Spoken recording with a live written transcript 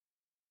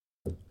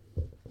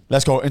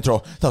Let's go, intro.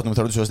 Þáttum við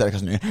þarfum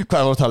stærðarkassinu.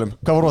 Hvað vorum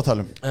við að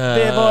tala um?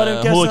 Við vorum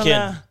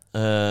Húkin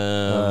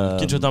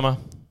Kinsjóðdama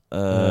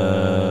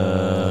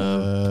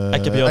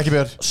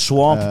Ekkjabjörn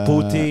Swamp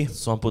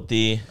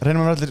Booty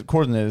Reynum við allir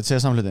koordinir,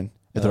 segja samhlutin.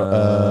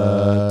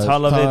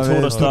 Tala við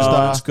túrasta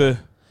önsku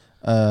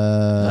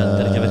Þetta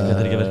er ekki að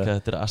virka,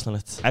 þetta er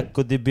asnalegt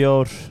Eggoti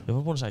bjór Ég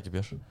var búin að segja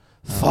ekkjabjörn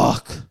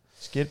Fuck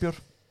Skýrbjór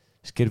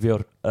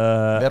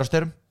Vera á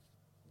styrum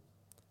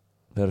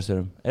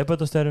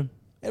Ebböt á styrum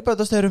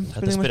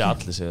Þetta spyrir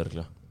allir sig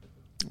örgulega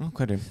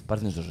Hverjum?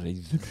 Bara þess að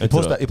reyður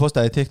Ég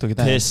postaði TikTok í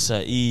dag. Pissa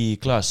í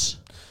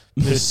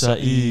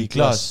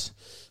glas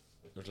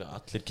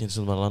Allir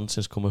kynstum að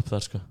landsins koma upp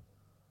þar sko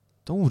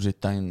Dóri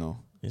Dino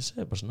Ég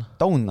segi bara svona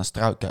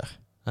Dánastrákar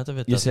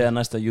Ég segi að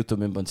næsta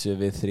YouTube-myndband sé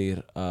við þrír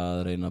að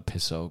reyna að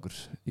pissa á okkur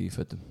í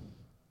fötum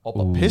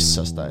Oppa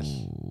pissastæl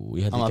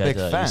Ég held I'm a ég big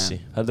gæti það fan. easy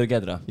Heldur þú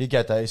getur það? Ég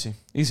get það easy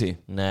Easy?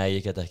 Nei,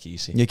 ég gæti ekki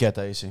easy Ég get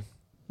það easy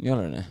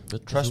Jónarni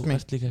Trust me.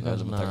 Þú ert líka eitthvað Það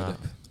er svona taka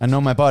þetta upp I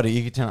know my body,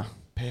 ég get hérna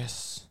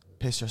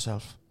Piss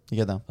yourself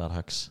Ég get það Það er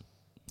hags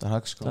Það er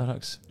hug sko Það er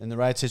hags In the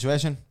right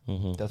situation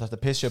Það þarf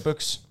að piss your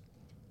books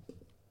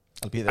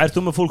I'll be there Ert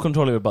þú með full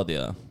control yfir body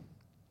eða?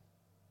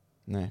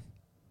 Nei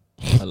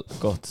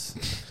Gott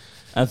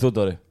En þú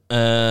Dóri?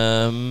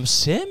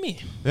 Semi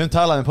Við höfum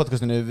talað um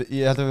podcastinu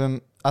Ég held að við höfum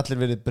allir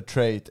verið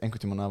betrayed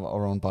einhvern tímann af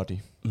our own body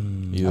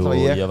Jú,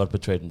 Allavega ég. ég var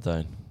betrayed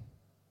daginn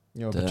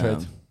Ég var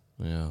betrayed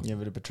Já, Ég hef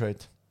verið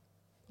betrayed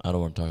I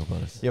don't want to talk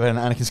about it Ég var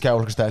hérna Anakin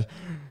Skywalker style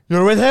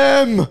You're with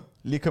him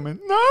Líka minn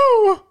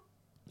No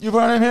You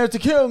brought him here to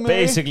kill me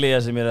Basically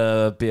það sem ég er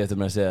að býja eftir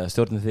mér að segja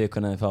Stjórnir þig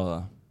hvernig þið fá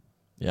það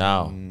Já,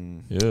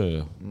 jú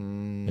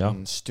Já.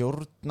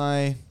 Stjórnæ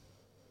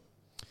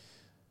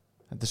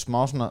Þetta er smá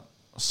svona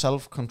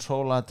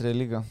self-control atrið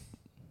líka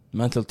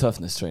Mental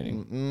toughness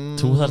training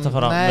Þú þarft að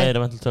fara Nei.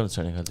 meira mental toughness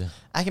training held ég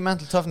Ekki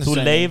mental toughness Þú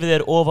training. leifir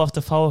þér of oft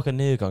að fá okkar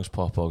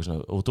niðurgangspoppa og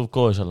svona Og þú er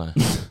góðið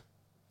svolítið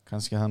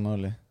Kannski það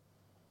máli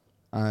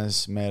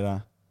Aðeins meira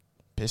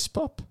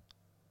Pisspop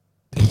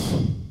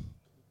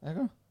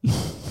Eitthvað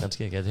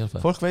Kannski ekki að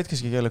hjálpa Fólk veit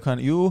kannski ekki alveg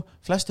hvað Jú,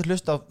 flestir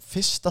hlusta á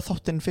fyrsta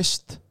þáttinn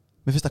fyrst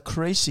Mér finnst það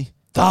crazy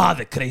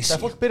Það er crazy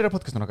Þegar fólk byrjar á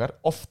podcastinu okkar,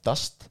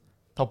 oftast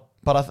Þá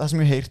bara það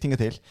sem ég heyrt hinga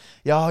til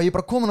Já, ég er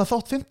bara komin á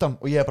þátt 15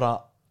 Og ég er bara,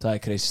 Það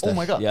er crazy oh stæl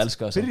my god Ég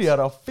elska það samt.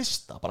 Byrjar á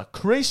fyrsta, bara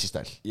crazy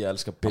style Ég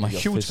elska I'm a byrja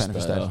á huge fyrsta fan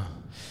of style. já.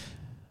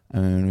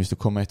 En viðstu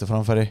koma eitt á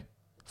framfæri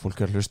Fólk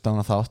er að hlusta á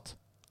hana þátt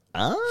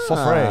Ah. For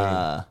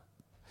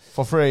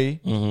free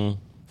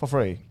For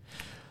free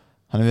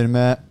Hann er verið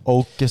með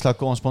ógeðslega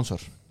góðan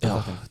sponsor Já,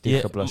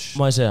 Dýrka Blush.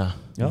 má ég segja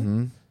Já.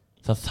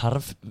 Það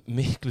þarf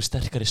miklu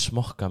sterkari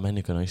smokka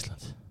menningun á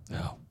Ísland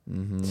Já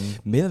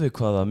Með við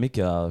hvaða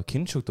mikið af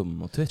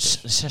kynnsjúkdómum á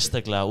Twitter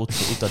Sérstaklega út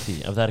af því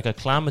Ef það er eitthvað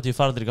klamiti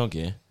faraldur í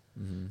gangi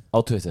Á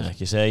Twitter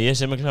Ekki segja ég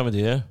sem er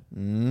klamiti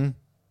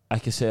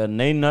Ekki segja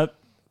neina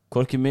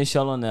Hvorki mig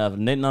sjálfan eða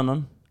neina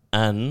annan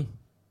En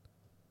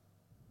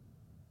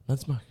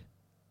Nötsmak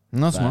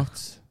Not smart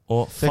Facts.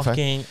 Og Big fact.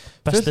 fucking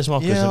besti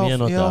smokkur sem ég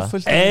nota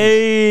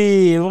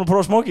Ey, þú búin að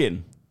prófa smókin?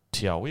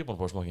 Tjá, ég er búin að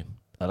bóða smokkin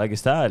I like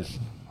his style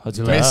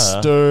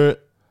Mr.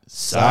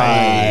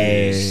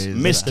 Size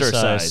Mr. Mr.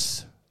 Size.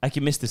 Size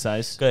Ekki Mr.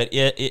 Size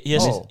Gauðir,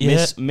 Oh.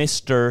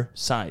 Mr.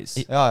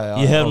 Size Já,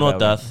 ég hef ok,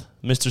 notað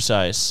Mr.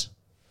 Size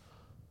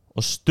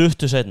Og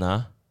stuttu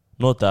seinna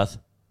Notað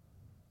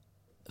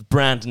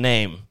Brand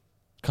name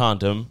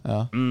Condom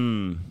Já,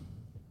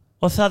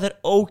 Og það er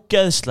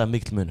ógeðslega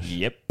mikil munur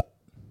Jep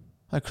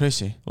það er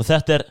crazy Og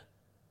þetta er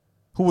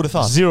Hú voru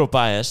það? zero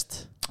biased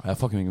Það er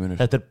fucking mikið munur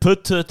Þetta er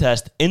put to the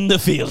test in the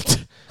field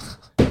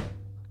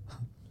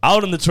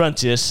Out in the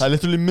trenches Það er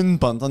literally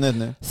myndband á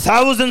netinu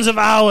Thousands of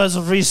hours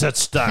of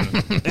research done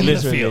In the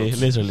field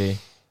Literally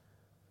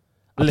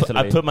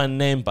I put my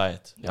name by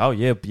it Já,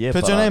 ég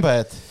Put your name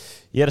by it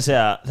Ég er að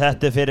segja,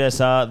 þetta er fyrir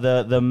þess að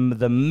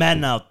the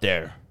men out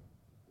there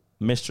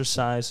Mr.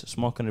 Size,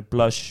 Smokkanir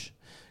Blush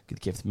Getur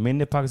keft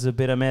minni pakka til að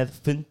byrja með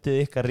Fundið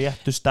ykkar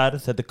réttu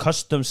stærð Þetta er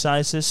custom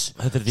sizes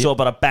Þetta er the Svo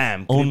bara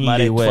bam, only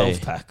maður í way.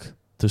 12 pack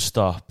To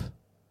stop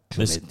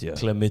This Chlamydia.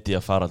 chlamydia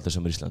faraldur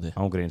sem er í Íslandi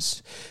Ángríns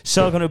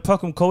Sjáðu hvernig við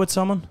pakkum COVID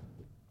saman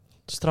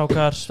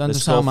Strákar Stöndum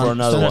Let's go for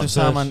another one.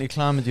 saman í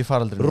klamyndi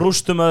faraldurinn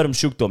Rústum öðrum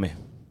sjúkdómi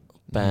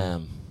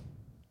Bam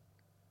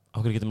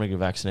Okkur getur maður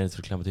ekki vaccinated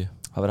fyrir chlamydia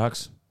Það verður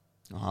hags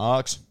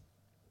Hags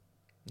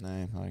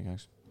Nei, það er ekki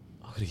hags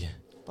Okkur ekki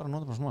Bara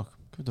nota bara smokk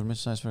Kvittur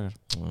Mr. Size frekar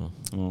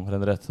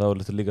Hérna rétt, þá er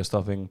litur líka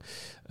stopping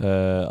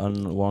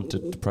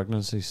unwanted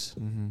pregnancies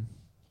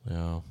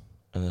Já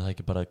En það er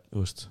ekki bara,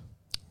 þú veist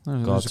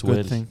There's God's a good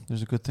will. thing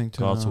There's a good thing to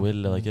God's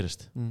will eða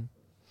gerist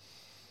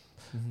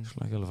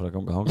Svona ekki alveg fyrir að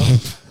ganga hanga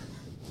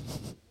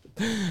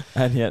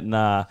En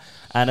hérna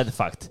En þetta er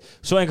fakt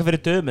Svo einhver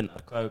fyrir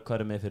döminar Hvað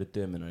er með fyrir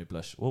döminar í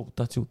Blush? Ó,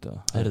 datt út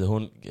það Heyrðu,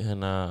 hún,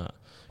 hérna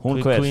Hún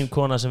hver? Queen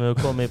kona sem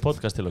hefur komið í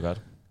podcast til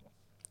okkar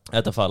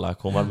Þetta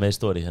falak, hún var með í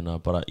story hérna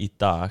bara í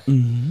dag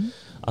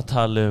Að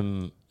tala um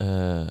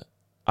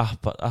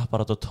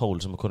apparat og tól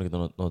sem kona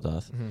getur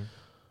notað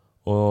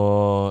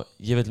Og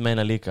ég vil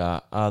meina líka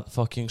að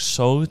fucking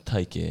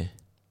sóðtæki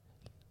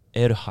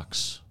eru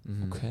hacks.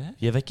 Okay.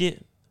 Ég hef ekki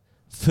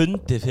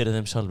fundið fyrir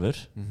þeim sjálfur.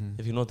 Ég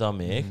hef ekki notið á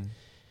mig.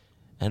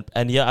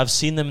 En I've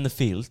seen them in the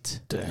field.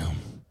 Damn.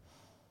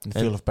 In the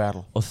field of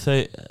battle. Og þau,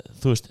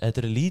 þú veist,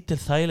 þetta eru lítil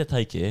þægileg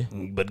tæki.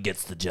 But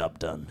gets the job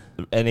done.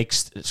 En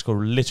sko,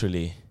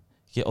 literally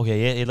ég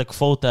ætla að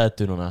kvóta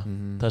þetta núna.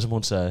 Það sem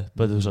hún sagði,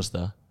 bæði þú sást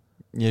það.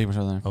 Ég er ekki með að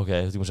sjá það. Ok, þú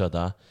ert ekki með að sjá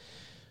það.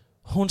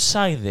 Hún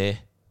sagði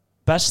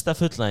besta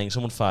fullnæging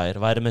sem hún fær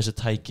væri með þessu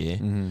tæki.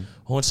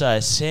 Hún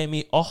sagði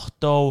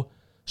semi-auto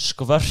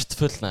skvört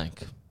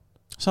fullnæging.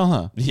 Sá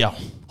það? Já.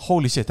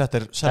 Holy shit, þetta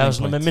er Eða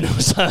svona með minnum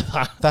að sagði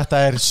það.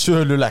 Þetta er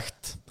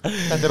sölulegt.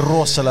 Þetta er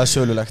rosalega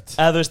sölulegt.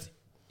 Eða þú veist,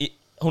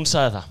 hún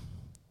sagði það.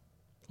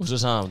 Og svo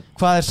sagði hún,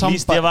 Hvað er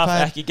please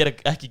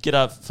DFF ekki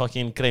gera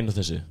fucking grein úr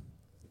þessu.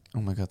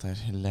 Oh my god, það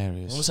er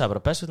hilarious. Hún sagði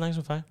bara best fullnæging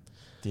sem hún fær.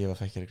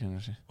 DFF ekki greina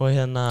þessu. Og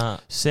hérna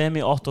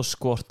Semi-auto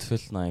skort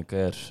fullnæging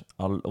er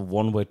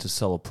one way to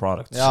sell a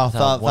product. Já,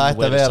 það one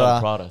ætti way að to sell vera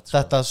a product, sko.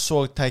 þetta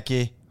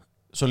sógtæki,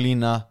 svo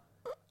lína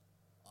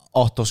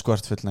Otto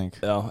skvört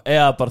fullnæging. Já,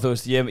 eða bara þú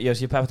veist,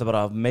 ég pepta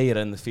bara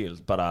meira in the field,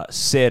 bara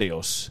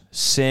serious,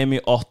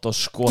 semi-auto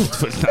skort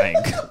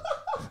fullnæging.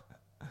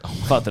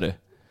 Fattar þú?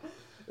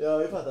 Já,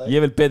 ég fatt það.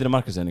 Ég vil betri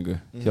markaðsendingu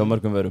hjá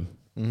mörgum vörum.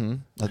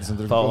 Þetta er sem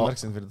þú Þá- góð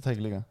marksinn fyrir þetta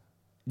tæki líka.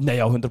 Nei,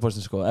 já,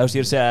 100% sko. Ef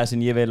ég er að segja þess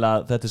en ég vil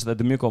að þetta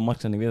er mjög góð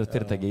markaðsending við þetta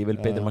fyrirtæki, ég vil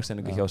betri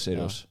markaðsendingu hjá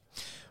serious.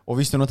 Og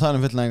vístu nú að tala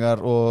um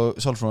fullnægingar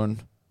og sálfróun,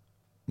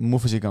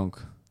 múfus í gang.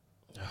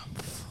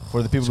 For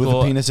the people with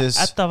the penises.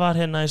 Edda var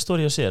hérna í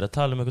stóri hjá sér að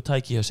tala um eitthvað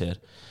tæki hjá sér.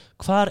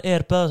 Hvar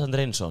er Böðsand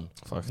Reynsson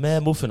með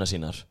múfuna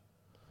sínar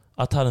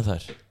að tala um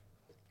þær?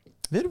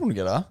 Við erum búin að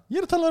gera það. Ég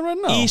er að tala um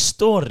right now. Í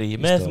stóri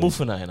með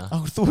múfuna hérna.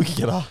 Akkur þú ekki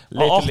gera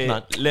það? Og opna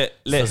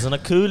það er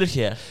svona kúlur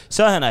hér.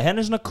 Sjá hérna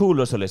er svona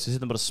kúlur svo leys. Við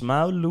setjum bara smá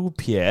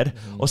loop hér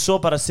og svo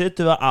bara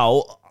setjum við á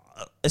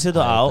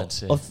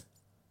og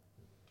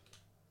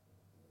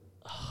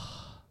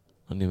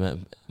I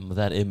need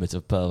that image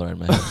of Böðvar in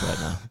my head right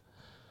now.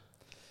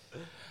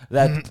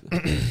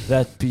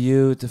 that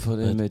beautiful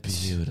image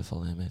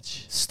Beautiful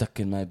image. stuck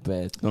in my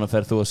bed. Núna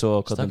fer þú og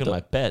svo Stuck in my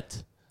bed.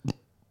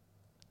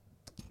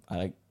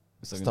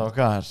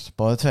 Stákar,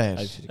 báðu tveir.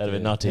 Erum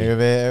við naughty? Erum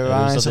við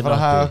aðeins að fara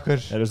að hafa okkur?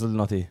 Erum við svolítið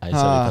nátt í? Æ,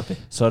 sorry pappi.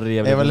 Sorry,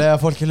 Ef að lega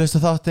fólki að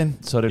hlusta þáttinn.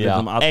 Sorry, við Já,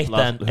 erum alla eitt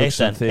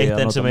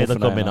enn sem ég ætla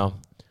að koma inn á.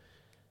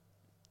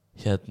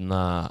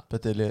 Hérna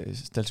Betið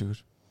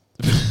stelsugur.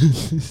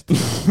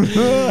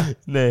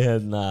 Nei,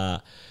 hérna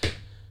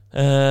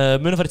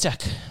munum fara í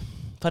check.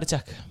 Fara í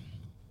check.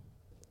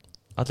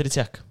 Allir í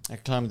check.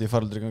 Ekki klæmið í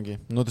faraldur í gangi.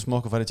 Nótu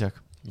smokk og fara í check.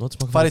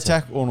 Nótusmokk Fara í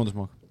check og nótu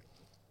smokk.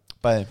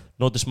 Bæði.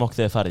 Nótusmokk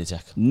þegar farið í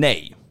check.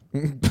 Nei.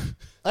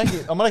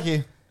 Ekki, á maður ekki.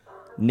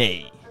 Nei.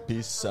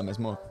 Písa með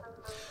smokk.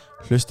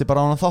 Hlusti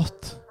bara á hana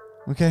þátt.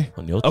 Ok.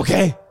 Og njóta. Ok.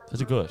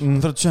 Þetta er góður.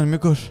 Það er að sjöna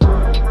mjög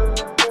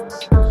góður.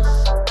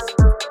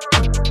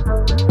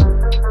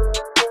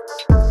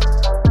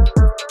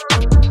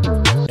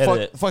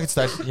 Fuck it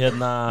style.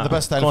 Hérna The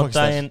best style, góðan fuck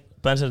style. daginn,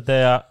 Bensar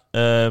Deja.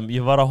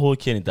 Ég var á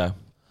Húðkinn í dag.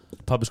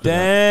 Pabbi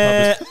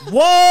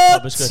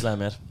What? skvöldlaði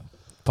mér.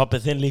 Pabbi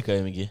þinn líka,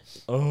 ég mingi.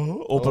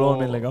 Og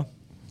bróðum minn líka.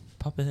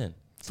 Pabbi þinn.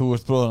 Þú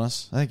ert bróðan hans,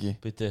 eða ekki?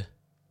 Býttu,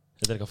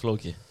 þetta er eitthvað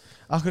flóki.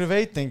 Akkur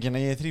veit enginn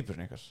að ég er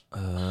þrýburinn ykkar?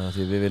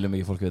 Því við viljum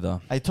ekki fólk vita.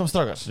 Æ, Tom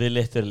Strákars. Við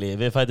literally,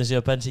 við fætum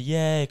sér á Bensi,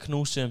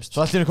 knúsumst.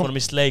 Svo allt í einu kom- Fórum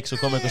í sleik, svo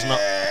kom eitthvað svona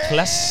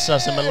klessa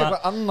sem er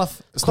Eitthvað annað.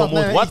 kom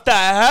út. What the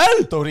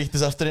hell? Dóri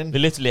íttis aftur inn.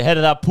 Við literally,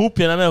 heyrðu það púp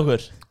hérna með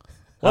okkur.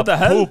 What the Það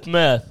hell? Púp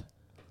með.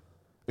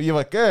 Og ég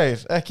var gaur,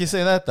 ekki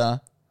segja þetta.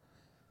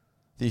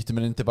 Þið íttu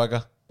mér inn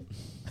tilbaka.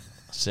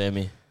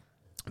 Semi.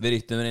 Við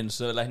rýttum inn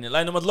svo við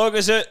lænum að loka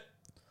þessu.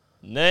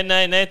 Nei,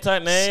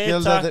 takk,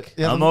 Skil takk.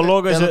 þetta. Hann má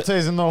loka Ég þessu. er að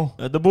segja þessu nóg.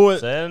 Þetta er búið.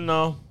 Segðu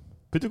no.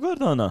 Býttu hvað er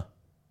það hana?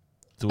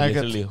 Þú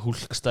Ekkert. literally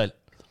hulkstæl.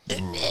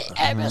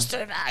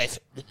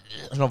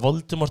 Svona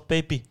Voldemort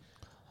baby.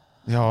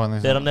 Já, hann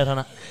Þegar hann er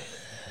hana.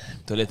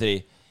 Þú litur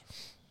í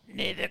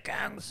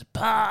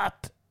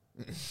Niðurgangspap.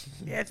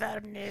 Ég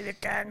þarf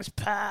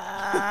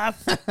niðurgangspap.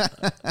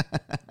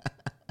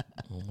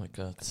 Oh my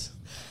god.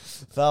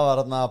 Það var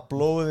þarna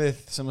blóðið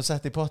sem að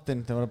setja í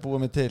pottin þegar maður að búa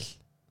mig til.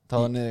 Það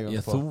var niður.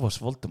 Já, þú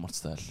varst Voldemort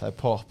stæl. Það er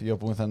pop, ég var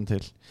búin þennan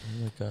til. Oh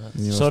my god.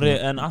 Ég var Sorry,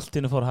 svona- en allt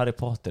innu fór Harry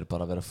Potter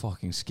bara að vera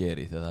fucking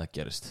scary þegar það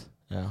gerist.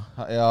 Já.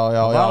 Já,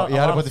 ég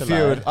Harry Potter alltaf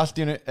 4. Allt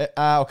í hennu,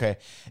 ok.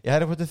 Ég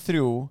Harry Potter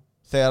 3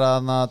 þegar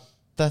þarna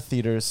Death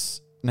Eaters,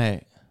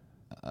 nei,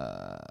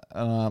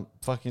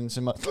 fucking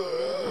sem að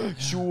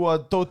sjúa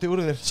dóti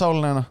úr þér,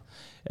 sálina hennar.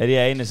 Er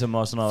ég eini sem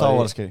var svona... Þá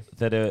var það skeri.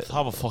 Þegar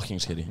Það var fucking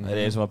scary. er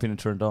ég eini sem var pínu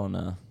turned on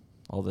eða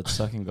all that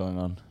sucking going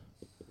on.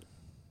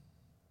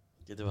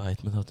 Getum við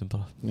hætt með þáttum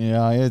bara.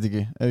 Já, ég veit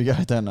ekki, ef ekki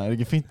hætti hennar. Er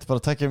ekki fínt bara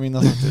að takja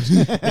mína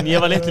þáttur? En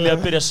ég var literally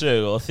að byrja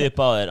sögu og þið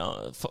báðir.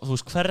 Þú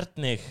veist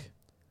hvernig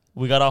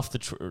we got off the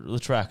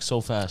track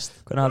so fast.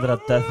 Hvernig heldur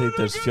að Death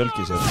Eaters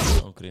fjölgi sér?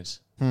 Ángríns.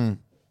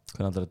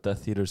 Hvernig heldur að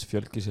Death Eaters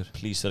fjölgi sér?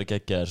 Please vera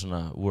geggjaðir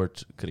svona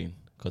word green.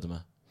 Hvað er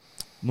með?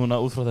 Núna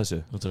út frá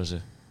þessu? Út af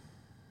þessu.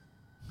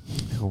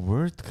 Eitthvað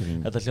word green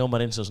Þetta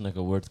hljómar eins og svona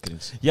eitthvað word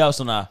greens. Já,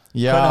 svona,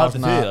 Já, hvernig haldið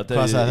svona, þið að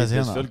hvað sagði þessi þess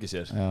hérna? fjölgi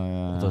sér? Já,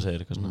 Þú segir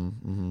eitthvað svona.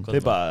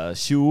 Þið bara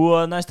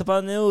sjúa næsta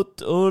banni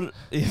út úr,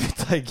 ég veit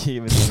það ekki,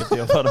 ég veit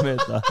að fara með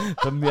þetta.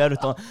 Það er mjög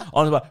erfitt og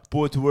það bara,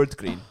 búið to word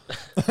green.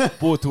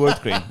 Búið to word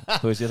green.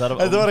 Þú veist, ég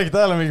þarf Þetta var ekkert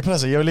aðlega mikið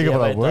pressa, ég var líka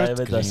bara word Ég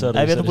veit green það, sorry.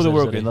 Ef ég ætla að búið to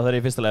word green, þá þarf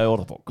ég fyrst að lega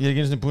orðabók. Ég er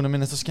ekki einu sinni búin að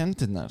minnast á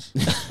skemmtirnar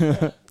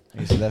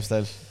Easy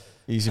lifestyle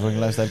Easy fucking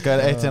lifestyle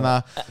Hvað eitt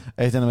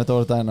hérna með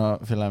Dóri Dæn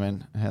og félagi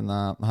minn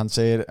hann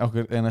segir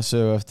okkur eina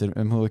sögu eftir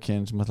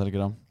húðkyn sem ætlar að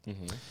gera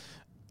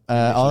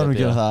áður við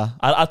gerum það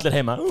Allir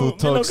heima. Mér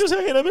langar að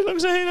segja hérna, mér langar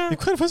að segja hérna.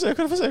 Hvað er það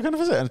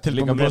að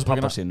Líka með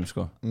pappa sínum,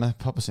 sko. með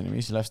pappa sínum,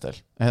 easy lifestyle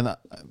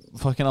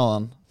fokkin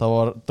áðan, þá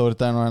var Dóri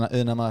Dæn og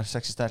yðna maður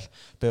sexy stæl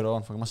byrður á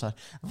hann fokkin massa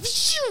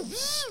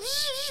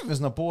við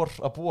svona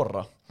að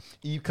bora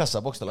í kassa,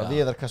 bókstæla,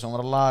 viðarkassa og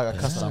hann var að laga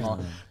kassan og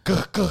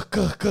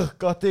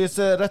got this,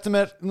 réttu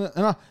mér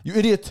you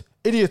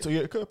idiot og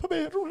ég,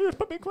 pabbi, rúlur,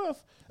 pabbi, hvað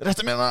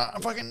réttu mér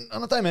fucking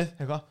annað dæmið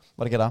eitthvað,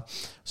 var að gera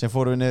sem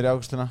fórum við niður í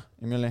águstuna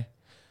í Mjölni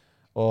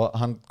og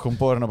hann kom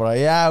borinn og bara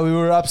yeah, we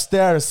were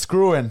upstairs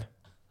screwing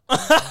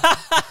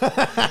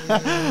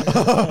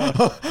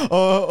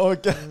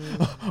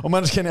og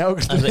mannskjenni í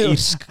águstuna Það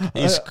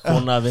er írsk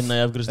kona að vinna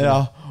í afgrústinu. já,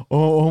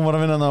 og hún var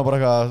að vinna hana og bara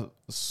eitthvað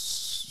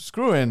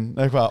screwing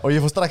eitthvað og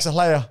ég fór strax að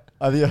hlæja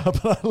að ég var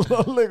bara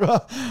lol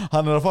eitthvað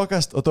hann er að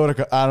fokast og Dóri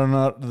eitthvað I don't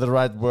know the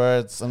right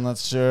words, I'm not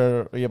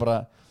sure og ég bara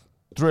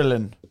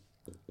drilling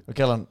og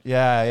Gjallan,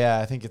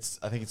 yeah, I think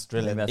it's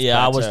drilling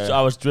Yeah, I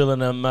was drilling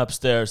them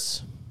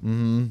upstairs.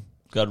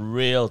 Got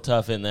real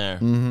tough in there.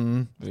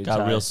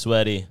 Got real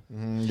sweaty.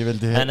 ég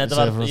vildi En þetta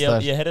var, frá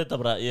stær ég heyrði þetta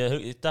bara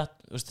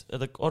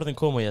þetta orðin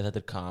kom og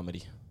þetta er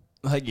comedy.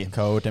 Það ekki.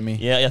 Code me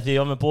Já, því ég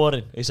var með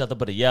borin. Ég satt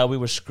bara, yeah, we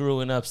were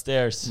screwing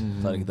upstairs.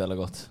 Það er ekki dæla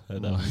gott.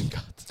 Þetta var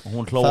gott. Og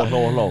hún hló og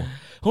hló og hló.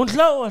 Hún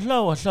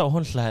hló,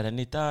 hún hlæðir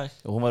enn í dag.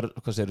 Og hún var,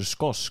 hvað segir þú,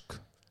 skosk?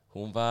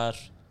 Hún var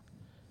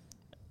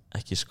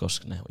ekki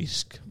skosk, nei,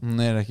 írsk. hún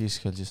er ekki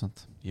ísk held ég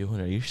samt Jú,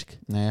 hún er írsk.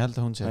 nei, ég held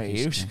að hún sé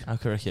ekki ísk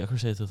Akkur ekki, akkur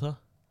segir þú það?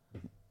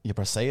 ég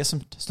bara segja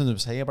stundum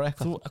segja bara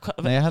eitthvað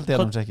nei, Nei, ég held ég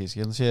að hún sé ekki ísk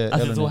ég held að sé Af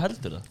því Elunni- þú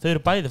heldur það. Þau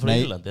eru bæði frá Nei.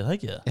 Írlandi, er það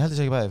ekki það? ég held að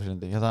sé ekki bæði frá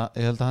Írlandi ég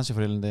held að hann sé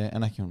frá Írlandi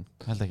en ekki hún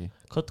ég held ekki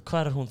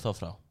Hvað er hún þá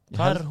frá?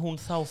 Ég Hvað held- er hún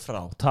þá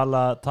frá?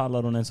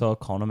 Talar hún eins og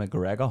Conor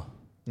McGregor?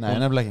 nei,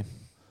 nefnilega ekki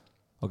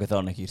Ok, það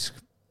var hann ekki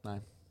írsk.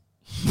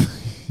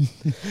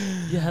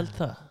 Ég held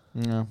það.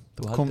 já.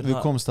 Þú heldur við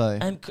það? komumst að því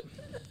En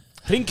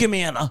ringjum í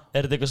hana.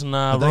 Er þetta eitthvað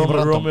svona Þetta er ekki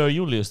bara random. Romeo og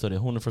Julia story?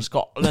 Hún er frá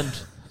Scotland.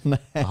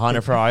 nei Hann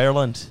er frá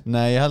Ireland.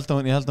 Nei, ég held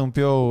að hún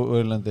bjó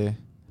úr Írlandi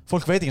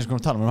fólk veit ekki eins og hvað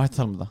hún tala við erum hægt að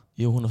tala um þetta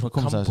Jú, hún er frá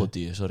Komst að þessu.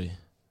 Kambodíu, sorry.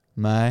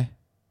 nei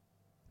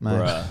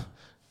Bruh.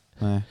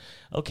 nei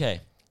Ok,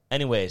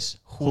 anyways.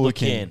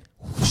 Húðkyn.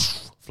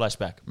 Húðkyn.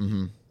 Flashback.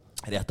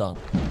 Rétt á hann.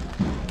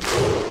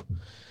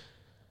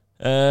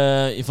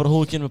 Ég fór á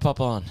Húðkyn með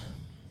pappa á hann.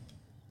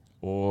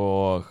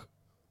 Og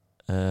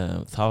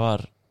það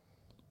var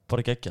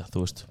bara geggja,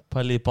 þú veist.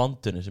 Pælið í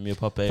bondinu sem ég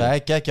og pappa það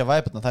er ekki að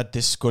væpa það er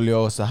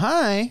diskoljós hæ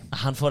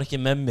Hann fór ekki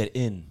með mér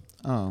inn.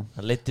 oh.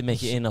 Hann leiddi mig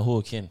ekki inn á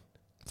Húðkyn.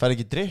 það er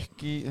ekki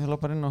drikk í þegar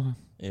lópar inn á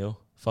Jú,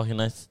 fucking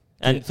nice.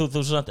 En þú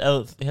svona,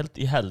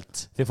 ég held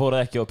Þið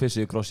fóruð ekki á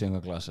pissu í grossi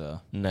enga glas eða?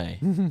 Nei.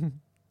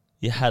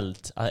 Ég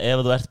held að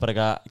ef þú ert bara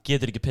eitthvað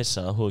getur ekki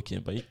pissað á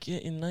Húðkyn bara,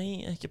 ég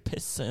næ ekki að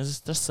pissa, ég er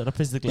stressar að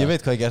pissa þig ég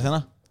veit hvað ég gerð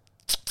hérna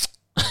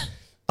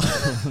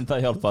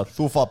Það hjálpar.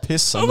 þú fá að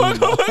pissa núna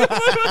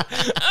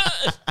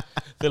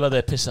Þau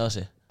látaði pissa á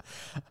sig.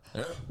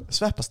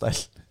 sveppastæl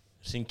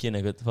Syngi inn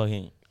einhvern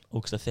fucking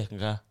ógsta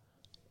þekkinga.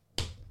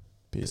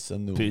 pissa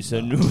núna Pissa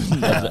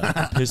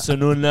núna. Pissa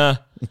núna.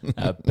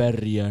 Að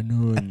berja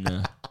núna.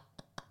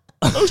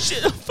 Oh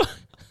shit, oh fuck.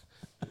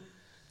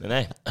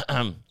 Nei.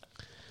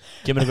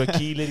 Kemur eitthvað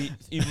kýlir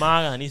í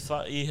magan í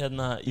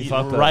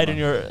þvagpöðuna. right in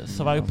your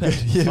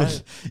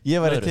þvagpöð.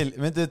 ég væri til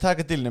myndið þið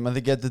taka dilnum en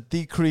þið getur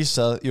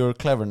decreasað your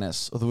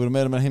cleverness og þú verður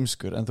meira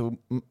heimskur en þú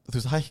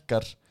veist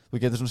hækkar þú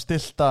getur svona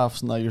stilt af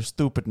svona your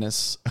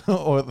stupidness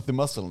og the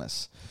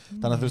muscleness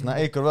þannig að þú veist svona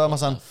eigur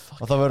vöðamassan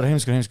og það verður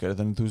heimskur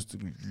þannig að þú veist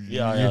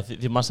Já,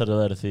 því massar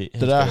það verður því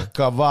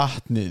drekka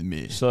vatnið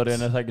mér Sorry,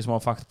 en er það ekki smá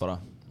fakt bara?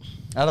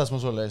 er það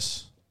smá svoleiðis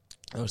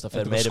Þú veist, það þetta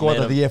fer er bara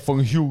skota því ég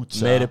fóng hjút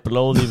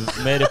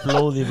meiri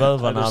blóð í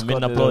vöðvana að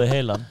minna blóð í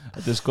heilan.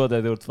 Þetta er skotið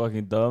að þú ert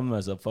fucking dumb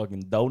as a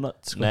fucking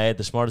donut sko. Nei,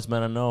 the smartest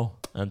man I know.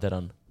 En það er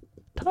hann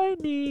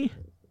Tiny.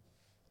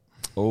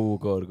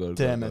 Góður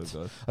damn it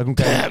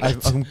að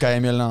kom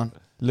gæði mjölna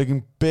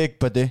looking big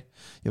buddy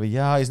ég var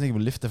ég snakki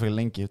búin að lifta fyrir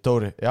lengi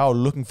Dóri, já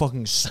looking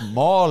fucking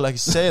small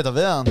ekki segja þetta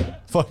við hann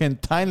fucking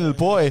tiny little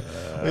boy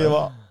og ég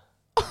var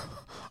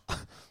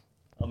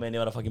Á meðan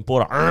ég var að fucking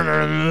bóra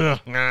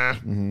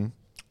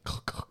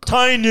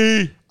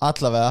Tiny.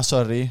 allavega,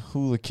 sorry,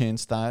 Húðkyn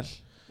style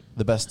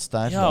the best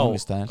style, the Já, only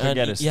style en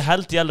gerist? ég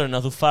held í alveg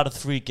að þú farð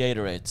free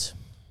Gatorade.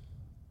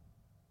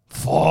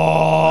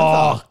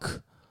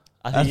 Fuck.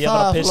 Af en því ég var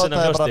að það pissa inn á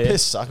látaði bara að brjósti.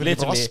 pissa akkur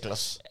ekki bara Literally.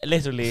 vasklas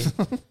Literally.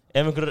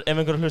 Ef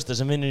einhver hlusta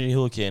sem vinnur í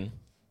Húðkyn,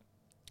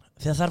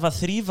 þegar þarf að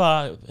þrýfa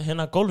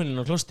hérna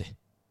gólfinu á klósti.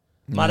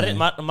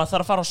 maður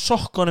þarf að fara á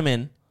sokkunum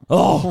inn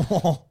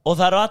og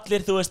það eru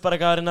allir, þú veist, bara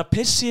að reyna að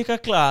pissi í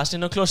eitthvað glas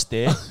inn á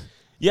klosti.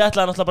 Ég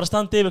ætlaði náttúrulega bara að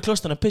standa yfir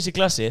klostuna og pissi í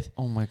glasið.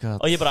 Oh my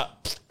god. Og ég bara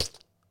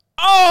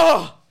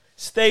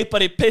steig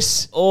bara í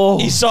piss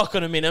í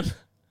sokkunum mínum.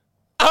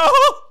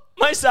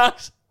 My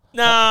socks.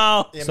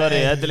 No. Sorry,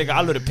 þetta líka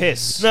alvöru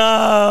piss.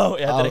 No.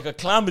 Þetta eitthvað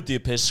klamydíu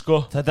piss, sko.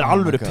 Þetta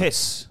alvöru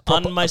piss.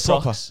 On my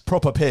socks.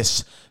 Proper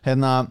piss.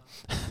 Hérna,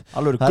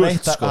 alvöru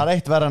gult, sko. Það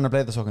eitt verðan að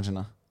bleita sokkun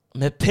sína.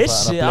 Með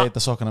pissi? Það að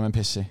bleita sokkuna með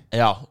pissi.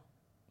 Já.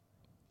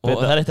 Og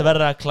það eitt að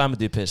verða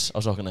klamydíu piss á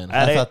sokkuna þínu.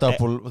 Er það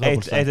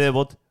eitt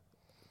viðbót.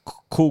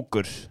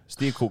 Kúkur,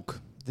 stígkúk.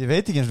 Ég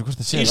veit ekki eins og hvort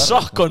það sé. Í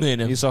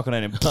sokkunum. Í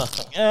sokkunum.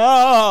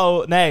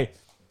 Já, nei.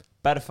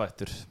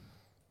 Berfættur.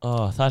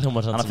 Það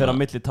hljómar sann. Hann fer á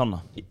milli tanna.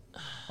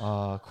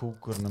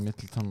 Kúkurinn á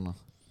milli tanna.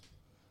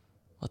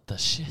 What the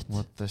shit.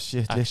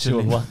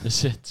 Actual what the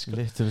shit, sko.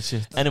 Literally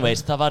shit.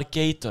 Anyways, það var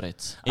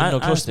Gatorade inn á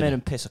klostinu.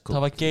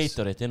 Það var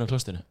Gatorade inn á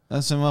klostinu.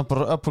 Það sem var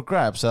bara up for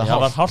grabs eða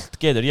það var hálft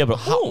Gatorade.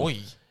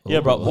 Ég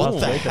bara what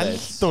the hell,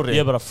 Dóri?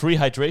 Ég bara free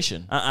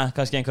hydration.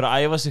 Kannski einhver að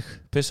æfa sig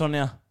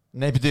Pissonia.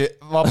 Nei, beti,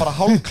 var bara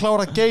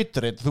hálfklára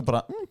Gatorade. Þú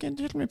bara,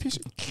 getur hjálp mér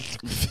pissi.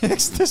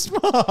 Fix this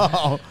smá.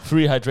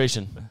 Free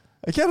hydration.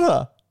 Gerðu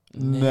það?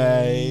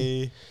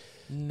 Nei.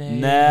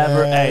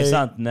 Never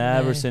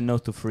say no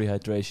to free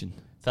hydration.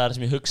 Það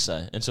sem ég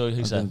hugsaði. En svo ég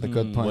hugsaði,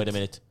 wait a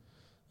minute.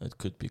 That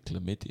could be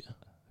chlamydia.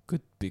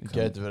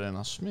 Getur verið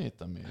að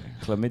smita mig.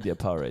 Chlamydia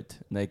Powerade.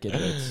 Nei,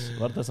 Gatorade.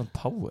 Var það svona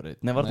Powerade?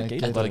 Nei, var það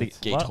Gatorade?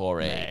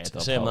 Gatorade.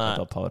 Það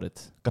var Powerade.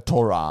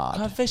 Gatorade.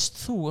 Hvað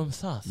veist þú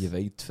það? Ég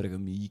veit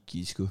frekar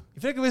mikið, sko.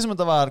 Ég frekar við sem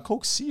þetta var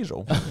Coke Zero.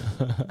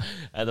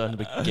 Þetta var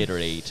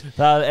Gatorade.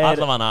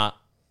 Allavega,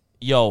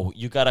 yo,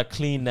 you gotta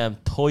clean them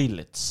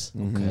toilets.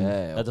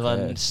 Þetta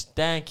var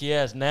stanky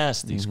ass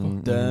nasty,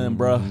 sko. Damn,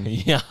 bro.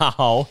 Já.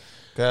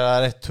 Það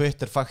er eitt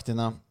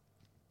Twitter-faktina.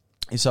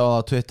 Ég sá það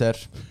á Twitter.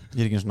 Ég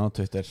er ekki eins og á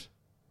Twitter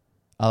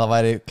að það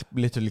væri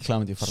literally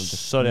klamyndíu faraldur.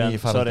 Sorry,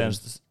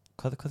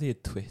 hvað því er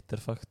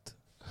Twitter-fakt?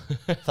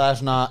 Það er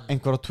svona,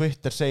 einhver á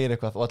Twitter segir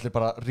eitthvað og allir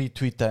bara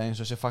retweeta eins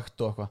og sé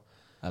fakt og eitthvað.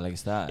 Það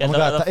leggist það.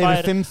 Það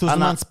yfir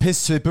 5.000 manns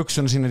pissuð í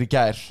buksunum sínir í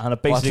gær. Hann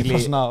er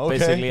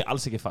basically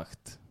alls ekki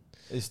fakt.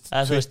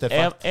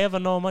 Ef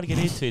að nóg margir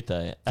retweeta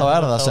þá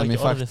er það sem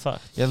ég fakt.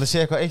 Ég held að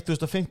segja eitthvað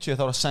 1050 þá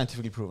er það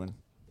scientifically proven.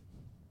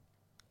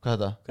 Hvað er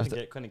þetta?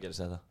 Hvernig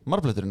gerist þetta?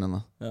 Marbletturinn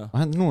enna? Á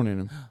hendur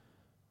núninum?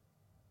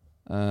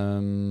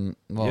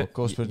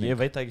 Góð spurning. Ég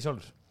veit það ekki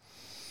sjálfur.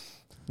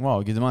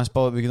 Við getum aðeins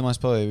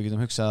báðið. Við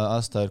getum hugsað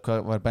aðstæður.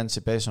 Hvað var Benzi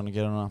Bason að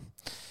gera núna?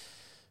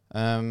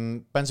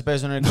 Benzi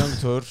Bason er í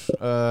göngutúr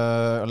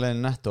á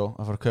leiðinu Netto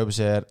að fara að kaupa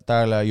sér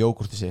daglega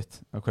jógúrt í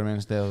sitt á hverjum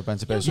einast degi á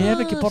Benzi Bason. Ég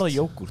hef ekki borðað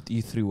jógúrt í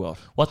 3 ár.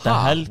 What the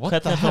hell?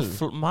 Hvernig er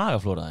það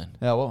magaflóraðinn?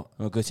 Já,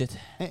 no good shit.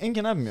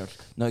 Engin efmjólk.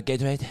 No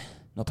Gatorade,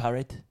 no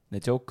Powerade,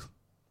 no joke.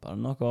 Bara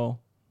Nokko.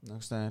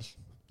 Nokko stæl.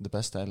 The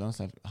best stæl.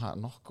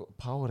 Nokko,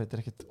 Powerade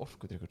er ekkert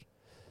orkudrykkur.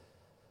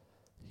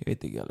 Ég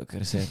veit ekki alveg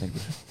hvað ég segja lengur.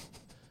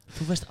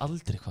 Þú veist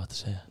aldrei hvað það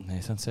segja. Nei,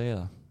 þannig segja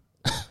það.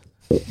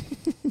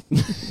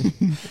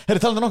 Herri,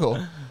 talandi Nokko.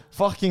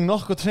 Fucking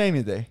Nokko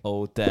training day.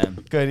 Oh damn.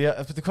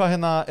 Gauður, veitu hvað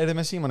hérna, er þið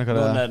með síman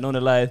eitthvað?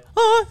 Núna er lagið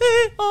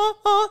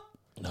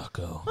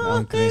Nokko.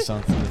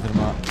 Grísamt, við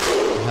þurfum að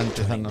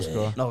hendi þennan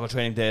sko. Nokko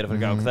training day er að fara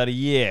í gang. Það er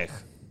ég,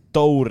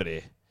 Dóri,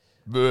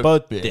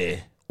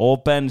 Böddi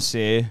og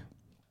Benzi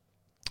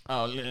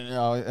að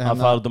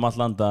fara út all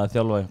landa að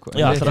þjálfa einhver.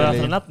 Já, það er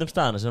að nefna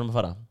staðana sem við erum að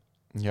fara.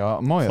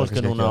 Já, má ég fólk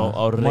er núna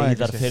á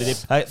Reyðarfirði.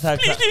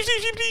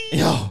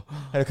 Já,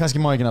 kannski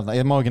má ég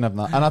ekki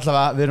nefna. En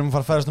allavega, við erum að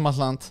fara að ferast all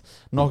land.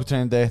 Nokko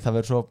training day, þetta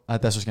er svo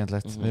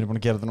skemmtilegt. Við erum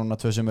búin að gera þetta núna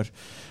 2 sumur.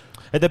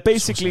 Þetta er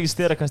basically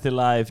styrrakasti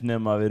live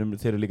nema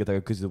þeir eru líka að taka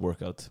Good to the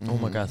Workout. Oh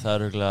my god, það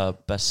er örgulega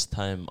best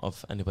time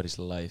of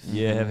anybody's life.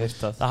 Ég hef heyrt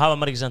það. Það hafa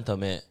margir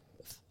sendað mig.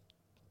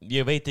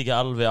 Ég veit ekki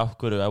alveg af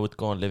hverju I would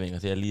go on living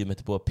því að lífið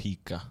mitt er búið að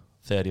píka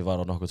þegar ég var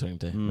á Nokko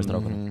training day.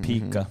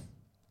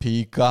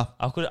 Píka.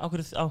 Af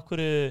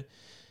hverju,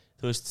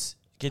 þú veist,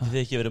 getið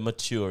þið ekki verið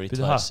mature í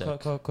 2 sek?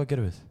 Hvað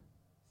gerum við?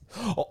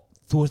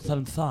 Þú ert að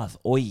tala það.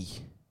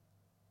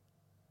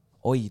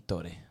 Oi,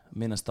 Dóri.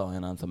 Minnast á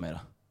hérna ennþá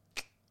meira.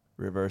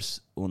 Reverse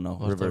Uno.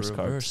 Reverse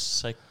card.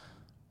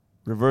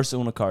 Reverse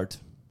Uno card.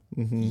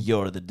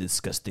 You're the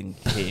disgusting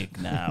pig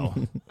now.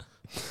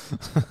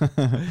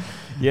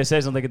 Ég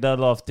segi samt ekki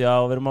það oft. Já,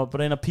 við erum að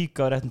reyna að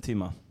píka á réttum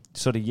tíma.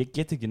 Sorry, ég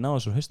get ekki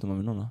náða svo haustum á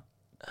mig núna.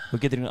 Þú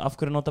getur ekki, af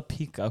hverju nota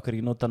píka? Af hverju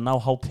ekki nota ná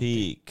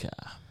hápíka?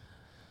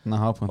 Ná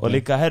hápíka. Og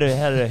líka, herru,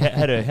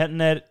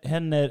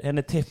 henn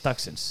er tipp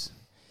dagsins.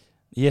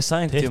 Ég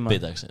sagði einhvern tíma.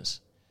 Tippi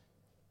dagsins.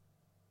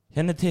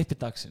 Henn er tippi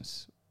dagsins.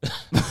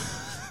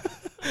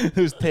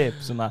 Þú veist,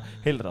 tipp, svona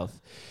heilráð.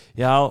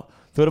 Já,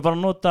 þú verður bara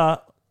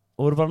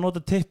að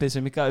nota tippið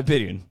sem ég gaf í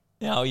byrjun.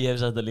 Já, ég hef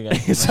sagt það líka.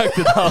 Ég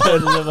sagði það á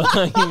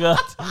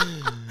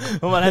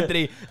og maður hendur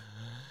í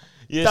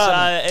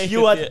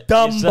You a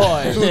dumb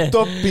boy. Þú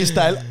dobbi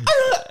stæl.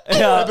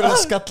 Það byrjaði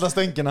að skalla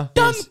stöngina.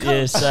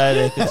 Ég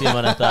sagði eitthvað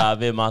tíman þetta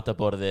við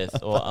mataborðið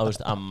og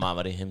veist, amma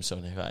var í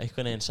heimsókn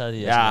eitthvað neginn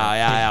sagði ég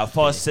Já,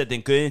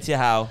 fórsetin, Guðin til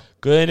há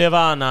Guðni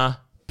var hana,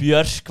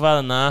 Björk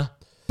var hana,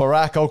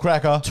 Barack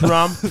O'Cracker.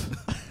 Trump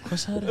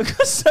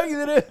Hvað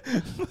sagði þau?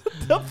 What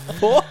the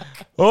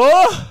fuck?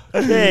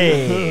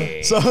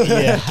 Hey,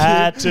 you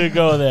had to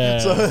go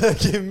there Svo er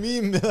ekki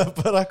mýmið að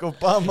Barack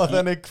Obama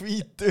þannig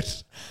hvítur.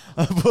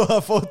 Það er búið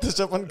að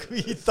photoshop hann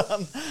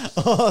hvítan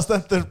og það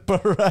stendur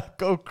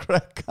Barack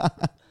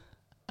O'Cracker.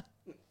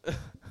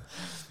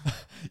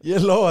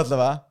 Ég ló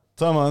allavega.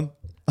 Come on.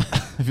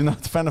 If you're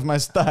not a fan of my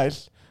style,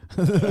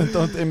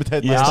 don't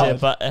imitate my Já,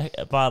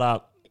 style. bara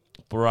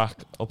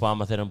Barack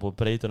Obama þegar hann búið að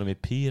breyta honum í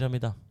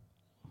píramída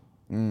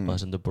og það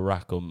sendur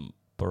Barack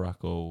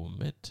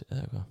O'Mid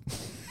eða eitthvað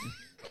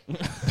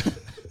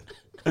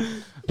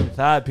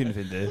Það pínu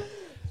fyndið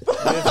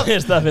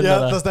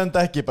Það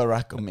stendur ekki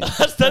Barack O'Mid.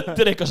 Það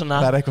stendur eitthvað svona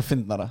Það er eitthvað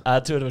fyndnara. Það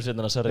er 2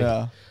 fyndana, sorry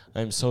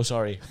I'm so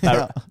sorry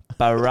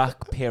Barack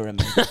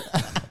Pyramid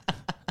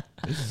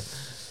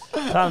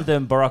Talandi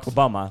Barack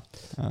Obama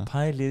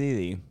Pælið í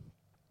því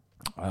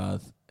að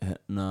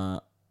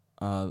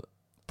að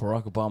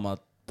Barack Obama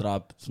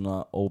draf svona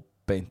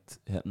óbeint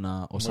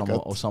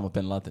Osama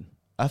bin Laden.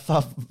 Er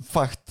það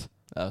fakt?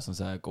 Eða sem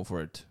segja go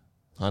for it.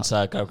 Hann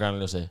sagði gaf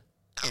grænljósi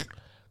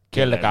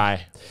Kill the guy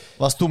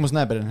Varst þú með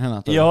snæperinn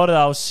hérna? Ég horfði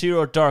á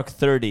Zero Dark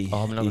 30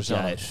 mig langar að sjá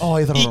gær.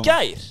 Í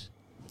gær?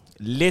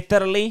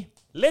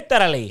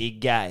 Literally í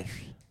gær.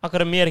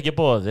 Akkur er mér ekki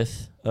bóðið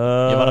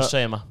Ég var að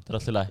segja maður, það er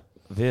alltaf læg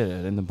Við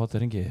reyndum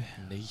bóttið ringi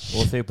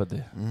og þig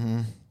bóttið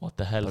What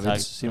the hell, Það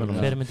vill símanum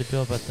hver myndi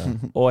bjóða bæta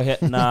og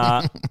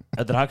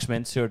þetta er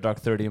hagsmynd Zero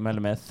Dark 30 ég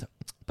mæli með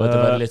Þetta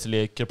verður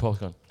literally Gjör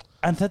popcorn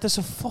en þetta er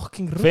svo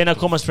fucking rugg Hvenær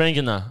koma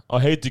sprengjuna á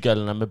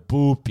heitugæluna með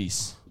boobies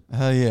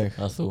Það er ég.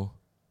 Það þú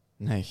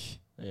Nei.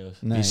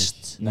 Nei.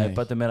 Víst Nei,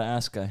 bætið meira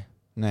ass guy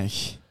Nei.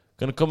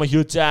 Hvenær koma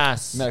huge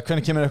ass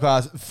Hvernig kemur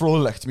eitthvað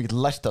fróðlegt sem ég get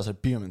lært á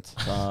þessari bíómynd?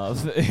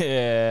 Það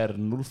er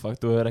núlfakt,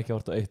 þú hefur ekki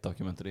hort á 1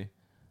 dokumentari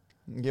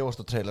Ég vorst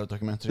á trailer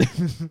dokumentari.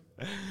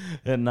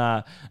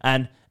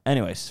 En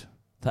anyways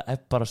það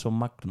er bara svo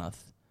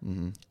magnað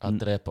Að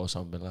drepa á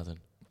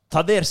sambillæðin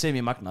það er sem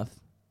í magnað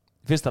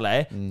fyrsta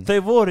lagi, þau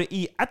voru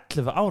í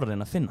 11 ára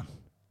að finna hann.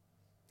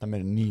 Það er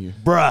meira 9.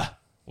 Bruh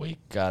We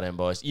got him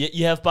boys Ég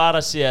hef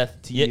bara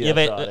séð Ég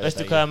veit,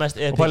 veistu hvað er mest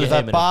Og epic pæli í það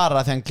er heiminum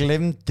bara þegar hann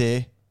glemdi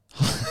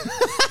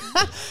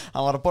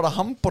Hann var að borða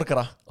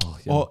hambúrgara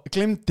og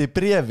glemdi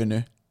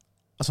bréfinu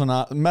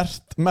svona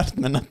mert með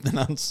nefnin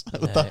hans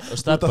út af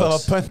það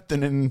var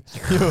pöntuninn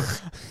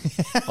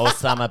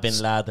Osama bin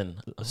Laden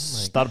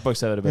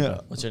Starbucks hefur verið betra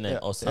What's your name?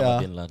 Osama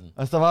bin Laden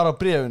Þetta var á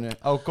bréfinu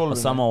á gólfinu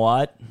Osama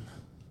what?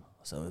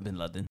 Osama bin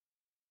Laden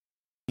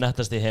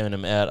Nettast í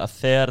heiminum er að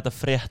þegar þetta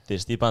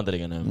fréttist í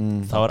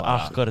Bandaríkjunum þá er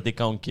akkurat í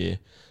gangi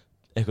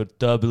eitthvað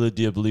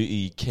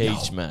WWE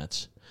cage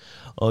match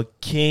og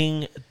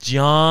King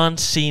John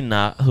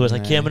Cena þú veist,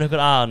 það kemur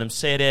einhver að honum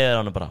segir yfir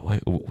honum bara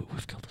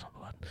we've got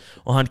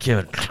og hann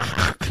kemur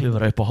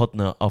klifur upp á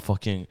hotna á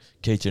fucking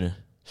cageinu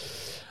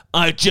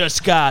I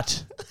just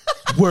got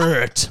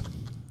word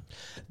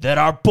that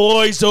our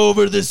boys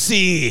over the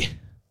sea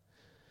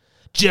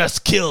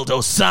just killed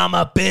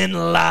Osama bin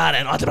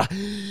Laden og allir bara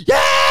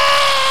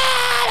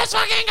yeah, let's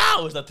fucking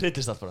go það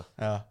trillist allt bara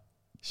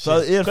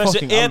Það er hversu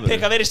fucking alveg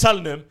epic að vera í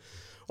salnum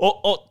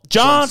og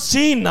John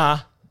Cena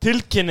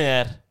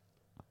tilkynir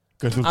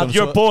að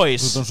your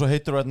boys Þú erum svo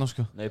heitur right now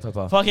sko Nei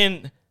pappa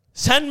fucking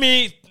send me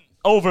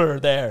over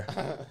there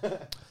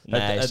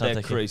Þetta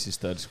er crazy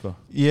stöð sko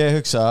Ég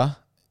hugsa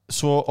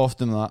svo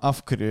oft það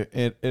af hverju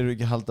eru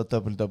ekki að halda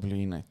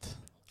WWE Night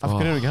Af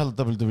hverju eru ekki að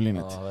halda WWE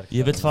Night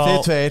Ég vil fá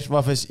Þið tveir,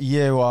 Vaffis,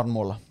 ég og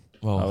Arnmóla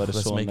Það verður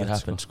let's svo make it nett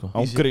happen sko sko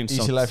Ángríns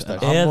Easy lifestyle.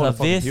 eða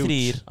við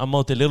þrýr á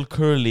móti Lil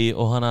Curly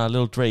og hana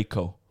Lil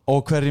Draco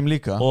Og hverjum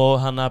líka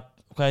og hana,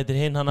 hvað heitir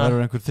hinn hana Það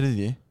eru einhver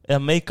þriðji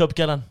eða make-up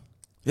gælan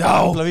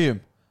Ambla víum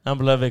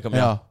Ambla Vigam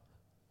Já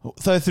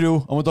Það er 3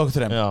 á móti okkur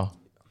 3 já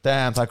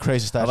Damn, það er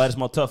crazy style Það væri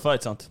smá tough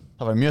fight samt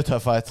Það væri mjög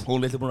tough fight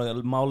Hún litli búin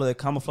að mála þig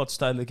camouflage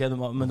style Við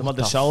myndum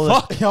aldrei sjá þig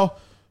Fuck, já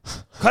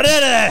Hvað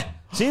er þið?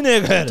 Sýnið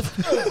ykkur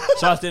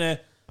Saltinu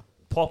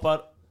poppar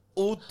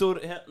út úr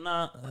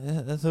hérna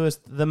þú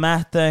veist, The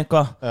Mat eða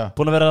eitthvað Já.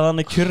 Búin að vera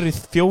þannig kjurr í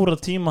 4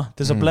 tíma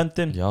til þess að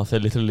blenda inn já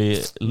þeir literally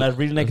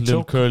Með real naked Lil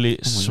joke Curly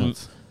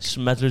God.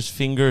 smellers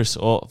fingers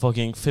og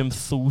fucking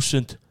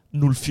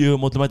 5,004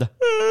 mótum mæta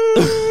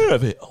oh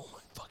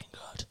my fucking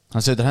god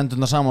Hann setur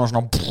hendurna saman og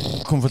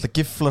svona komum fullt að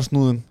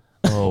giflarsnúðum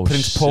oh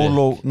Prins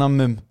Polo,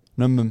 nömmum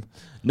Num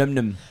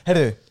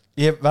Heyrðu,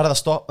 ég verði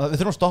að stoppa Við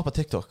þurfum að stoppa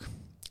TikTok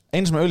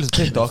Einu sem er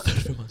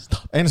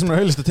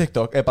auðlist á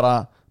TikTok er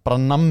bara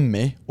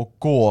nammi og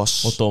gós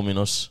og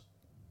Dominos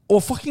og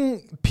fucking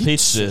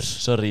Pizzur, pizzur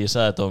sorry ég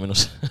sagði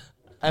Dominos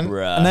En,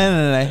 Bruh.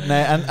 nei,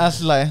 en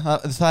alltaf lagi,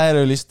 það er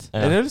auðlist Já.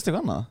 Er auðlist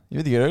eitthvað annað? Ég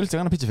veit ekki, er auðlist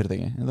eitthvað annað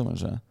pizzafyrirtæki? Ég þú maður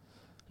að segja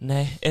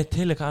nei, er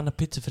til eitthvað annað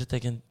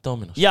pizzafyrirtæki en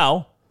Dominos Já,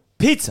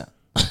 pizza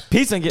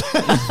Pizzan get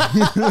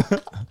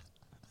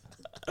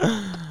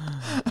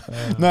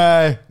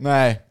Nei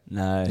Nei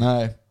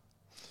Nei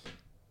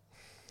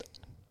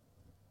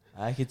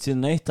Ekki til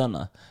neitt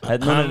annað.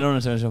 Þetta er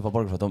núna sem við sem fá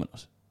borgar frá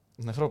Dominos.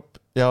 Nei, frá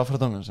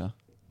Dominos, já.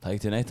 Það er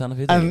ekki til neitt annað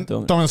fyrir En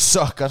Dominos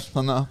suckar,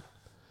 þannig að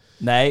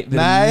Nei, við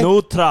erum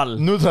neutral.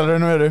 Neutral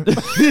raun og veru.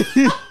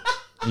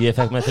 Ég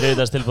fekk með 3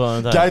 dags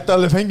tilbúðan Gæti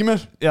alveg fengið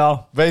mér. Já.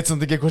 Veit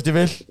samt ekki hvort ég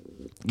vil.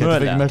 Gæti fengið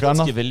mér eitthvað annað.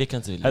 Kannski vil ég,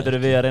 kannski vil ég. Þetta eru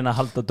við að reyna að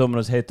halda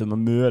Dominos heitum og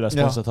mögulega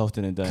sponsa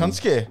þáttinn í dag.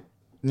 Kannski.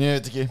 Ég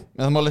veit ekki,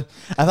 með það máli.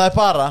 En það er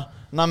bara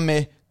nammi,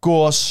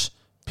 gós,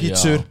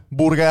 pítsur,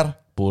 burger.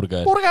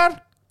 Burger.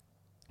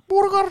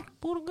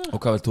 Og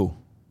hvað vil þú?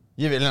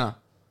 Ég vil hérna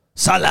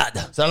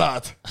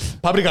Salad.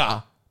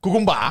 Paprika,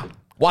 kukumba,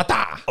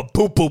 wata,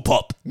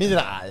 Pop.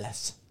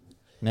 minerals.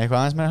 Nei,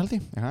 eitthvað aðeins meira haldi.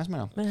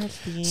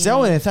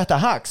 Sjáu þið þetta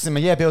hack sem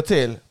ég bjóð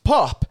til.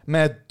 Pop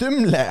með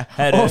dumle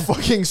og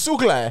fucking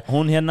súklaði.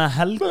 Hún hérna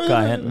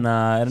Helga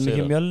hérna, er hún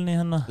ekki Mjölni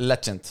hérna?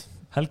 Legend.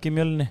 Helgi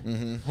Mjölni.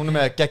 Hún er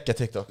með geggja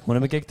TikTok. Hún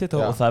er með gegn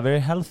TikTok og það er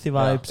very healthy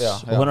vibes já.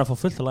 og hún er að fá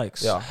fullt af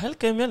likes. Já.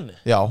 Helga í Mjölni.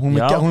 Já, hún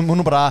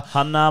er bara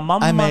Hanna I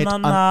mamma made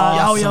an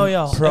nanna.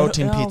 awesome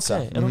protein pizza.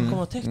 Okay. Er hún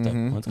komið á TikTok?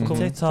 Hún kom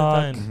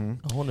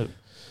TikTok. Hún er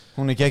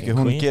Hún er geggju,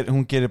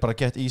 hún gerir bara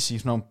get easy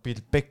svona bíl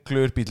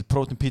bygglur, bíl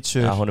protein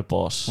pítsur. Já, hún er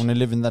boss. Hún er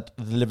living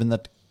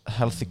that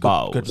healthy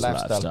good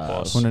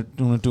lifestyle. Hún er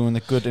doing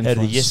the good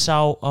influence. Ég sá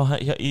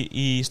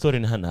í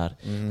storyinu hennar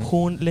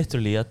hún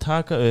literally að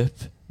taka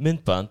upp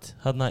myndband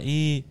hérna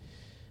í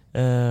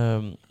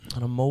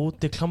hana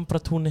móti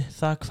Klambratúni,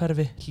 það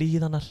hverfi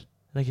Hlíðanar,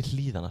 er ekki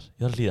Hlíðanar?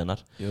 Ég þarf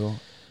Hlíðanar. Jú.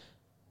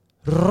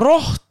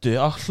 Rottu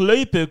að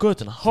hlaupið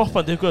götuna,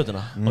 hoppandi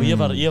götuna og ég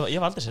var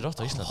aldrei sér rottu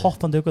á Íslandi.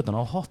 Hoppandi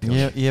göttuna á hoppjóli.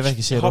 Ég hef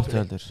ekki séð rottu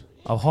heldur.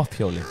 Á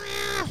hoppjóli.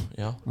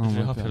 Já,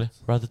 fyrir hoppjóli.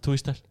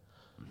 Ratatouille-stæl.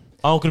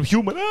 Á einhverjum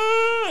human.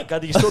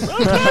 Gæti ekki stjórna.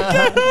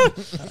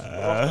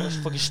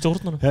 Fucking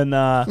stjórnunum.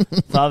 Hérna,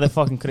 það er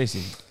fucking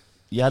crazy.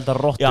 Ég held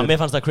að rottur. Já,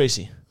 mér fannst það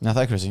crazy. Já,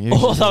 það er crazy.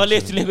 Og það var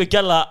litur einhver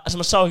gælla sem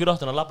að sá ekki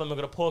rottuna, lappaði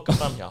með einhverja póka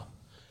framhjá.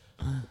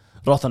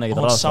 Rottan ekki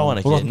Og hún sá hann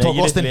ekki. Hún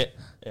tók ostinn.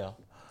 Já.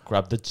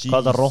 Grab the cheese.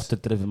 Hvaða rottur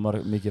dreifir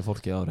mikið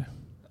fólki á ári?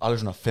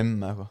 Alveg svona 5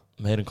 eða eitthvað.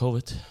 Meir en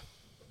COVID.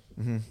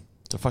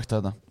 Það er fakta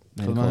þetta.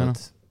 Meira en COVID.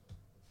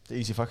 Þetta er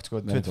easy fact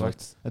sko, Meira en Twitter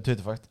fact. Þetta er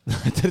Twitter fact.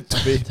 Þetta er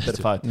Twitter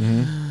fact.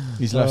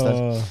 Easy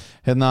lifestyle.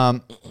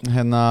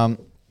 Hérna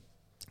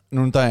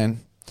núna daginn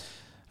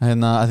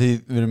að því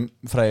við erum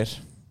frægir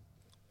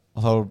og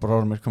þá er bara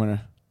Ormur komin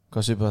hér.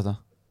 Hvað sýpur þetta?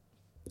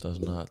 Það er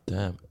svona,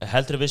 damn.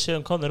 Heldur við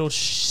séum komnir úr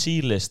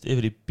C-list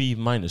yfir í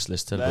B-list?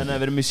 Nei,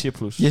 við erum í C+.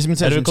 Erum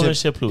við komin í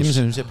C+? Ég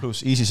myndi C+,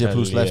 easy C+, Hell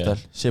yeah.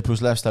 lifestyle. C+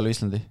 lifestyle á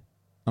Íslandi.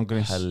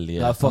 Ángríns. Hell Það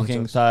yeah. er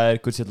fucking, það er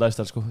good shit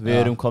lifestyle sko. Við Já.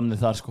 erum komnir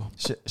þar sko.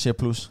 C+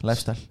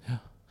 lifestyle.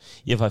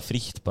 Ég fæ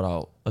frítt bara á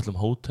öllum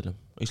hótelum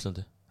á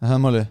Íslandi. Það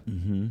er málið.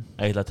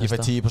 Ég ætla að Ég fæ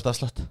testa. 10%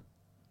 afslátt.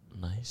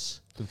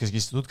 Nice. Þú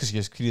ert kannski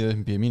að skriða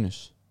upp B-.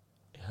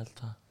 Ég held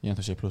það. Ég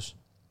enda C+.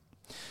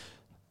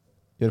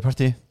 Ég er í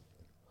partí.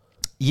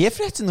 Ég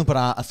frétti nú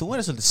bara að þú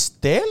er svolítið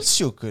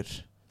stelsjúkur.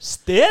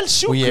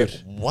 Stelsjúkur? Og ég,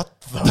 what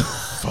the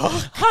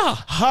fuck?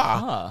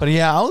 Ha? Bara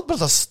ég átt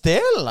bara að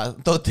stela,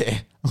 Dóti.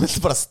 Þú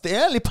vildi bara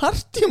stela í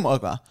partíum og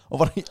eitthvað.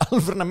 Og var í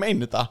alvörun að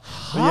meina þetta.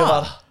 Og ég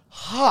var,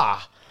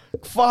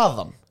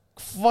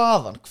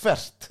 Hvaðan?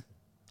 Hvert?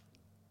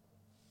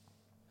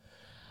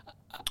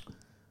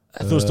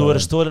 Þú veist, þú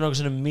verður stólið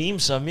nokkuð svona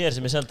memes af mér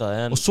sem ég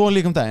sendaði en... Og svo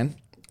líka daginn.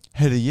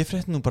 Heyrðu, ég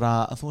frétti nú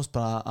bara að þú varst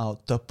bara á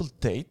double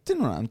date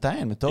núna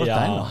daginn með Dóri Já.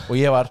 Dino. Og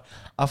ég var,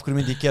 af hverju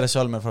myndi ég gera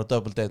sjálf mér frá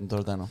double date með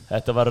Dóri Dino?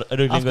 Þetta var Af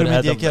hverju ruglingur,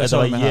 myndi ég gera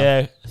þetta var sjálf með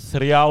ég,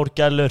 3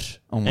 gælur,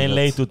 Oh my ein God.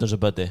 leit út eins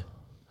og buddy.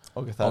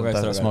 Ok, Ok, það er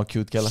strákar. smá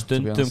cute gæla.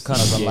 Stundum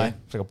kannski.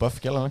 Frekar buff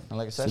gæla,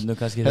 Stundum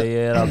kannski þegar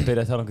ég er að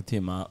byrja þjálfa einhver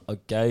tíma og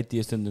gæti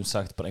ég stundum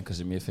sagt bara einhver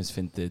sem ég finnst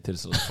fyndið til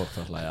þess að fólk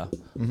fara að hlæja.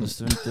 Og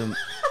stundum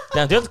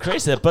Damn, það er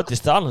crazy þegar buddy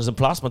stál hans sem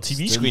plasma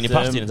TV-screen í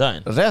partíinu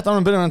daginn. Rétt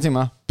ánum byrjun af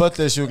tíma,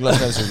 Böllið sjúkla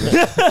stælsjúkur.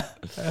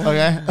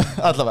 Ok,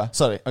 allavega,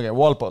 sorry. Ok,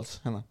 wallballs,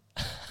 hérna.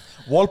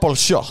 Wallball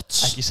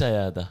shots. Ekki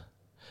segja þetta.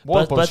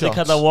 Wallball Buddy shots.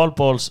 kalla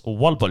wallballs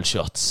wallball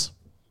shots.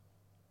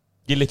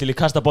 Ég lítið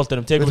kasta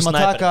boltinum, tegur Við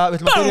snæper.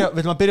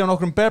 ætlum að byrja á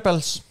nokkrum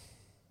barbells.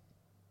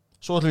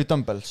 Svo ætlum við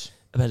dumbbells.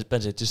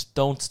 Benzi, just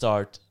don't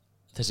start.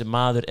 Þessi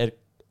maður er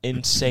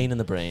insane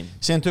in the brain.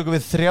 Síðan tökum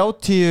við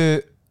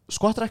 30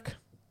 squat rack.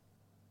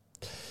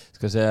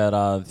 skal segja þér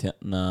að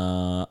hérna,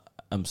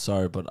 I'm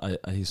sorry but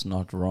he's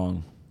not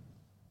wrong.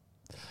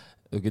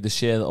 Þú getur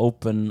séð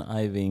open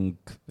æfing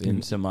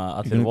sem að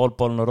allir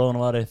wallballin og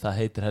róðanvari, það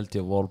heitir held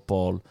ég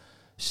wallball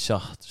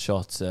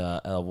shots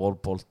eða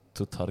wallball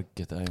to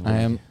target.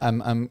 Þú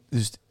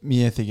veist,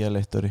 mér þykja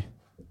leitt, Dóri.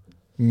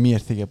 Mér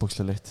þykja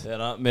bókslega leitt.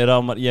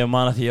 Ég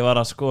man að því ég var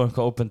að skoða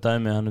eitthvað open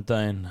dæmi hann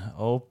daginn.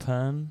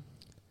 Open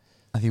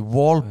Að því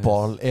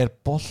wallball er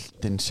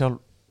boltinn sjálf.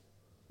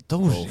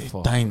 Dóri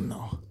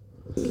Dino.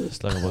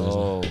 Slaka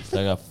bókisna.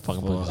 Slaka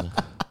fucking bókisna.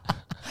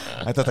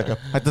 Hætti að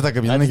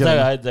taka mér.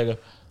 Hætti taka.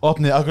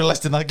 Opnið, ákveður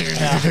læstina.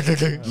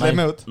 Leið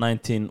mig út.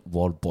 19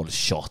 wallball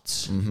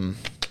shots.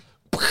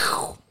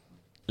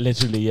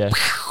 Literally ég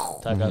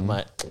taka my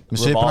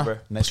Með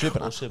revolver. svipana? Nei,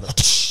 svipana.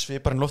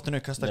 Sviparinn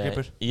loftinu, kasta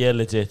gripur. Ég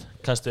legit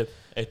kasta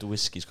upp eitt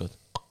whisky skot.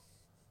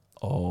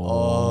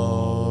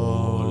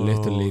 Lit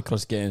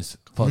cross games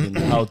fucking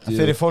how do you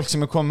Fyrir fólk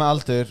sem komið með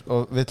aldur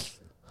og vill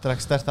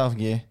drekka sterkt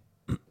áfengi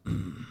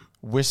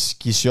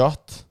Whiskey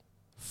shot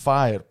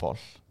Fireball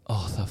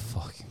það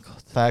fucking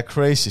gott Það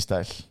crazy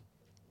style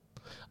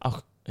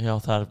Já,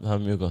 það er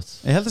mjög gott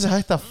Ég held að það sé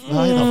hægt að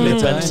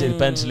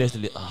Bensi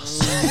litur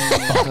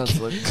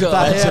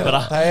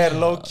Það er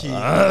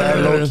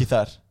low-key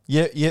þar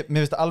Mér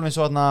finnst alveg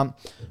svo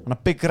hana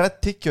Big Red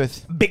tyggjóið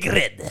Big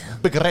Red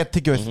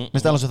Mér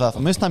finnst alveg svo það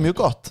og mér finnst það mjög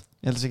gott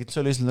Ég held að það sé ekki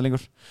sölu í Íslanda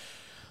lengur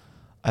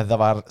að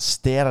það var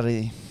sterar í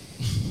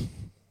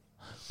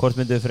Hvort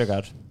myndið þið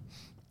frekar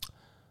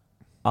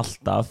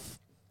alltaf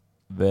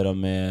vera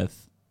með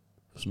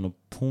svona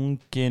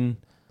pungin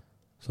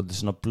svolítið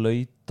svona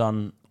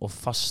blautan og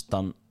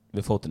fastan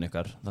við fótinn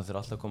ykkar það fyrir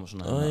alltaf að koma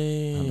svona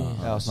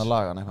Já, svona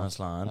lagan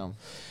lagan.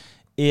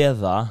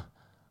 Eða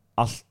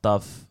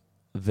alltaf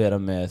vera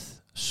með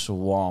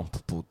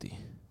swamp booty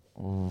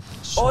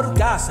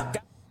Orgasm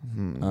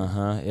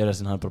ég er að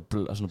hann er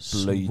bara svona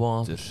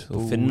blautur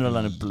þú finnur alveg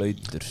hann er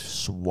blautur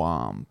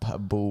Swamp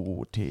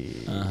booty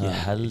Ég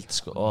held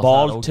sko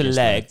Ball to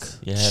leg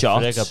Ég hef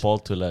shots frekar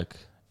ball to leg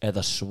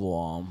eða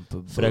swamp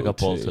booty Frekar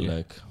ball to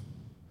leg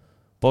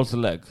Ball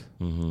to leg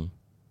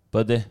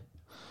Buddy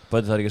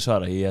það er ekki að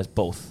svara he has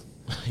both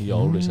He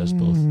always has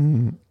both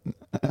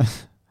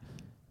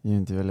Ég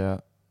myndi velja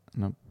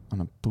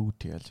hana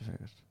booty heldur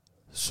frekar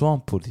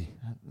swamp booty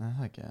Nei,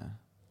 það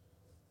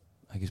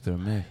ekki spyrja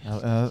mig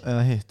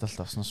eða hitt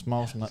alltaf, svona smá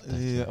svona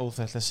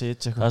óþægilegt að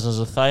sitja Það er svona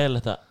svo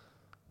þægilegt að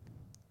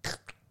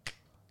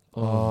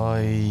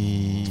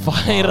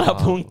Færa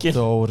pungin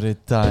Dóri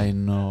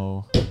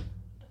Dino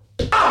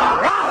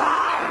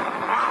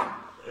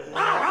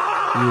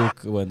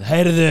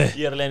Heyrðu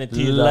Ég er alveg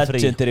tíða frí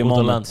Legendary út á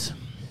moment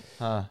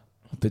land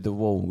But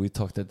wow, we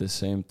talked at the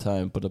same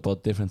time but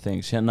about different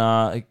things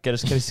hérna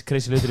gerðist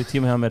crazy hlutur í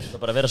tíma hjá mér Það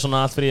er bara að vera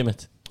svona allt fríið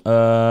mitt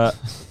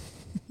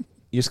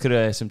ég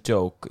skrifaði sem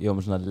joke ég var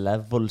með svona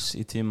levels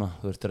í tíma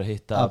þú verður að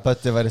hitta að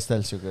Bötti væri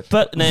stelsjúkur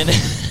Nei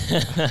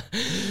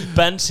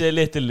Bensi er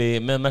literally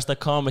með mesta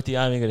comedy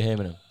æfingar í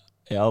heiminum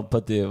já,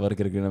 Bötti var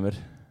að gera grunna mér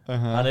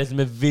Hann er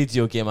eitthvað með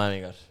videogame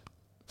æfingar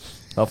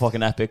það var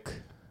fucking epic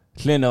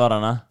Hlynur var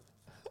hana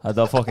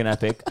þetta var fucking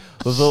epic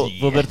og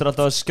þú verður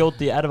alltaf að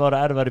skjóta í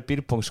erfari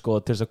bírpong sko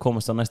til þess að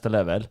komast á næsta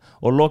level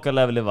og loka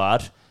leveli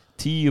var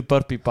 10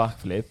 burpee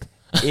backflip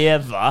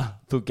eða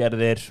þú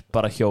gerðir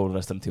bara hjól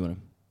restan tímanum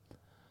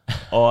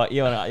og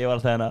ég var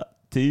alltaf hérna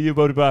 10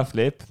 burpee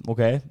backflip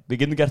ok,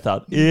 við getum gert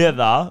það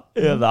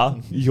eða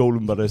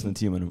hjólum bara restan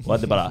tímanum og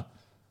allir bara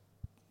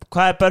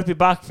hvað er burpee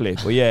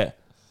backflip og ég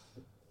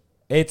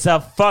it's a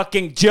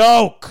fucking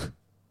joke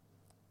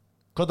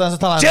Hvað er það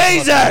að tala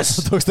Jesus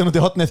Þú tókst henn út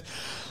í hotnið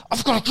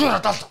Af hverju að gera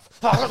þetta alltaf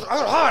Það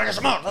er ekki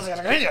sem mál Það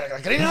er ekki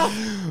að grína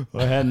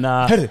og hérna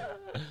Herði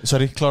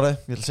Sorry, kláraði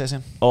Ég ætla að segja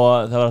sem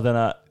og það var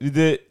hérna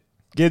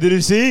getur þú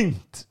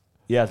syngt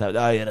ég ætla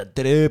að ég er að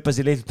drepa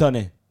sér leitt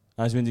tóni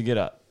það sem myndi ég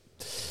gera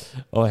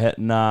og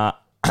hérna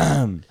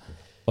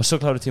og svo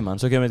kláraði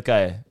tíman svo kemur eitt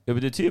gæi ég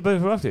byrju 10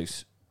 bæði fyrir aftíks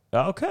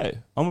já ok,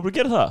 ámur bara að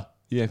gera það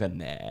ég eitthvað,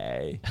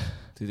 nei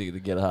þú getur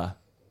ekki að gera það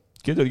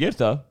getur þú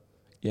gert það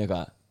ég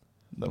eitthvað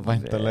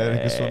Væntanlega er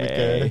ekki svona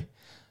gæi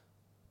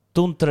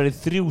dundrar í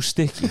 3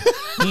 stykki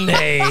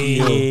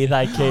Nei,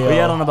 það er KO og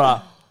ég er hann bara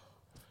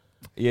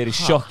ég er í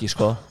sjokki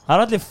sko það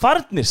er allir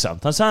farnir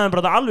samt hann sagði hann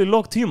bara alveg í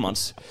lók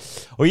tímans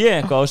og ég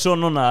eitthvað og svo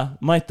núna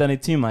mætti hann í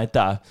tíma í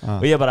dag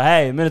og ég bara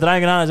hei minni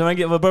drængin hann sem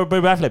ekki var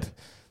burpee backflip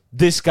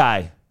this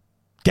guy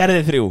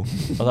gerði 3 og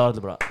það var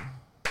allir bara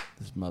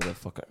this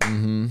motherfucker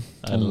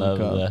I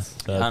love that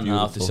Það er hann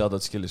átti beautiful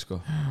sjátt skilji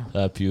sko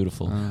Það er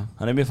beautiful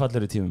hann er mjög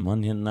fallur í tímum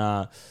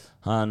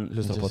hann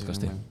hlustar á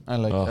podcasti I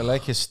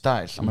like his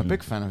style I'm a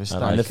big fan of his I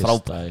style hann er his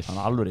frábær style. hann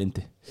er alveg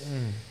indi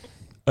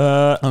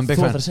I'm a big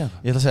þú fan. ætlar að segja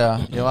Ég ætla að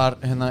segja Ég var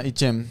hérna í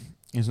gym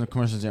Í svona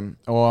commercial gym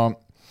Og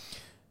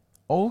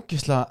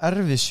ógeðslega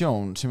erfið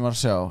sjón sem ég var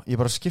að sjá ég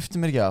bara skipti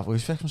mér ekki af og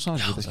ég fekk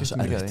svona samskipti skipti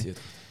mér ekki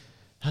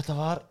af því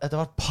þetta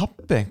var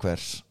pabbi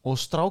einhvers og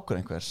strákur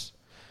einhvers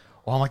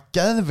og hann var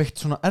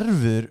geðveikt svona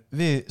erfiður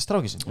við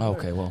strákið sinn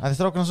okay, wow. að því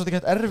strákur hann svolítið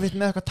gett erfitt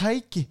með eitthvað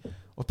tæki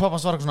og pappa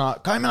hans var eitthvað svona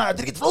hvað ég meina,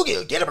 þetta er ekki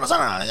flókið, gerir bara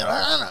sanna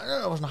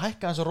og svona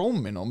hækkaði hans á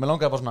rómin og mér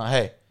langaði bara svona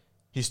hey,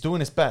 he's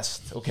doing his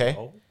best, ok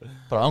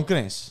bara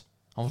ángríns,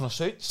 hann var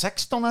svona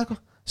 16 eða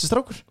eitthvað, þessi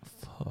strákur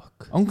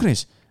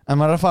ángríns,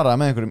 en maður er að fara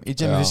með einhverjum í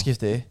gym fyrst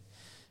skipti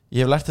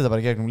ég hef lært þetta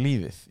bara gegnum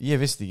lífið,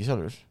 ég vissi ekki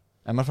sjálfur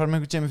en maður fara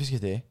með einhverjum gym fyrst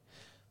skipti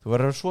þú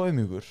verður svo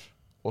auðmjúkur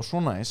og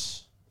svo næs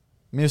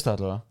mjög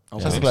stæðlega,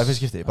 sérstaklega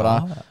fyrst skipti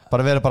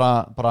bara vera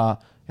bara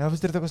já,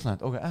 finnst þér þetta eitthvað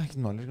slæmt? Ok, ekkert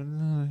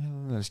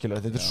mál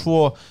skilur,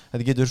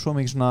 þetta getur svo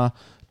mikið svona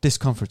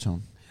discomfort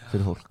zone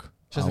fyrir fólk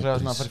sérstaklega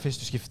svona að fara í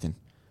fyrstu skiptin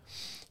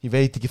ég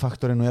veit ekki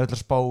faktorinn og ég er alltaf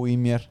að spá í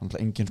mér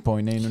enginn spá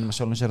í neinunum að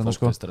sjálfum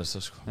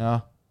sér sko.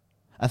 Já.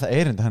 En það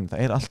er enda henni,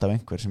 það er alltaf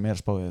einhver sem er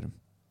að spá í öðrum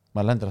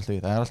maður lendur alltaf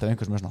í, það er alltaf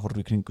einhver sem er svona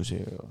horfir í kringu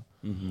sig og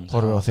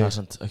horfir á Það þig er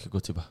samt ekki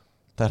góð típa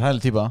það er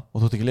hægileg típa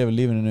og þú ert ekki að lifa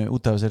lífinu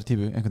út af þessari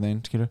típu einhvern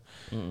veginn, skilur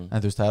en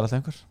þú veist, það er alltaf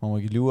einhver, maður má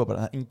ekki ljúga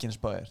bara það er enginn að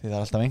spá þér, því það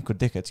er alltaf einhver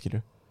dickhead,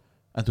 skilur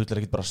En þú ætlar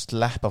ekki bara að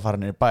sleppa að fara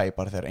niður í bæ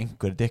bara þegar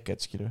einhver er dickhead,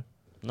 skilur.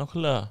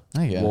 Nákvæmlega.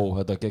 Nei, ekki. Wow,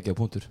 þetta geggja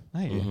punktur.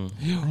 Nei, ekki.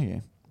 Nei, ekki.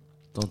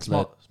 Don't Smá-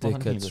 let smá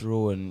dickheads þannig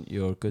ruin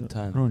your good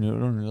time. Ruin your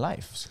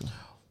life, sko.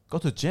 Go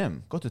to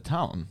gym, go to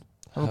town.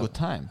 Have a good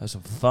time. Have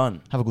some fun.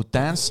 Have a good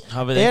dance.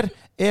 Hafið þið-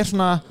 Er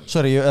svona,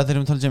 sorry, þegar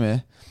við tala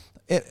gymmi,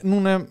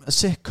 núna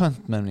sick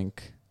cunt menning.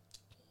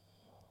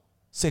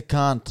 Sick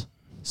cunt.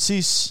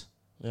 Sís.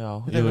 Já,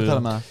 Við erum að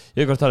tala með það. Ég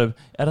er ekki að tala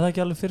er það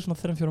ekki alveg fyrir svona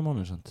 3-4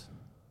 mánuðir sant?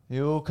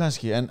 Jú,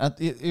 kannski, en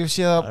ég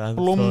sé það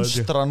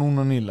blómstra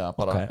núna nýlega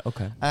bara.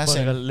 Ok. As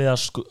Bara in, eitthvað liða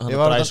hann Ég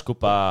var að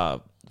dræskúpa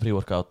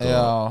pre-workout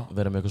Já. og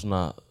vera með eitthvað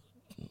svona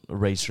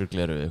racer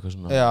gleru, eitthvað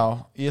svona. já,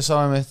 ég sá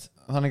einmitt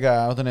þannig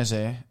að á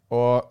Nesi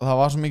og það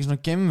var svo mikið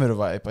svona geimveru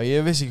vibe að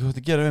ég vissi ekki hvað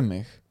það gera um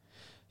mig.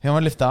 Hefum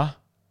að lifta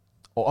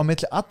og á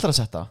milli allra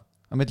setta,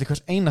 á milli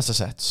hvers einasta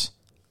sets,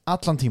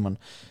 allan tíman.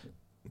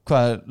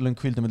 Hvað er löng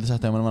hvíld á milli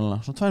setta ef maður er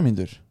vanlega? Svona 2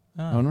 mínútur.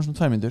 Það var nú svona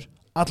 2 mínútur,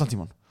 allan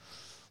tíman.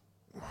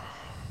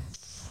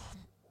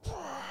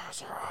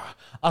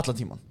 Allan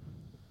tíman.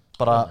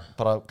 Bara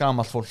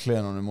gamalt fólk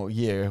hliðanum og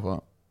ég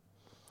eitthvað.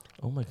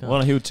 Oh my god. Var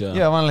hann huge,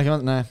 Ég var vanlega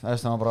ekki, nei,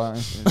 það var bara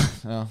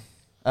já.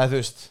 Eða þú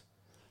veist,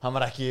 hann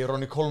var ekki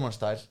Ronnie Coleman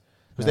stæl.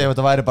 Þú veist, ef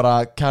þetta væri bara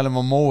Callum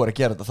og Moore að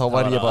gera þetta, þá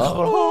væri ég bara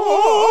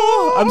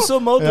I'm so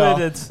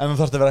motivated. Já, en þú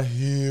þarfst að vera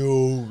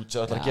huge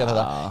að gera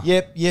þetta.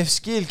 Ég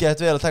skil ekki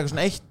að vera að taka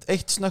svona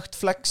eitt snögt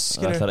flex, Það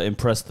skilur. ætlar að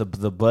impress the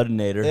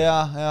burnator.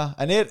 Já,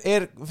 en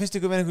finnst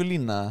ykkur með einhver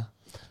lína?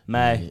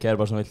 Nei, gerð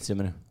bara svona vilt sem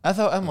henni. En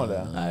þá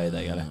emmálega. Nei, ég veit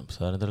ekki alveg.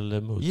 Það er endur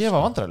mút. Ég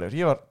var vandræðilegur,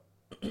 ég var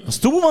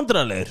Varst þú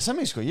vandræðilegur?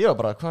 Sammi, sko, ég var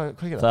bara, hvað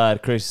gera? Það er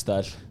crazy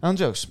style. En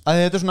jokes, að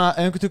þetta er svona, ef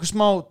einhver tekur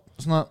smá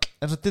svona,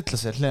 eins og dilla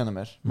sér hliðina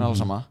mér með alls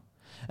sama.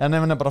 En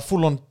ef hann er bara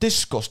full on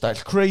disco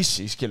style,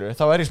 crazy, skilur,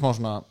 þá er ég smá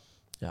svona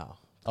Já. á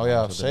ég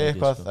að Svolítið segja mikið,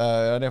 eitthvað, sko.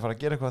 er ég að fara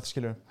að gera eitthvað,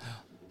 skilur.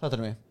 Þetta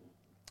er mig.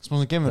 Smá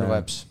svona gamer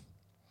vibes.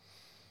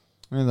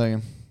 Ég veit það ekki.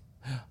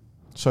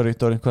 Sorry,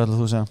 Dóri, hvað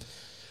ætlaðu þú að segja?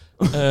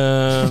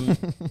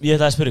 Ég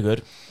ætla að spyrja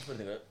ykkur.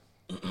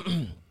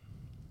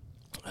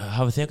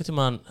 Hafið þið einhvern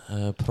tímann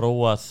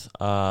prófað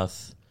að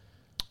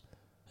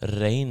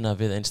reyna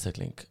við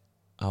einstakling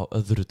á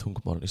öðru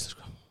tungumál en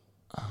íslensku?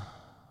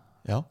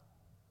 Já,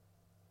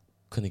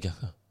 Hvernig gekk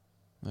það?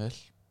 vel.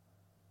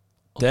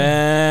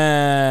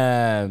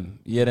 Damn.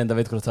 Ég reynda að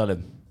veit hvað að tala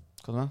um.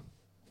 Hvað er það?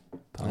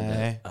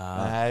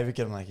 Nei, við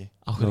gerum það ekki.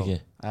 Áhverju ekki?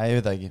 Nei, ég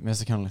veit það ekki, mér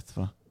finnst það kjánulegt. Við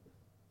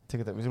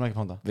skulum ekki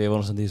pánda. Við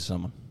vorum samt í þessu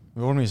saman.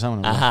 Við vorum í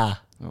saman. Aha.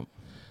 Já.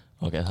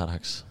 Ok, það er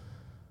hags.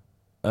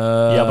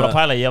 Ég var bara að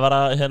pæla, ég var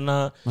að hérna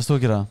Varst þú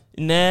að gera það?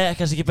 Nei,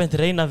 kannski ekki beint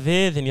reyna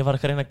við, en ég var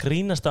ekki að reyna að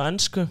grínast á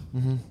ensku.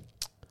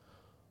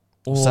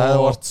 Sæði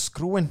þú vart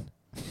skrúinn?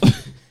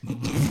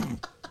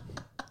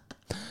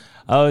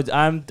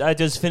 I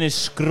just finished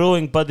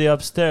screwing Buddy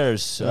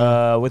upstairs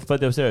with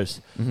Buddy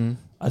upstairs.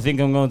 I think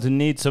I'm going to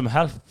need some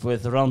help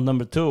with round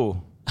number 2.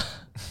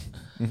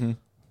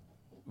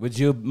 Would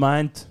you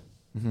mind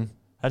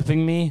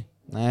helping me?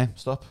 Nei,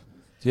 stopp.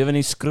 Do you have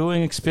any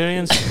screwing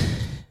experience?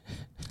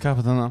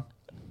 Kappa þannig.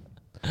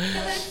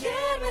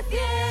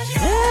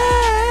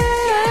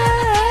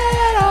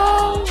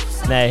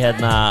 Nei,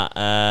 hérna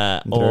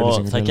og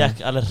auglýsingar það til gekk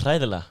alveg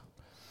hræðilega.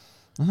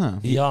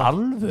 Í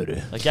alvöru?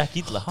 Það gekk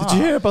illa. Did you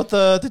hear about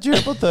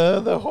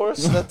the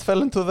horse that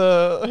fell into the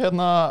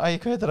hérna,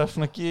 hvað heitir það,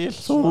 svona gíl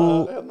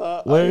hérna,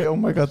 where- oh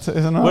my god.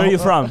 Where are you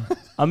from?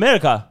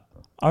 America?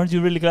 Aren't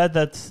you really glad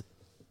that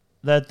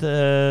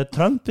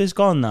Trump is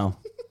gone now?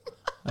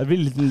 I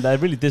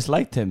really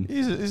disliked him.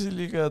 Is he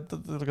like a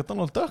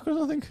Donald Duck or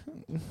something?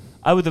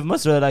 I would have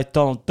much rather liked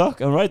Donald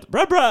Duck and right,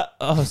 bruh.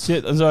 Oh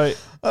shit, I'm sorry.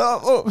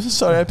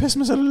 Sorry, I pissed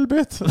myself a little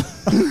bit.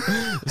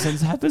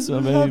 Something happens. I'm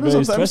It very, happens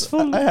very sometimes.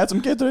 stressful. I had some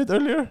Gatorade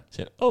earlier.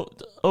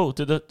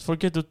 Did I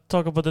forget to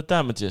talk about the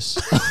damages?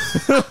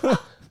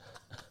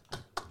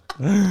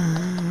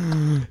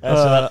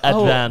 Þessi var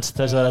advanced.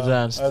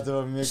 Þetta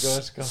var mjög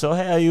góð, sko. So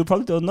hey, you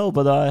probably don't know,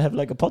 but I have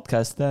like a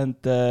podcast and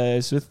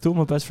it's with 2 of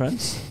my best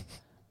friends,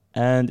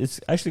 and it's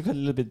actually quite a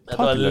little bit Þetta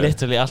var popular.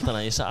 literally allt hana,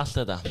 ég sagði allt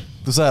þetta.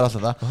 Þú sagðir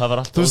alltaf það. Og það var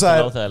allt Þú ótrúlega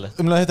sagðir, óþægilegt.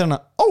 heitir hana,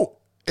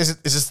 is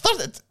it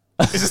started?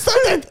 Is it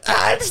started?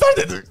 It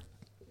started!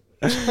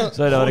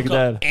 Sorry, það var ekki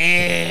der.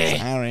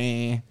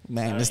 Sorry,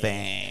 my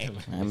mistake.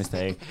 My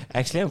mistake.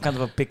 Actually, I'm kind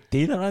of a big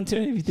deal around here,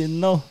 if you didn't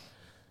know.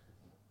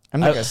 I'm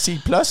like a C+.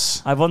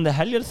 I won the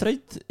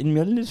Heljarþraut in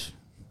Mjölnir.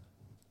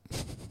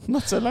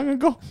 Not so long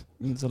ago.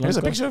 So Here's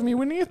a picture of me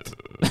winning it.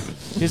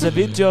 Here's a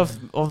video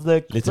of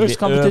the Literally first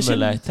competition.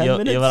 ömurlegt. 10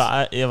 minutes.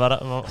 Ég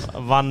var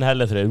vann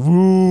helleþrið.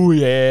 Woo,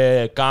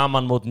 yeah,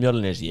 gaman mót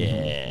Mjölnis.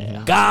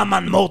 Yeah.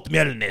 Gaman mót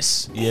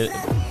Mjölnis.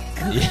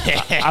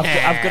 Af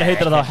hverju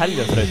heitir það þá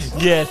Heljarþraut?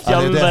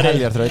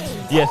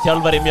 Ég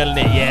þjálfari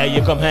Mjölni. Yeah,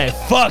 ég kom heim.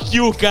 Fuck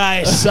you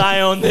guys, I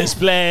own this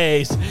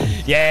place.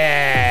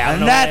 Yeah.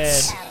 And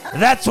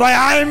that's why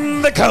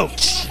I'm the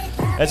coach.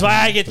 That's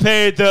why I get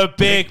paid the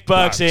big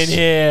bucks in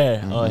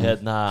here. Og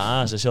hérna,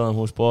 að sjá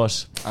hús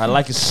boss. I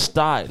like his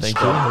style. Thank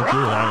you.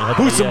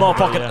 Who's the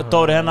motherfucker?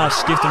 Dóri hérna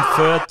skiptum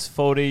föt,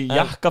 fór í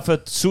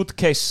jakkaföt,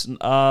 suitcase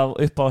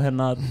upp á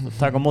hérna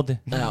taka á móti.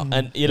 Já,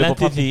 en ég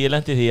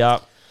lendi því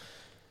að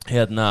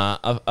hérna,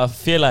 að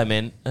félagi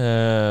minn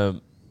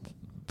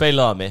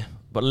beilaði mig,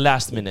 bara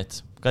last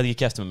minute, gæti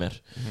ekki keppt með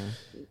mér.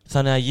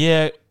 Þannig að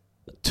ég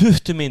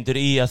 20 mínútur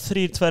í að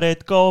 3, 2,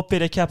 1, go,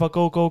 byrja að keppa,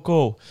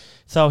 go.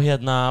 Þá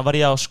hérna var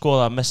ég að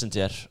skoða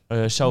Messenger,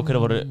 sjá hverju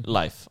voru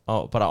live,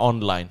 bara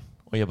online.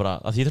 Og ég bara,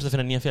 að því ég þurfti að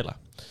finna nýja félag.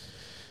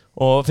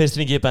 Og fyrst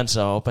ringi ég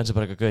Benza og Benza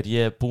bara eitthvað,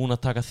 ég er búinn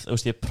að taka, þú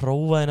veist, ég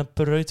prófaði hérna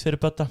braut fyrir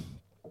Bödda.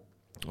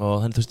 Og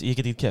þannig, þú veist, ég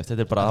get ekki keppt,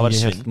 þetta er bara, það var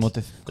svindl.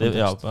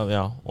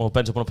 Já, og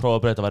Benza búinn að prófa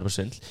að brauta, það væri bara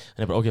svindl.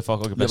 En ég bara, ok,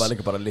 fuck, Ég var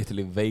líka bara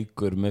literally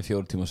veikur með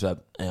 4 tíma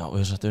svefn. Já, og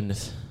ég hef satt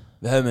unnið.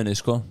 Við höfum unnið,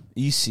 sko.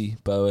 Easy,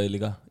 by the way,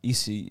 líka.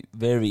 Easy,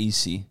 very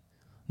easy.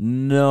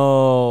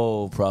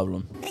 No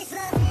problem.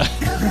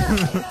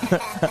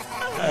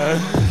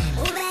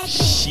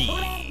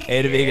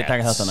 Erum við ekki að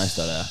taka þetta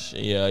næsta ára?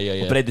 Já.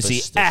 Og breytið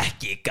sér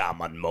ekki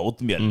gaman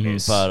mót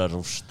mjölnis. Bara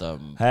rústa.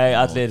 Hei,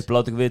 allir,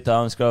 blótt ekki vita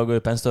á, skráðu,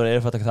 Benstóri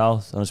er að fatta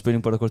þá. Þannig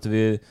spurning bara hvort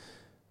við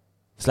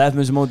sleppum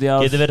þessu móti á.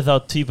 Getur verið þá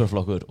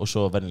týparflokkur og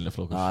svo venjuleg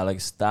flokkur. I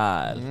like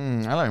style. I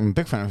like, I'm a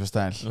big fan of your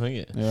style.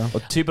 Yeah. Og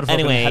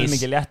týparflokkur er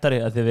helmingi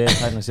léttari að því við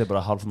þærna sér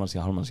bara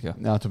hálfmannskja.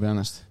 Yeah, to be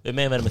honest. Við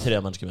megum verið með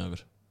 3 mannski með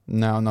okkur.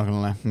 No, not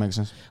gonna lie, makes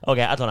sense. Ok,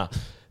 allavega.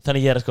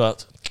 Þannig ég er sko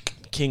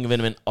King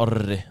vinnu minn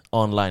Orri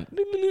online.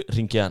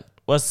 Ringi hann.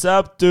 What's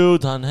up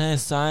dude? Hann, hey,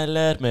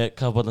 Sælir með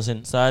kaffbótna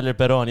sinn, Sælir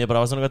Berón. Ég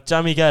bara, var svona eitthvað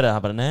jammy í gæri?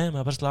 Hann bara, nei,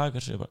 maður bara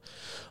slagur. Ég bara,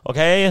 ok,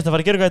 ég ætti að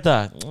fara að gera eitthvað í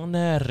dag.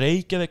 Nei,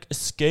 Reykjavík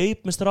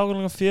Escape með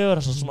strákunlega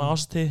 4, svona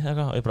ástíð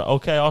eitthvað. Og ég bara,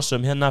 ok,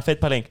 awesome, hérna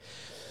feit pæling.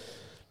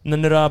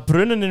 Nennir að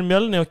bruninir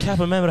mjölni og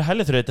keppa með mér að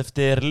helliþraut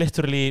eftir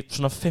literally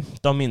svona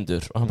 15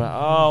 mínútur. Og hann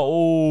bara,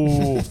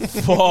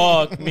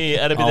 fuck me.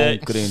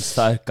 Ángríns,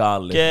 það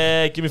gali.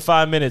 Give me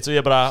 5 minutes. Og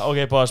ég bara,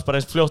 ok boss, bara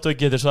eins fljótt og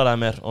getur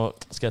svaraði mér. Og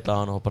skella á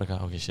hann og bara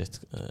eitthvað, ok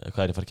shit,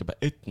 hvað ég að fara að keppa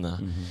einna?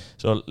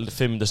 Svo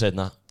 5 minútur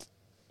setna,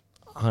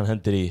 hann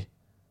hendir í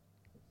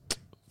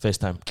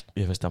FaceTime,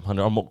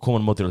 hann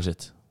komin á mótjólu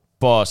sitt.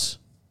 Boss,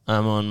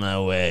 I'm on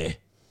my way.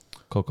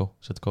 Coco,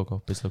 sett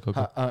Coco, bitch of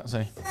Coco.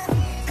 Sorry.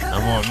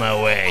 I'm on my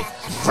way.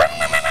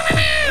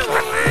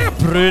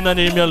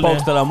 Brunanir í mjölni.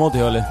 Bókstæðlega á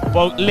mótihjóli.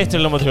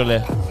 Literally á mótihjóli.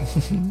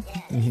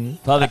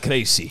 Það er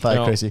crazy. Það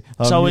er crazy.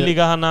 Sáu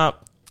líka hana,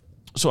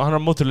 svo hann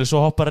á mótihjóli,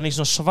 svo hoppar hann í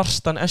svona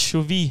svartan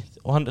SUV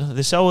og hann,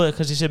 þið sjáu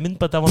kannski sé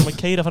myndbæti af honum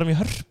að keyra fram í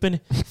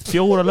hörpunni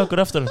 4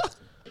 löggur eftir hann.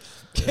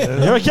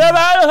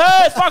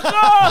 Hey, fuck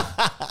off!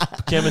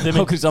 Kemur til mig.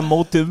 Ángríns að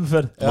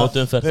mótiumferð.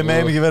 Við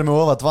megum ekki verið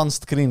með of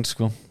advanced green,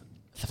 sko.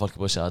 Það fólk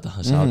er búið að sjá þetta,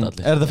 það sjá þetta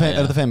allir. Er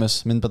þetta famous?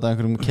 Myndbæti af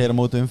einhverjum keira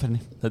móti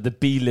umferðinni? Þetta er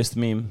B-list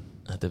meme.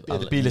 Þetta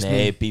er B-list nei,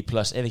 meme. B+,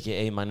 ef ekki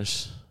A-. A-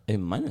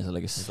 það er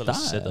ekki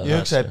style. Ég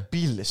hugsaði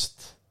B-list.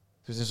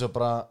 Þú veist eins og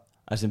bara,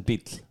 Það sem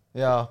bíl.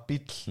 já,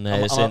 bíl.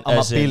 Nei, I'm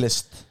a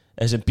B-list.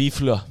 Þessi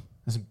B-flua.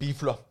 Þessi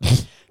B-flua.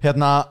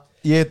 Hérna,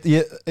 ég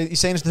í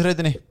seinustu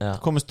þrautinni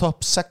komist top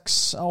 6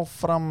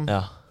 áfram.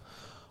 Já.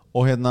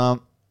 Og hérna,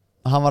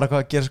 hann var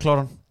eitthvað að gera sér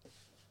kláran.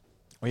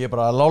 Og ég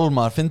bara,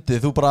 lálmaður,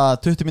 fyndið, þú bara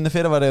 20 mínútur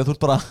fyrirværi og þú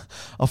ert bara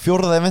á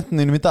 4.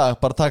 eventinum í dag,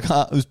 bara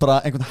taka, þú veist, bara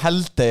einhvern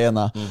heldegi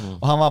hérna.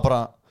 Og hann var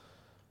bara,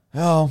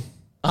 já.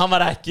 Hann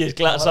var ekki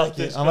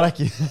sáttur. Hann var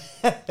ekki,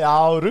 já,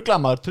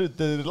 ruglamaður,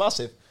 þetta er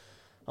lasið.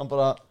 Hann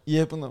bara,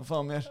 ég búinn að fá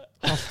mér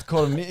allt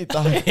korni í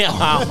dag. Já.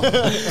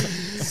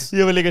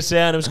 Ég vil líka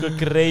segja hann sko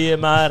greið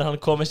maður, hann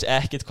komist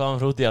ekkert hvað hann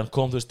hrúti, hann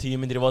kom þú veist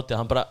 10 mínútur í voti,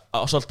 hann bara á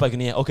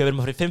saltbækunni, ok, við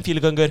erum að fara í 5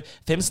 fílugöngur,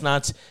 5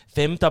 snats,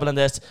 5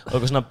 double-endest og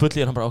eitthvað svona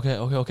bulli, hann bara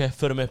ok,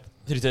 förum upp,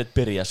 3-1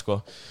 byrja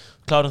sko.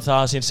 Klárum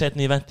það, síðan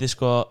setni í eventið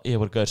sko,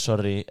 ég var gaur,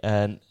 sorry,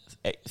 en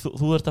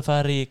þú ert að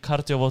fara í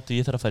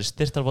kardiovotið, ég þarf að fara í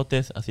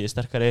styrtarvotið, að því ég er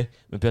sterkari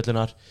með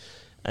bjöllunar,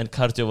 en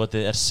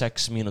kardiovotið er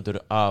 6 mínútur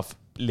af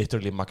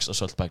literally max á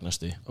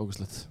saltbæknastu.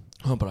 Ógæslegt.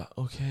 Og hann bara,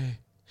 ok,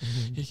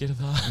 ég gerir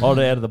það.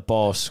 Orri er the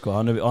boss, sko.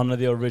 Hann er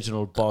the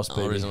original boss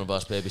baby. Original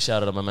boss baby,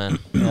 shout out my man.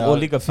 Og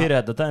líka fyrir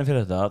þetta, daginn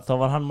fyrir þetta, þá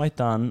var hann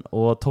mætaðan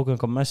og tók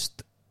einhver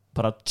mest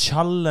bara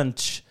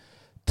challenge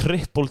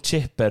triple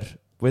chipper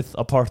with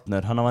a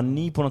partner. Hann var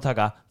nýbúinn að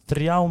taka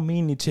 3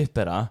 mini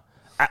chippera,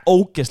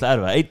 ógeðslega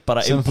erfið, eitt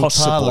bara sem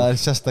impossible. Sem þú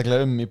talaðir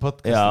sérstaklega í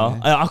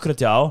podcastinu. Já,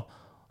 akkurat já.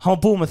 Hann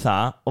var búinn með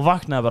það og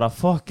vaknaði bara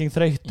fucking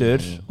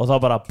þreyttur og þá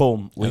bara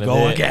boom, we go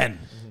again.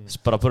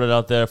 Bara put it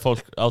out there,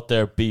 folk out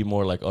there be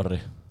more like Orri.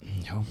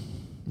 Já.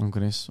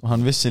 Og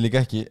hann vissi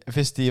líka ekki,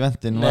 fyrst í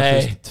eventin var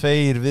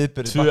 2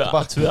 viðbyrðir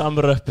back to back. 2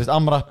 amrap.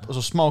 Amrap og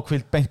svo smá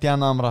kvilt beint í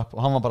annað amrap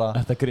og hann var bara,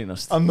 þetta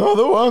grínast.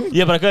 Another one.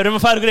 Ég bara, hvað erum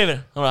að fara ykkur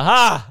yfir? Hann bara,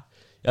 ha?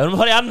 Já, við erum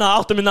að fara í annað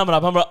 8 minn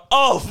amrap. Hann bara,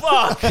 oh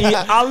fuck. Í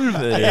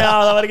alvöru? Já,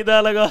 það var ekki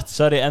dæðilega gott.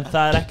 Sorry, en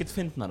það er ekkert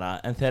fyndnara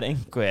en þegar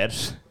einhver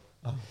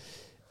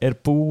er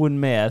búinn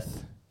með,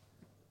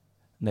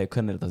 nei,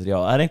 hvernig er þetta? Já,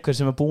 það er einhver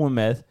sem er búinn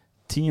með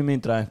 10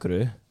 mínútur af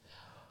einhverju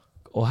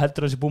og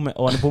heldur að hann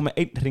er búinn með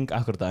 1 hring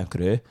akkurat af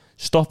einhverju,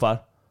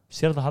 stoppar,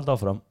 sér þetta halda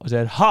áfram og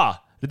segir, ha,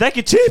 Þetta er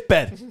ekki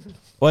chipper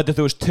Og þetta er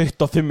þú veist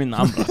 25 minna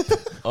amrap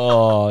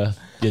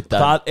Ég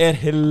done Það er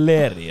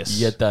hilarious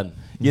Ég done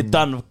Ég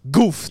done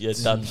goofed Ég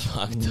done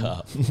fucked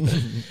up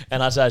En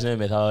hann sagði sem við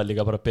mig, það var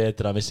líka bara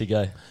betra að missi ekki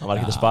það Hann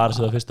var ekki að spara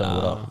sig það fyrsta I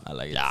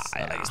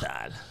like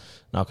style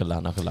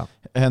Nákvæmlega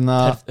Hérna,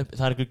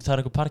 Það er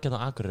einhver parkið á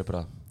Akureyri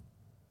bara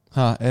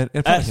er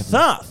Er parkett?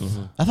 það?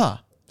 Er það?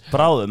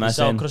 Bráðum Ég með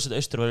sá sinn CrossFit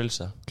Austur var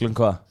Ylsa Klung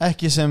hvað?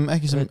 Ekki sem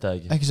Veit það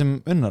ekki Ekki sem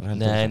unnar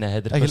heldur Nei,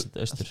 þetta er Ekki- CrossFit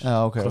Austur Já,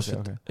 ok,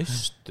 CrossFit ok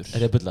Austur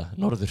Er ég bulla?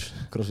 Norður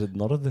CrossFit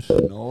norður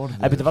Norður.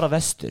 Byrju, var það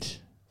vestur?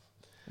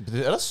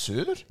 Er það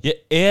söður?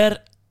 Ég er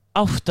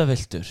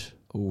áttaviltur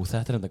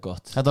Þetta er enda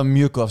gott Þetta var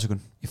mjög góð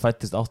afsökun Ég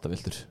fættist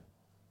áttaviltur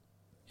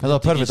Þetta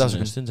var perfect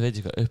afsökun Stundu veit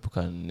ég hvað upp og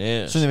hvað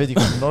niður Sunni veit ég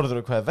hvað er norður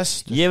og hvað er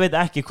vestur Ég veit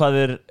ekki hvað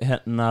er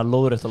hérna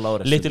lóðrétt og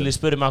lárétt Literally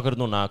spurði mig akkur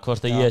núna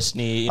hvort að ég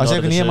sný í Að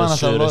segja hvernig ég man norður,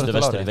 alltaf söður, lóðrétt austur, og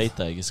vestur Ég lárétt. veit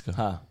það ekki sko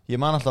Ha?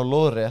 Ég man alltaf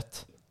lóðrétt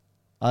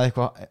að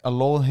eitthvað að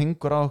lóð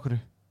hengur á okkur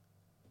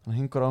hann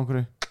hengur á okkur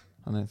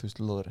þannig þú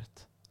veist lóðrétt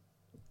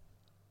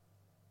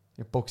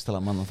ég bókstala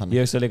mann á þannig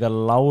Ég veist líka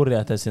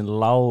lárétt þessi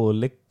lá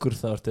liggur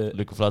þá ertu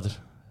Lugur flatur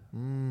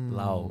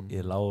ég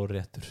er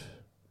láréttur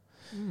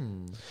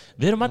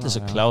Við erum allir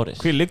svo klárir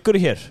Hví liggur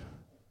hér?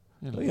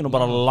 Ég er nú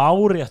bara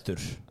láréttur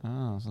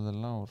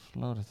svolítið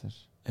láréttir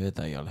Ég veit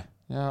það ekki alveg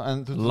já en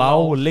þú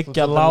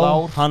liggja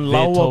hann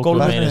lá á Við tókum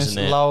gólfinu einu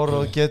sinni- lár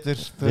og getur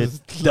þú Við-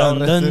 veist,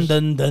 láréttur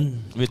dun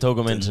Við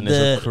tókum eins og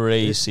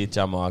crazy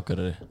jam á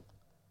Akureyri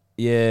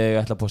Ég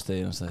ætla að posta því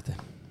næsta þetta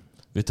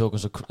Við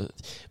tókum svo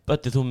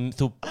Böddi,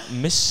 þú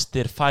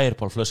mistir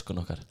fireball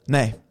flöskun okkar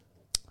nei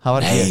það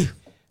var ekki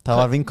það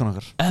var vinkun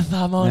okkar En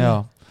það máli já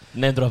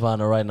Neymdropa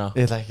hana right now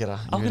ég ætla ekki að gera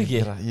Af hverju ekki?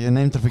 ég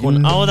neymdropa ekki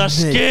Hún á það neitt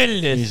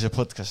skilið. í þessu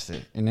podcasti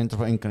ég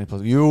neymdropa engan í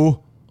podcasti jú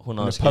Hún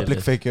á hún það er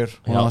public skilið. figure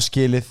hún Já. á það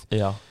skilið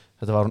Já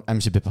þetta var hún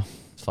MC Bippa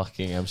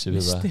Fucking MC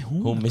Missti hún?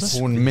 Hún misti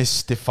hún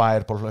misti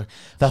fireball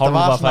þetta Hálfa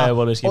var svona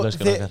fireball í og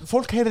skíflöskuna þið- okkar.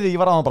 fólk heyrði ég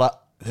var aðan bara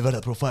þið verða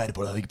að prófa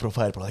fireball það er ekki prófa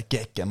fireball það er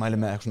geggja mæli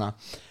með eitthvað svona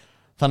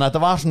þannig að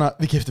þetta var svona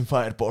við keyptum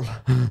fireball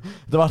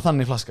þetta var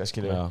þannig flaska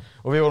skiljum Já.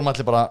 og við vorum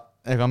allir bara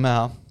eitthvað með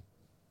það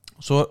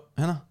svo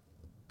hérna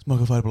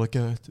smaka fireball að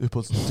gefa eitt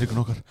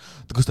uppáhaldsdrykkurinn okkar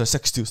það kostaði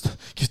 60.000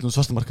 kýftum hún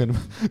svartamarkaðinum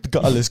þetta er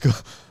galið sko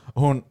og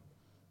hún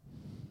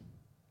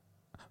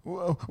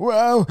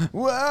wow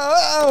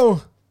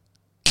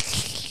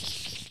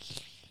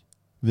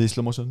við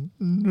slum á svo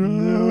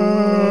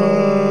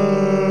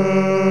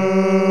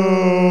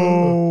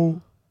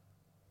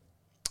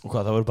Og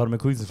hvað, það voru bara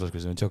með kvíðflösku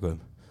sem við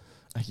tjókuðum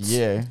ekki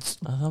ég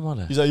Það er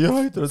máli ég sagði ég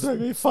hættur að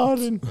draka í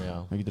farin Já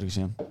það getur ekki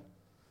síðan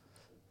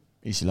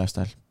easy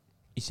lifestyle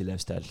Easy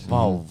lifestyle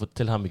Vá,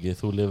 til hamingi,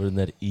 þú lifur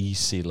þér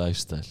easy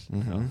lifestyle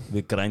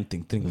Við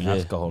grinding, drinking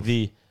alkohol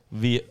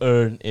We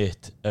earn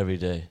it every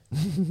day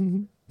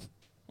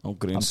Á hann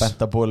gríns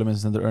benta bóli minn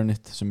sem stendur earn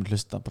it sem er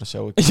hlusta bara sjá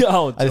ekki Já,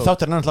 Það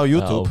þáttir hann alltaf á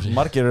YouTube, Já.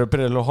 margir eru að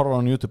byrja að horfa á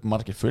YouTube,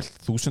 margir fullt,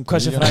 1000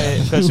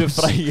 Hversu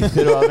frægi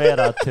þurfa að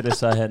vera til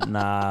þess að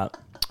hérna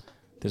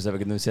til þess að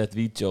við getum sett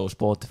vídeo á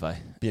Spotify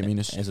B-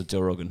 eins og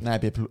Joe Rogan Nei,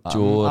 B+.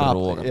 Joe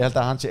Rogan. Ég held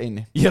að hann sé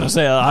eini Ég er að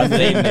segja það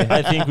I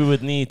think we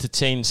would need to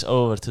change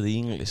over to the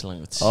English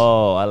language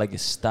Oh, I like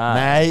his style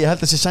Nei, ég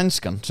held að sé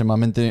sænskan sem að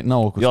myndi ná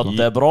okkur sko.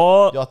 Jotte bro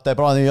Jotte er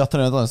bra, því Jotte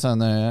er það Så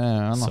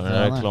er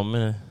det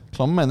klomme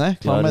Klomme, nei,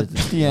 klomme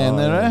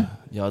tjenere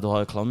Ja, du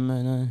har klamme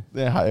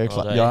Det har jeg Og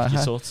klart det Ja, er ikke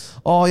her sånt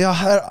jeg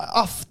har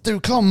after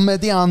klomme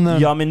tjene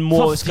Ja, min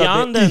mor skal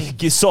fjanden.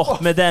 ikke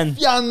sopp med den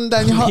Fjanden,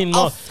 jeg har Min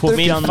after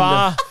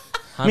far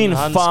Min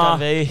Han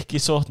far. skal ikke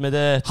sånt med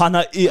det Han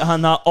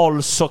har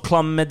altså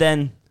klamme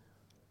den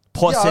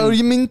på Ja,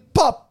 sin min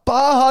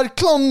pappa har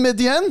klomme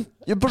igjen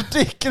Jeg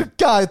drikker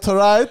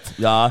Gatorade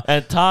Ja,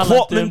 En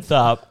talent men-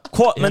 það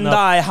men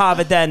der har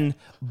vi den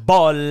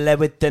bolle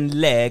with den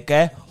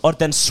lege og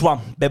den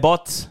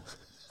svampebåt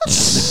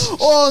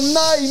Åh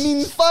nej,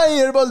 min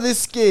fireball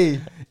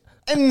whisky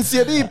MC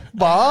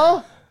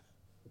Rippa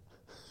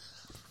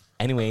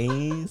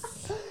Anyways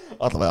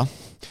Allavega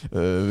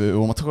Við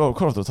vorum að taka hvað er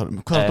þetta að tala um?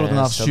 Hvað er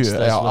þetta af sjö?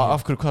 sjálfstæðisflokkur. Já,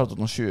 af hverju hvað er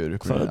þetta af sjö?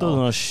 Hvað er þetta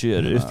að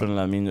sjöru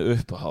uppræðanlega mínu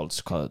uppáhalds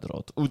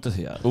kvadrát út af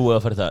því að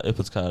að fara það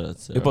uppáhaldskvæðar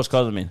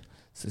uppáhaldskvadrat mín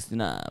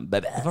 69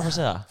 baby Hvað var að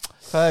segja?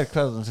 Hvað er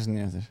þetta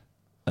 69 eftir?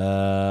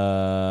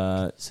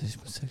 6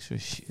 plus 6 er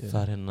 7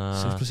 Það er hérna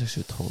 6 plus 6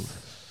 er 12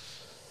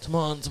 Come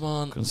on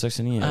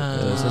 69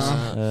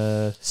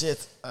 Shit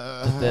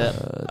Þetta er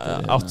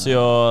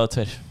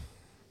 82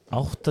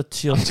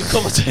 82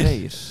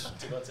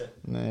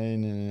 Nei,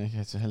 ekki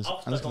þetta helst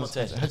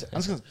 8,2.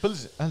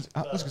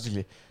 Hanskast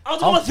sigli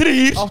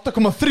 8,3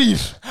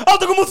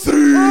 8,3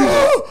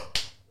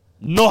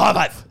 No high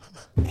five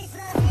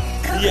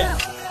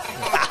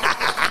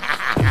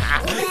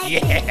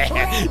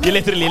Ég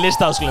literally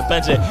lista áskulum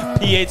Benji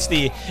PhD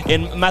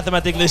in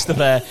mathematic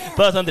listafræði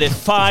Böðandri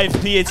 5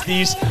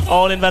 PhDs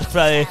all in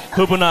verkfræði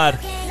Hubunar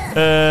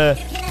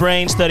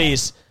Brain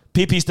studies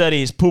PP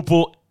studies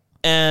Pupu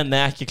and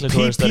ekki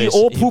clitoris PP studies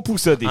og poo-poo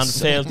studies Hann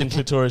failed in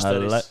clitoris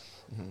studies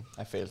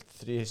I failed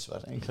 3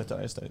 svar, einhvert á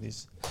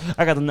these.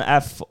 I got an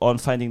F on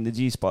finding the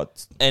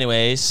G-spot.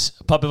 Anyways,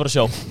 pappi var að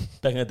sjó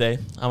back in the day,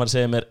 hann var að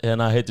segja mér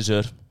hérna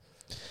heitusögur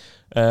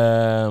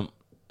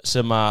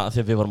sem að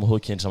því að við vorum á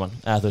húðkyn saman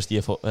eða þú veist,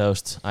 ég eða þú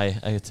veist,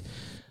 ekkert.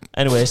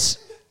 Anyways,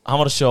 hann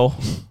var að sjó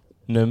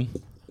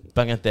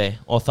back in the day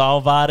og þá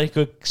var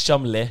eitthvað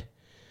sjámli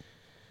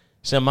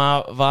sem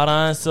að var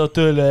aðeins og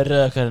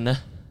dölur hvernig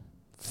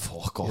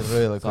Fuck off. Í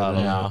rauða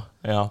hverju.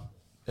 Já.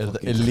 Er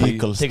þetta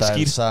illegal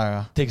style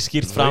saga? Tek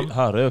skýrt fram.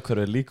 Rauða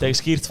hverju er legal. Tek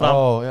skýrt fram.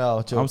 Já,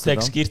 hann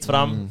tek skýrt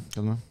fram.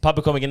 Pappi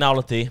kom ekki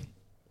nálægt því.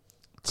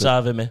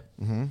 Sagði við mig.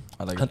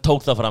 Hann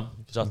tók það fram.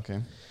 Okay.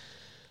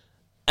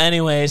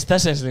 Anyways,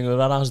 þessi einstaklingur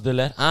var aðeins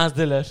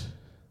dulur.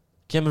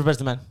 Kemur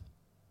bestu menn.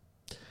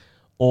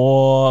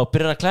 Og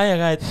byrjar að klæja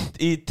gæt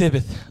í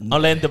tippið á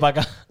leiðin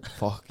tilbaka.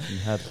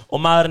 Fucking hell.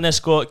 Og maðurinn er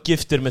sko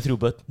giftur með 3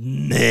 börn.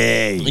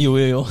 Nei.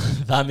 Jú,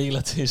 það er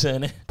mikilvægt í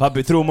sögunni.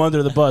 Pappi threw him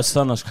under the bus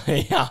þannig sko.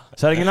 Já.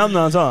 Það er ekki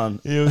namnað hann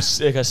sagðan. Jú,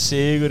 eitthvað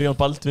Sigurjón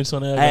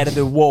Baldvinsson eða Er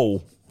þetta wow?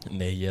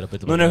 Nei, ég er að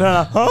byrja Núna er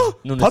hérna, hæ?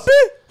 Pappi?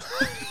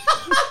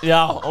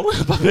 Já,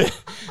 pappi.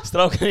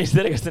 Strákan í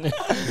styrkastinni.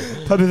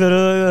 Pappi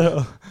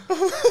þeirra.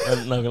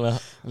 Nákvæmlega.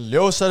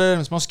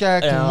 Ljósarur, smá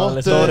skegg,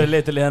 móttur. Stóri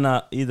litli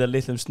hérna í það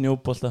litlum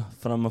snjóbolta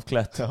fram af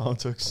klett. Já, hann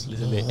tóks.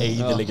 Litli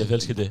eyðileggja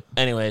fjölskyldu.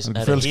 Anyways.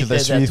 Fjölskylda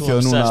í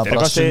Svíþjóð núna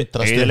bara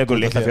sundrast. Eyðileggur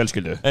litla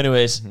fjölskyldu.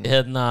 Anyways,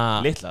 hérna.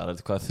 Litla, það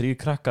er hvað, 3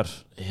 krakkar.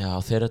 Já,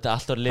 þeir eru þetta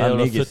alltaf liður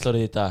og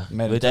fullorðið í dag.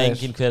 Veit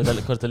enginn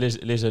hvort að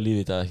lýsa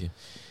lífið í dag ekki.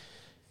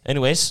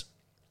 Anyways,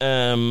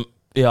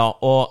 já,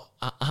 og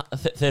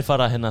þeir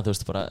fara hérna, þú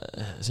veist, bara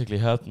sigla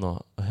í höfn og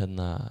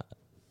hérna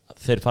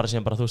þeir fara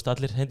síðan bara, þú veist,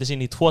 allir hendi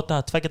sín í 2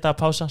 daga, 2 daga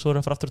pása, svo eru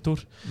hann fara aftur á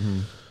túr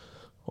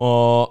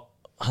og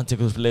hann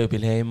tekur þú veist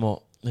leigubíl heim og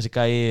þessi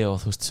gæi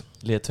og þú veist,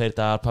 liða 2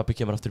 dagar, pappi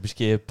kemur aftur upp í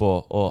skip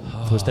og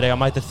þú veist, þeir eiga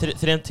að mæta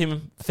 3 tímum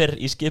fyrr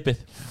í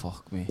skipið.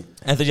 Fuck me.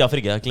 En þú veist, já,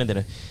 fyrir ekki, það glemdi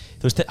henni.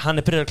 Þú veist, hann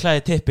er byrjað að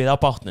klæða tippið á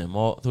bátnum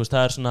og þú veist,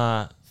 það er svona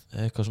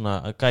eitthvað svona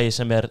gæi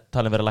sem er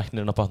talin vera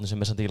læknirinn á bátnum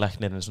sem er samt ekki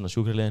læknirinn svona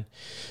sjúkraliðin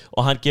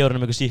og hann gefur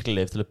hann eitthvað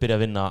sýklalyf til að byrja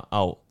að vinna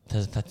á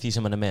því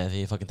sem hann er með því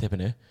í fucking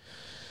tippinu.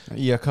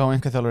 IAK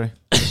einhver þjálfari.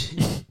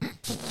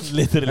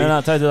 Literally.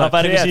 Það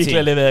fær ekki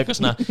sýklalyf eða eitthvað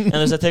svona en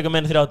þess að tekur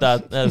menn 3 daga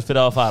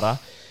fyrir að fara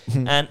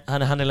en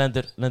hann er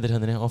lendur í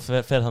höndinni og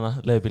fer hann að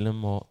leigubílnum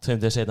og 2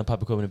 dagar seinna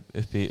pappi komin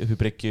upp í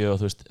bryggju og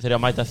þú veist þeir eru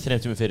að mæta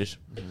 3 tímum fyrir.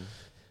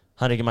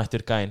 Hann er ekki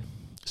mættur gæinn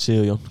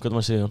Sigurjón, hvað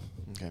maður Sigurjón?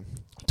 Okay.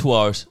 2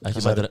 hours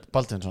ekki mættur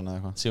Baldvinsson eða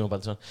eitthvað. Sigurjón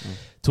Baldvinsson.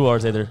 2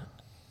 hours later.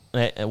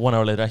 Nei, 1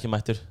 hour later ekki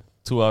mættur.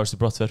 2 hours í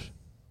brottför.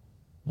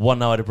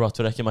 1 hour í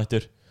brottför ekki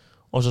mættur.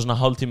 Og svo svona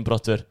hálftími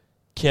brottför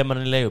kemur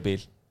hann í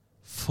leigubíl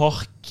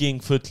fucking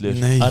fullur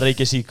að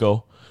reykja síkó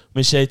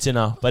með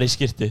shadesina bara í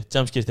skirti,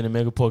 jamskirtinu með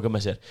einhver póka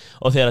með sér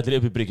og þeir allir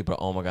upp í bryggju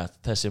bara oh my god,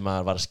 þessi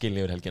maður var að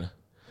skilja yfir helgina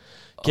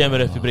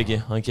kemur upp í bryggju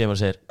og hann kemur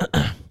og segir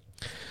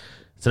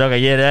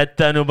stráka, ég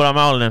reddaði nú bara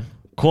málunum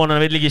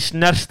konan vill ekki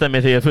snersta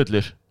mig þegar ég er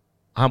fullur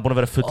hann búinn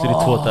að vera fullur í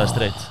 2 daga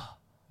streitt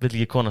vill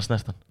ekki konan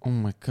snerta hann oh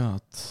my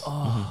god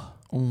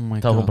oh my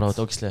god þá hún bara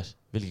átt ógislegar,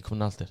 vill ekki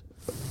koma náldir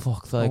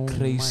fuck, það er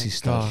crazy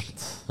start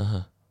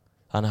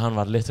þannig hann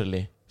var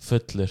literally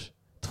fullur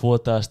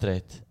 2 daga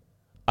streitt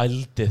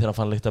ældi þegar hann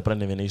fann lykt af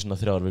brennivíni í svona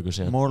 3 vikur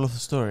síðan. Moral of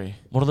the story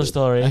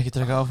ekki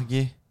drekka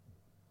áfengi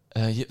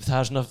það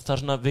er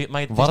svona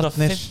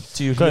varnir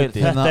 50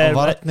 hluti ég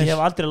hef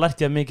aldrei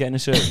lært ég mikið enn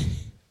í sög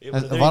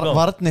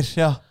varnir,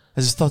 já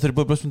þessi státtur er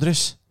búið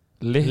blöðs.is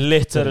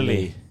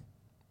literally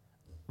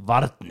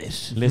varnir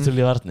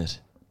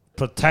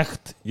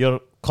protect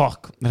your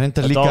cock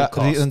reyndar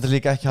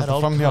líka ekki halda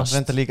framhjá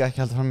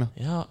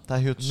já, það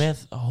er hjúts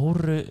með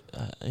hóru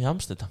í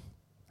Amsterdam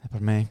það er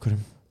bara með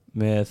einhverjum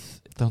með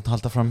don't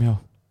halda framhjá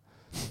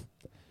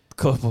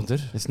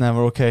kóðbúndur it's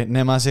never okay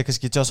nema að sé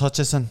kannski Josh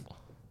Hutcherson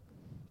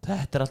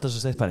þetta er alltaf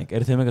svo steittpæling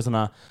eru þeim eitthvað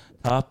svona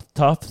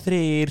top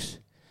 3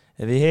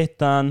 ef ég hitt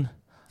hann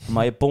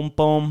má ég búm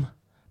pá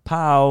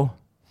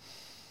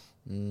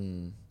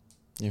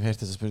ég hef heyrt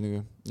þessa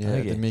spurningu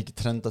þetta er mikið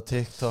trend á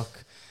TikTok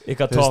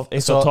eitthvað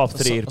top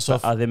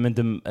 3 að þið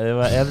myndum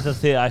ef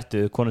þið ættu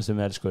konu sem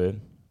er sko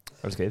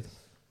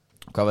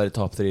hvað væri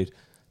top 3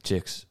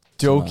 chicks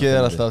Jókið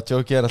er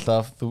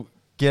alltaf þú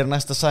gerir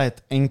næsta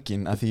sæt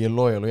engin af því ég er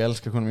loyal og ég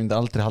elskar konum myndi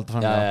aldrei halda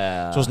fram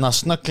svo svona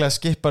snögglega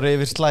skipar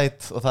yfir slæt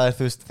og það er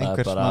þú veist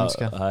einhver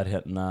mannska það er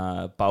hérna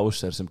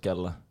Bowser sem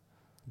gerla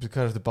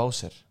hvað er þetta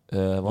Bowser?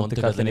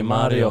 Vondikallin í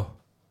Mario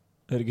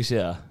hefur ekki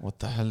séð það what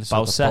the hell er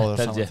þetta báður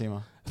saman tíma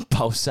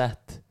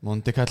Bowsett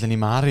Vondikallin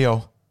í Mario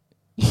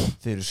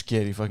þeir eru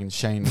scary fucking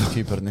shiny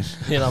týparnir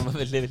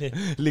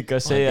líka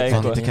að segja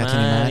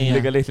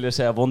líka líkt til að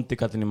segja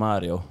Vondikallin í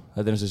Mario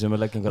þetta er eins og sem er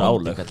leggja einhver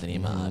álög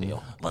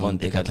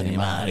Vondikallin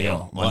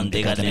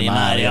í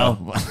Mario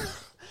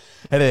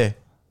herri,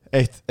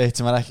 eitt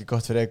sem var ekki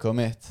gott fyrir egoð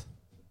mitt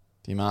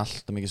því með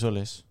allt og mikið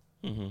svoleiðis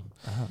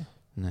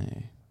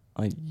nei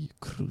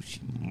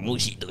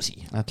músi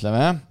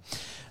allavega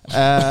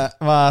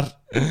var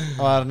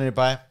nýri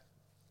bæ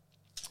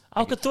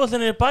ákveð þú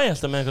allir nýri bæ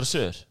alltaf með einhverja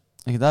sögur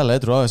ekkert aðlega,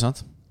 ég trú á því sant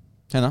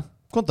hérna,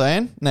 Góðan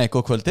daginn, nei,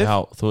 góð kvöldið. Já,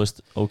 þú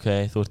veist, ok,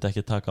 þú ert ekki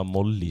að taka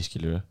molly,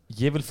 skilur.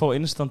 Ég vil fá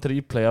instant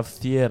replay af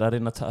þér að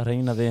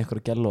reyna við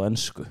einhverju gælu á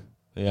ensku.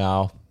 Já.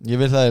 Ég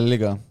vil það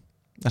líka.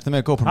 Ertu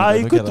með GoPro?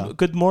 Hi,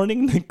 good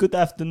morning, good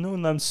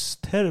afternoon, I'm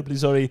terribly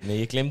sorry.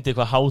 Nei, ég glemdi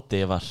hvað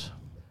háti ég var.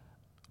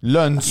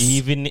 Lunch.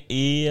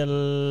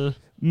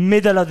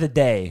 Middle of the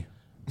day.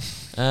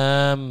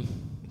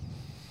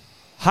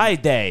 High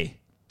day.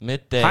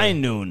 Midday. High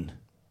noon.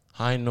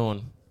 High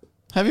noon.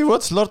 Have you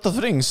watched Lord of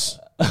the Rings?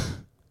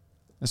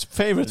 His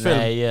favorite film.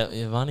 Nei,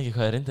 ég van ekki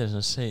hvað ég reyndi þess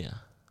að segja.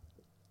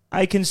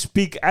 I can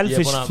speak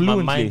Elfish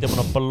fluently. Mændi búin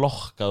að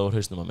blokka úr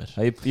hausnum á mér.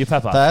 Ég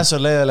peppa. Það svo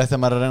leiðilegt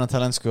þegar maður reyna að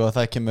tala ensku og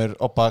það kemur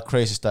oppa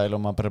crazy style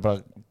og maður bara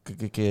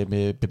ég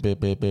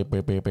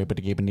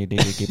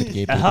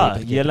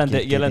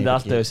lendi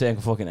alltaf að segja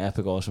einhver fucking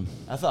epic awesome.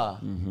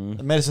 Það?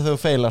 Meira þess að þú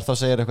feilar þá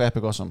segir eitthvað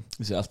epic awesome.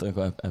 Ég segi alltaf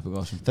eitthvað epic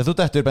awesome. Þegar þú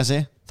dettur Bensi,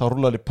 þá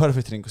rúlar í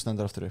perfect ring og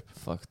stendur aftur upp.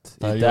 Fucked.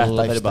 Það Ég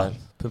detta fyrir bara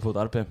pump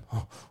út RPM.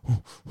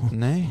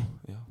 Nei.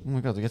 Oh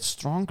my god, you get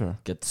stronger.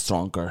 Get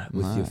stronger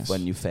with you Nice.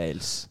 when you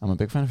fails. I'm a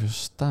big fan of your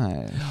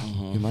style.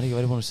 Ég maður ekki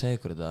verið búin að segja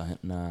ykkur þetta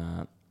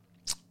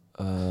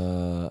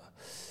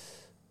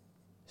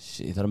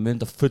ég þarf að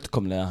mynda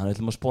fullkomlega hann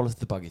ætlum að spóla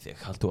þetta tilbaki í þig.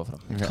 Hald þú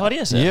áfram. Okay. Hvað var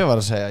ég að segja? Ég var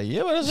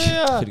að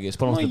segja Fyrir ekki,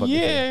 spóla tilbaki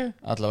í þig.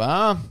 Allavega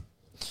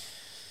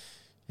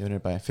Ég var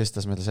nýr bæ,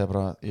 fyrsta sem ég ætla að segja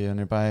bara ég var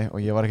nýr bæ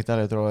og ég var ekki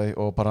dælið dróði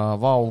og bara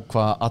vá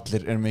hvað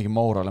allir eru mikið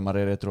móral en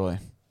maður dróði.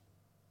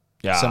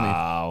 Já.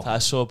 Það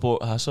er svo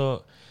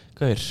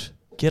Gauður,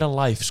 gera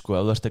live sko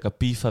ef þú ert eitthvað að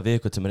bífa við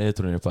eitthvað sem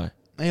edrúnir í bæ.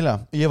 Eiginlega,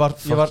 ég var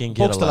Fucking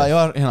gera bókstæðlega, ég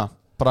var hérna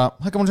bara,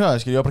 hækka mann sjá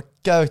það, ég var bara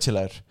geðveikt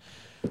chillaður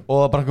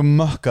og bara einhver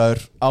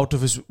mökkaður out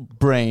of his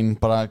brain,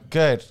 bara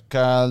gauður,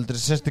 hvað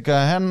aldrei sérst ekki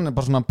henn,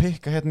 bara svona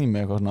pikka hérna í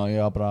mig eitthvað svona og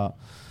ég var bara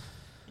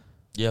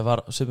Ég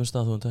var svipum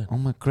stað þú daginn. oh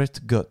my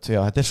great god,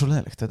 já, þetta er svo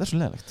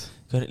leiðilegt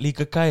Gauður,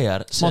 líka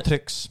gæjar smá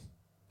tricks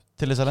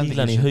til þess að lenda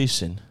Kílan í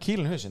hausinn.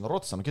 Kílan í hausinn,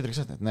 rótsan, getur ekki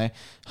sett neitt. Nei,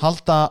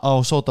 halda á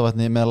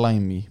sódavatni með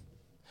lime í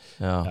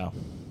Já.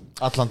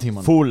 allan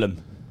tíman. Fúlum.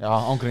 Já,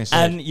 ángríns.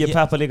 En ég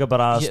peppa líka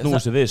bara að snúa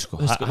sér við sko.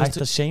 veistu- Hætt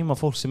að seima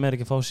fólk sem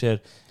ekki að fá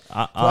sér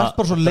Þú ert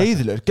bara svo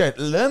leiðilegur, gæt,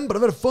 leðum bara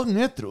að vera fucking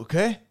hetero, ok?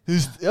 Þú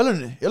veist, ég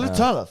alveg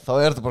talað. Þá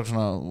er þetta bara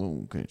svona,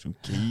 ok, svona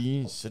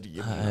gísir,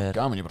 ég er bara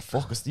gaman, ég er bara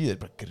fokkast í þér,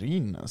 bara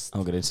grínast.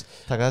 Ángríns.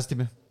 Takk þess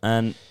tími.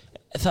 En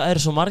Það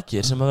eru svo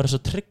margir sem að vera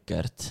svo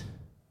triggert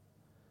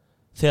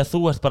þegar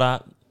þú ert bara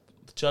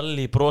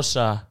jolly,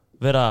 brosa,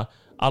 vera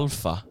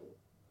alfa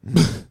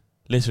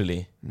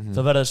literally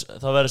þá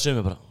verður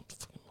sumir bara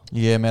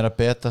Ég er meira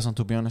beta, samt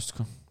to be honest,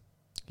 sko.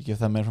 Ég gef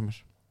það meira frá mér.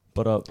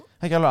 bara Það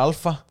er ekki alveg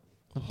alfa,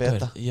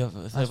 beta.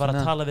 Það er bara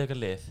að tala við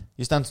eitthvað lið.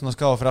 Ég stend svona að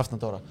skáfa fyrir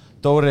aftan Dóra.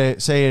 Dóri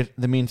segir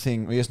the mean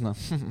thing og ég er svona,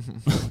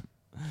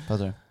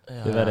 það er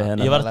Ég verði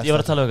hérna. Ég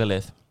var að tala við eitthvað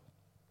lið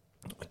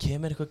og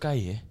kemur eitthvað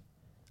gæi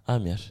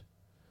að mér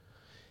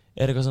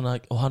er eitthvað svona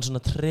og hann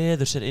svona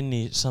treður sér inn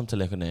í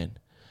samtali eitthvað neginn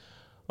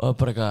og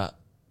bara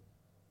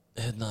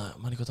eitthvað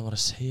manni hvað það var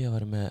að segja að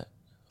vera með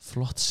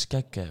flott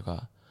skegg eða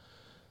eitthvað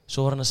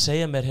svo var hann að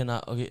segja mér hérna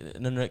og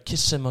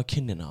kissa mig á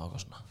kinnina og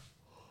eitthvað svona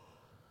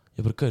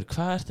ég bara, gaur,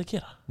 hvað ertu að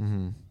gera?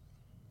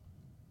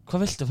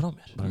 Hvað viltu frá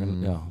mér?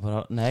 já,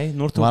 bara nei,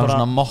 nú ert Þú þú var bara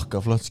svona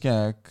mokka, flott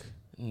skegg.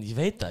 Ég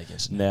veit það ekki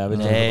eins og Nei, við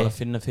Nei. þurfum bara að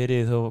finna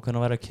fyrir því þú hvernig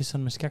að vera að kissa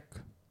hann með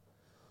skegg.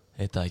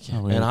 Veit það ekki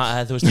Það var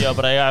En þú veist, ég var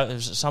bara að eiga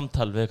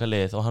samtal við eitthvað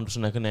lið og hann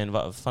svona einhvern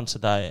veginn fannst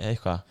þetta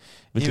eitthvað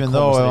Viltu Even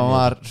though komast ef inn í hann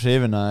var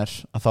hrifin að þér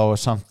að þá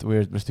er samt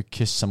weird, viltu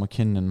kissa hann á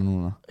kinninu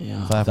núna. Já,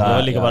 Það er það bara-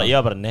 var líka já. bara, ég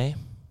var bara, nei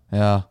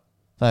Já,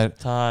 það er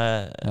Það Já.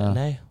 er,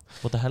 nei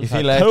What the hell, Ég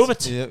það fíla er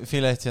COVID ég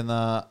fíla eitt hérna,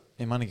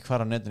 ég man ekki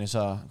hvar á netinu ég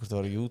sagði, hvort það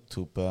var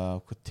YouTube eða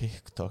hvort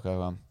TikTok eða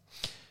eitthvað.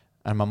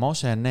 En maður má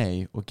segja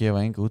nei og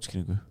gefa enga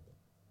útskýringu.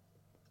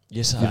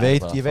 Ég sagði Ég bara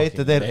veit fucking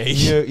þetta er nei.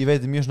 mjög, ég veit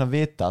þetta er mjög svona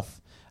vitað,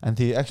 en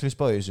því ég actually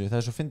spáði þessu, það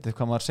er svo fyndið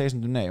hvað maður segir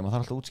sem þú nei og maður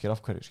þarf alltaf að útskýra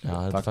af hverju, Já, skilur.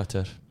 þetta er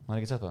faktur Maður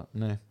er ekki sett það,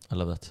 nei. I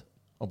love that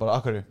Og bara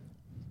af hverju.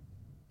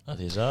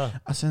 Það ég sagði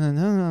I said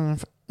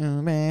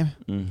babe,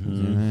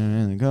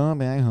 go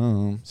back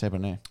home. Segir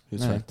bara nei.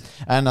 Nei.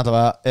 En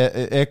allavega,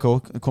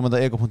 komandi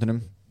að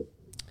ego.num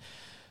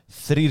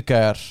 3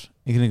 gæjar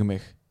í kringum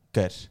mig.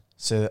 Gæjar,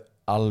 segðu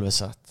alveg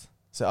satt.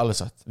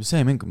 Við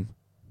segjum engum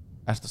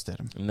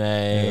ertastyrum.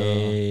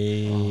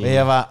 Nei Og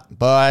ég var,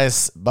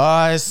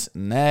 boys,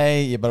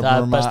 nei. Ég bara Það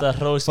er búin besta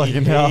hrós í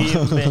fucking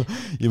heimi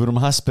Ég er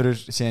búin hasperur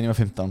síðan ég var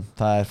 15.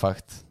 Það er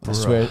fakt. I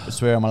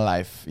swear on my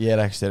life. Ég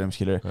er ekki styrum,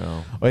 skilur. Já.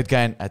 Og eitt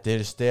gæinn, þetta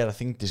eru stera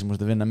þingdi sem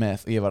mústu að vinna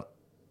með. Og ég var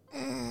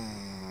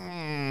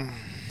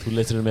Þú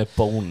letur með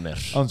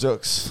bónir on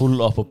jokes.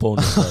 Full up á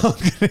bónir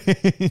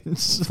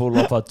Full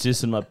up a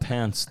jizz in my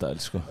pants style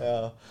sko.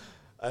 Já,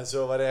 en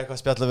svo var ég eitthvað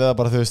að spjalla við það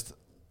bara, þú veist,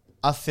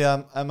 að því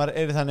að ef maður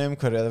er í þannig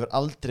umhverju að það verður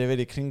aldrei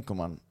verið í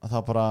kringum hann, að þá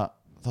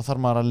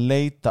þarf maður að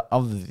leita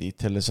af því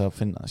til þess að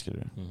finna það,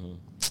 skilur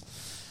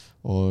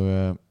og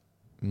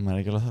maður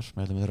er ekki alveg þar,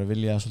 maður ætla að þurfa að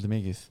vilja það svolítið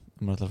mikið,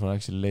 maður ætla að fara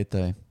að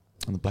leita því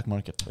on the black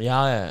market. Já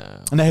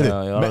Nei, heyrðu, Já,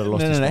 ég var alveg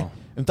lost í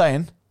nei,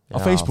 daginn á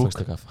Já, Facebook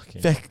fannst eitthvað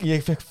fucking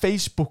ég fekk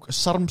Facebook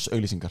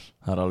sarmsauglýsingar.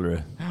 Það er alveg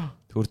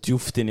Þú ert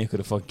djúft inn í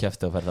ykkur fokk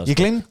kæfti að ferða Ég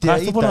glemdi Hvað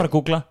að ertu búin að vera að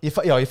googla?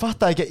 Já, ég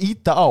fattaði ekki að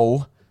íta á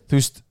þú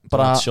veist,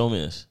 bara Show me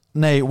this.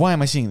 nei, why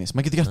am I seeing this,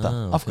 maður getur gert það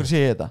af Ok. hverju sé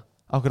ég þetta,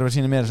 af hverju verður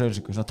sína mér þessu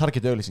auðlýsingu svona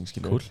target auðlýsing,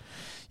 skilur Cool.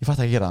 ég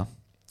fattaði ekki að gera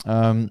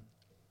það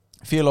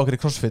félag okkur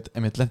í CrossFit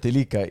einmitt lendi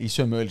líka í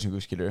sömu auðlýsingu,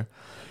 skilur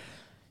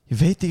ég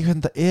veit ekki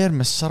hvernig þetta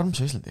með Sarms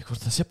á Íslandi,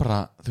 hvort það sé bara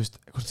þú veist,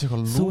 hvort það sé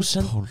eitthvað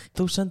loophole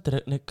Þú sendir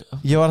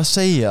ég var að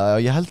segja það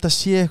og ég held að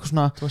sé eitthvað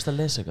svona Þú veist að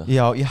lesa eitthvað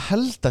já, ég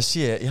held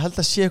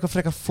að sé eitthvað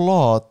frekar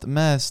flott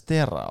með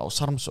stera og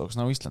Sarmsók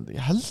svona á Íslandi,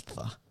 ég held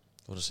það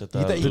Þú voru að Ég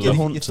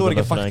setja þori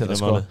ekki að fakta þetta,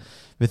 sko.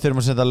 Við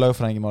þurfum að setja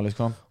lögfræðingi máli,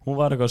 sko. Hún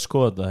var eitthvað að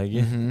skoða það,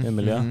 ekki?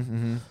 Emilia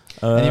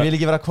En ég vil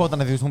ekki vera að kvóta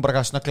hana því hún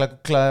bara snögglega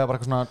bara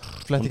eitthvað svona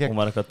fletti gegn.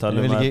 Hún var eitthvað að tala En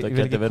ég um vil að ekki- þetta ég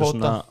vil geti ekki verið kvóta.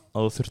 svona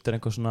að þú þurftir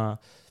einhver svona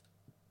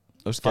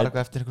Fara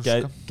eitthvað eftir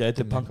eitthvað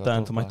gæti panta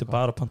en þú mætti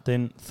bara panta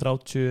inn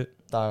 30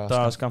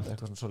 daga skammt.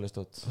 Eitthvað svona svoleiðist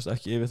út. Þú veist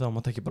ekki yfir það,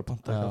 maður ekki bara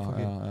panta eitthvað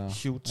fucking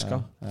huge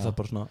skam já. það er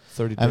bara svona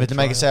 30 En við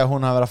viljum ekki segja að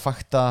hún hafi verið að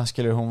fakta,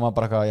 skilur, hún var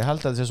bara eitthvað, ég held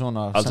að þetta sé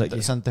svona, Alls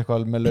ekki. sendi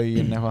eitthvað með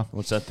lögin eitthvað.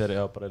 hún settir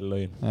já bara í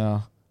lögin Já,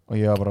 og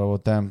ég var bara, oh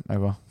damn,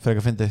 eitthvað,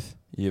 frekar fyndið.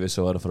 ég vissi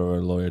að vera frá að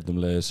vera lawyer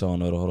leið sá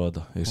hann að vera að horfa á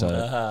þetta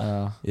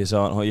Já. ég sá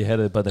hann, ég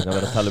heyrði bara eitthvað að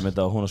vera að tala um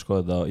þetta og hún að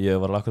skoða þetta og ég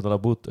var lakkt að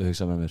laga bút og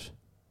hugsa með mér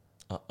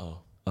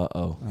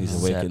he's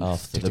awakened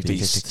off the the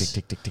beast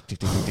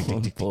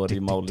hún fór í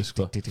máli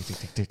sko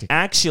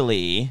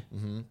actually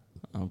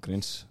á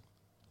gríns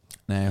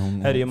Nei,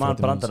 hún herri ég man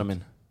brandara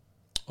minn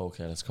Ok,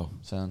 let's go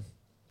Sæðan.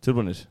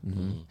 tilbúinir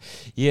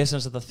ég er sem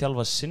sagt að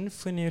þjálfa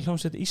Sinfoni í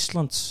hljómsveit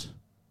Íslands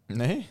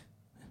Nei?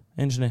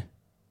 einu sinni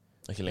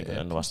Ekki lengur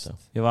enn þú varst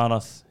það ég var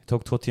að, ég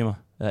tók 2 tíma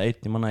eða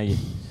 1, ég manna ekki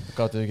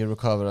Gáttu þau ekki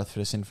recoverað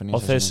fyrir Symphony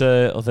og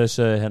þau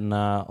sögðu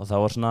hérna og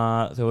það var svona,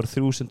 þau voru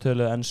 3 sem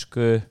tölu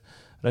ensku,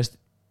 rest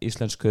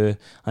íslensku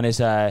hann ég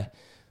sagði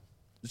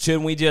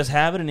shouldn't we just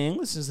have it in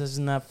English since this is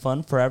not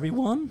fun for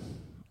everyone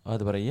og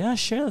þetta bara yeah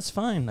sure that's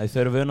fine þau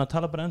eru vöna að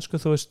tala bara ensku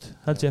þú veist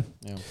held ég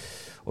Já.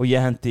 og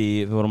ég hendi,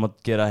 við vorum að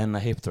gera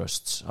hérna hip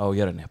thrusts á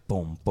jörðinni,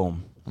 boom,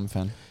 boom I'm a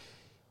fan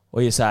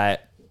og ég sagði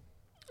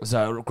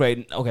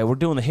great, okay, we're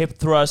doing the hip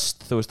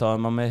thrust þú veist, þá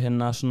er maður með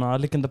hérna svona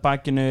liggjandi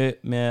bakinu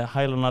með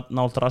hæla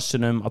nált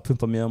rassinum að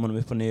pumpa mjöðumunum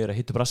upp og niður að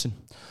hitta upp rassin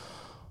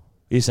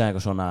ég sagði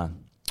eitthvað svona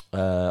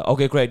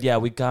okay, great, yeah,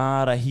 we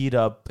gotta heat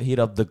up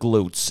the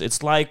glutes.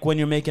 It's like when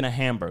you're making a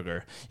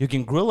hamburger. You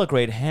can grill a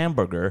great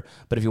hamburger,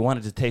 but if you want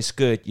it to taste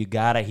good, you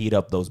gotta heat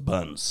up those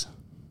buns.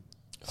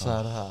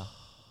 Það það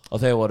Og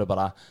þau voru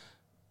bara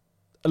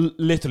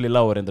literally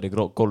lágur reyndar í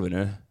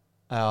gólfinu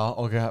Já,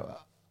 ok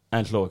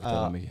en hló ekkert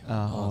það mikið. Já,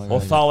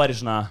 Og þá er ég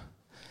svona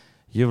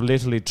you've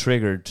literally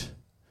triggered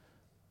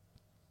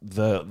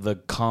the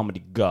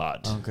comedy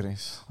god.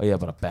 Ángurins Og ég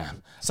bara bam.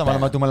 Samanlega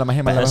maður dúmælega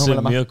heima Þessi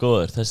er mjög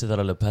góður Þetta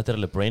er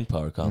alveg brain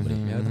power comedy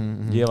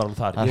Ég var alveg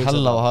þar. Það Ég er hugsaði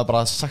hella og hafa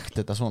bara sagt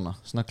þetta svona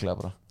Snögglega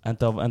bara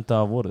enda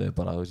voru þau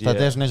bara þú veist,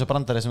 Þetta er svona eins og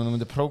brandari sem þú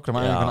myndir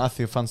prógrama Já. einhvern að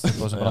því þú fannst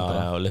þetta sem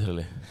brandara Já,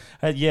 literally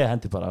ég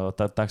hendi bara og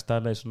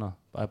dagstæðlega svona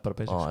bara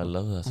basics. Oh, I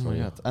love that for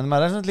you En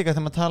maður er svona líka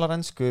þegar maður talar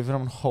ensku fyrir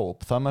hann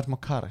hóp, þá er maður smá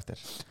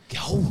karakter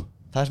Já,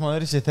 Það er smá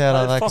öðru sér þegar Það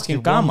er að það er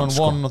fucking kannski gaman, one on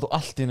sko. one og þú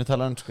allt í hennu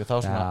tala ensku þá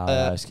já, svona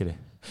ég skilji.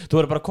 Þú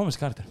verður bara komist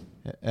karakter.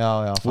 Já,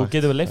 Þú fakt,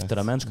 getur við leiftir fakt.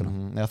 það með enskuna.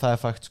 Já, það er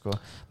fakt sko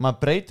Maður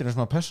breytir um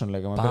svona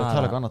persónleika, maður byrjar að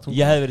tala eitthvað annað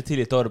Ég hefði verið til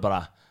í þetta orðu bara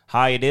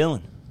how you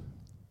doing?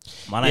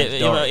 My name's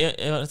Dory.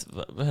 Ég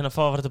var hérna að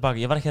fá að fara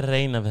tilbaka Ég var ekki að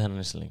reyna við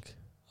hennan Ísling Ég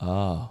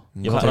var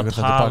Hvað bara tekur að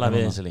þetta tala tilbaka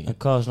við núna? Ísling En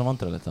hvað er svona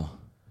vandræðilegt þá?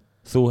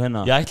 Þú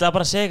hérna Ég ætlaði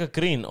bara að segja eitthvað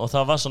grín Og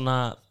það var svona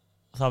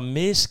Það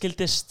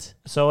miskildist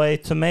So a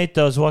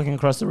tomato is walking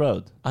across the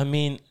road. I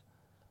mean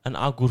An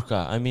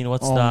agurka I mean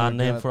what's Oh the my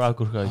name God. for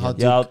agurka How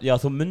again? Já,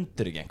 þú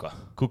mundir ekki einhvað.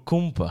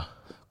 Kukumba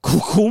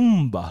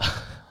Kukumba.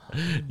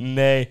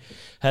 Nei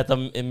Þetta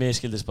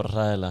miskildist bara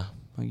hræðilega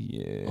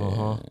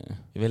Yeah.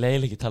 Ég vil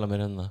eiginlega ekki tala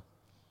mér um það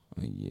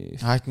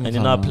Hættum And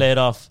you not play it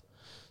off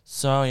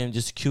Sorry I'm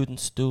just cute and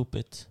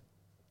stupid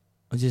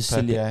I'm just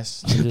Puppy silly.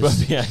 eyes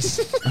Puppy eyes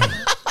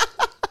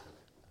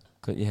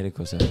Ég heyrði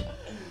hvað segja.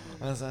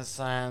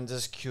 I'm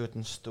just cute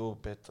and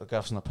stupid og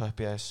gaf svona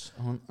puppy eyes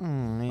og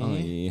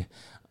hún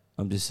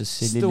I'm just a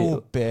silly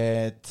little...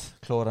 Stupid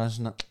Klóra hann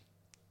svona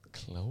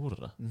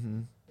Klára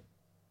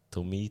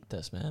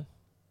Tomitas man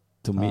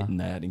Nei,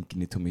 það er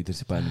enginn í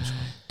tomatis í bænum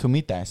sko.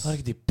 Tomitas Það er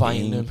ekkert í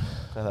bænum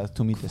Hvað er það?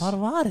 Tomitas Hvar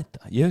var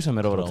þetta? Ég hugsa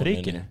mér að vera á Króninni.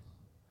 trygginu.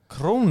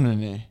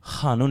 Krónunni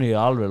Núna er ég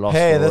alveg lost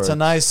Hey, for that's a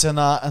words. nice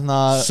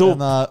Soup.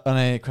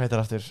 Nei, hvað heitir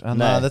aftur?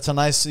 Nei. That's a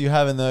nice you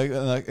have in the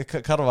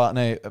karva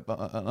Nei,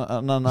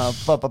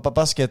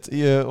 basket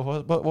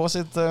What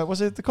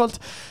was it called?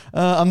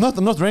 I'm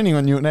not raining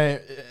on you Nei,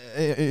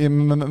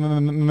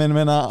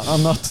 meina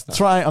I'm not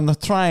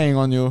trying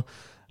on you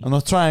I'm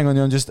not trying on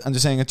you I'm just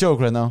saying a joke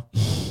right now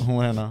Hún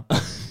var hérna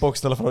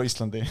Bókstala frá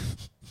Íslandi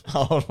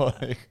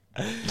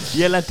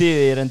Ég lendi í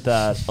því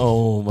reyndar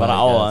Oh my bara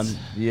god áðan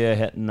ég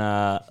hérna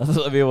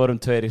við vorum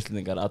 2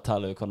 íslendingar að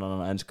tala við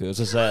konan á ensku og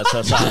svo sagði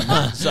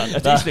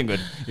eftir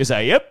íslengur ég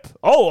sagði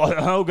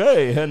ok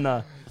hérna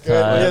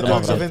Ég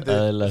tók svo eðlilega fyndið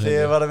fyndið. Þegar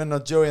ég var að vinna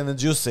á Joey and the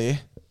Juicy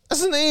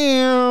It's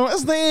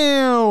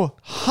new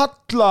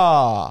Halla.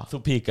 Þú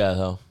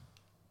píkaði þá.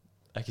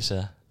 Ekki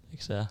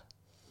segja.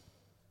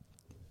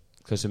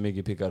 Hversu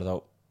mikið píkar þá?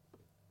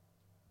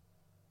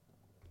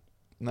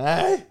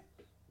 Nei.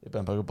 Ég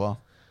beðum bara upp á.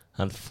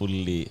 Hann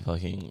fully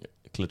fucking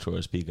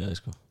clitoris píkaði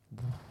sko.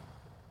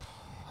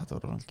 Þetta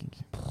var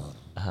rangingi.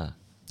 Aha.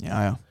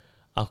 Já.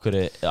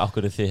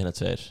 Akkur þið hérna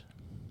tveir.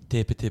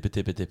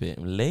 Tippi.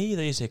 Leið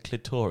að ég segi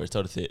clitoris, þá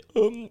eru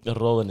þið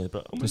róðinni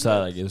bara. Þú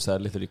sagði það ekki, þú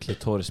sagði literally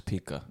clitoris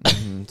píka.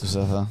 Þú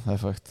sagði það er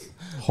fakt.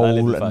 er Whole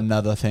lítið fakt.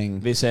 another thing.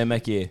 Við segjum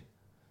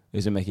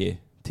ekki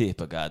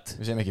tippagat.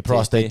 Við segjum ekki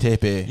prostate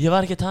tippi. Ég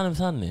var ekki að tala um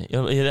þannig.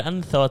 Ég er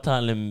ennþá að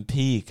tala um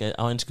pík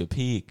á einsku,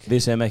 pík.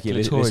 Við segjum ekki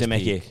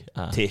Clitoris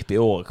tippi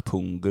og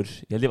pungur.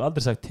 Ég held ég hef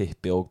aldrei sagt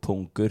tippi og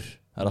pungur.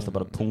 Það alltaf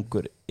bara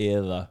pungur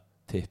eða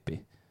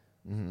tippi.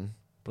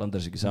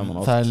 Blandar þessu ekki saman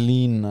oft. Það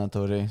lína,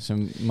 Dóri,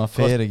 sem maður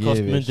fer ekki Hvort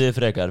yfir. myndið þið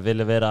frekar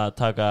vilja vera að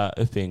taka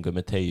uppbyggingu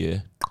með teygju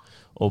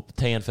og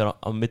teygjan fer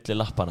á milli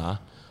lappana?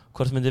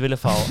 Hvort myndið vilja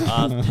fá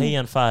að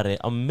teygjan fari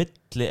á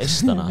milli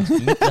eistana,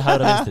 milli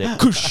hægra vinstri,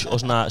 kush,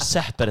 og svona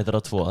separator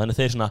á tvo? Þannig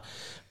þeir svona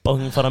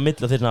bóing fara á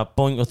milli og þeir svona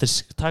bóing og þeir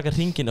taka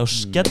hringin og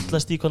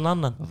skellast í hvern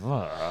annan.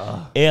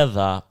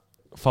 Eða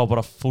fá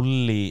bara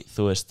fulli,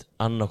 þú veist,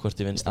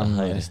 annarkvort í vinstri að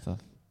hægri.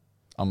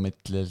 Á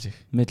milli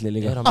Milli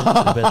líka. Er á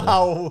milli betra?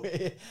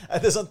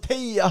 Þetta er svona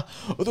teygja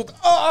og þú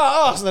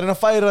svona reyna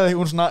að færa þig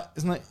úr svona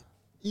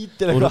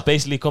ítir Þú eru eitthvað.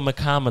 basically komið með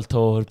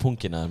kameltóður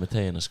pungina með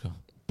teygjuna sko.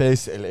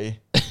 Basically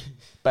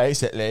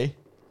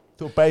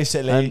Þú En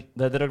basically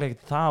þetta er auðvitað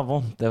ekki það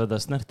vond ef þetta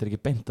snertir ekki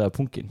beint af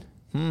pungin.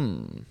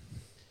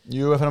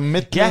 Jú, að fara á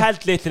milli. Ég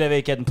held litur ef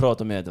við getum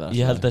prófað með þetta.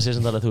 Ég held að sé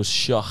sem það að þú veist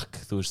shock,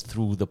 þú veist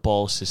through the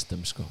ball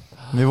system sko.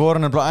 Við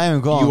vorum nefnilega á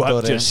æfingu You áðan,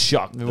 have Dóri. just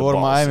shocked Við the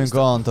vorum á balls æfingu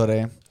system. áðan, Dóri.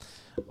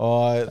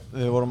 Og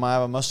við vorum að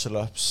æfa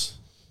muscle ups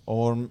og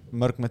vorum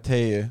mörg með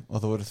teygju og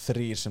það voru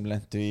 3 sem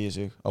lentu í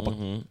þessu og bara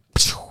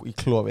í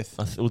klofið.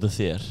 Út af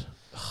þér.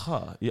 Ha,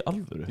 í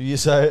alvöru?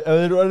 Ég sagði, ef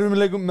þið eru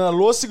erfiðleikum með að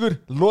losa ykkur,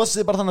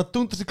 losið bara þannig að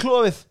dundast í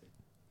klofið.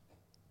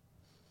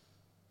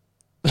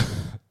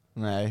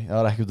 Nei, það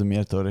var ekki út af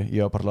mér, Dóri.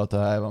 Ég var bara að láta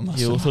það æfa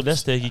muscle Jú, ups. þú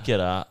lest þig ekki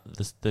gera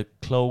the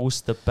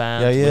close the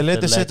band Já, ég with leti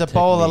the leg setja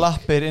báða technique.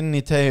 lappir inn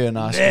í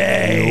teygjuna.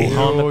 Jú,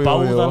 hann með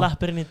báða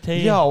lappir inn í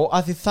tegju. Já,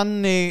 af því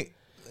þannig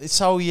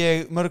sá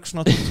ég mörg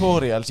svona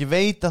tutorials. Ég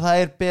veit að það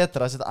er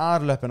betra að setja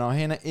arlöppina og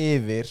hérna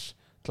yfir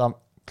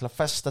til að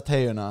festa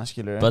teygjuna,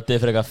 skilur við. But þið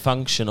er fyrir eitthvað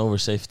function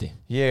over safety.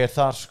 Ég er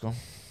þar, sko.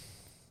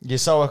 Ég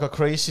sá eitthvað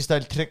crazy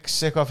style tricks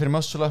eitthvað fyrir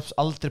muscle ups,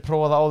 aldrei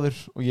prófaði áður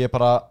og ég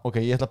bara, ok,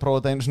 ég ætla að prófa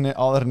þetta einu sinni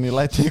áður en ég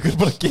læti ykkur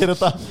bara gera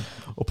þetta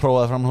og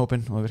prófaði fram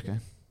hópinn og það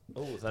virkaði.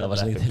 Það var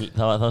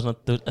svona,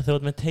 þegar þú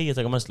ert með tegju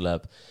taka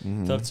mannstulega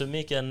þá ert svo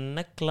mikið að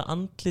negla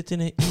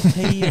andlitinu í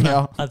tegjuna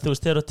Já. að þú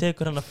veist, þegar þú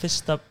tekur hann að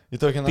fyrsta Ég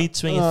tók hérna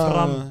beatswingið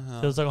fram já.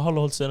 þegar þú taka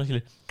holloholdstöðuna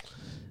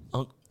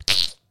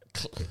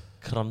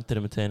kramdir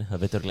með tegjunni, það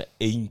veit örgulega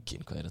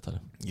enginn hvað ég er að tala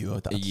um. Jú,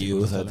 þetta er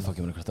Jú, það er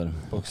fucking mér hvert árum.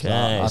 Ok,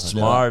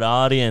 smart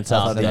audience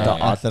out allir there.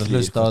 að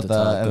hlusta á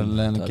þetta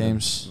Erlend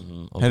Games.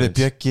 Heyrðu,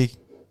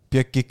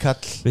 Bjöggi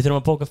Kall Við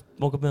þurfum að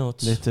bóka með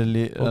út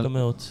literally Bóka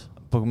með út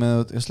bóka með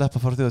út, ég sleppa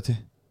að fara þjóti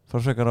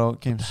fara frekar á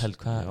Games. Held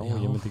hvað, Já,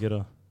 ég myndi gera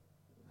það.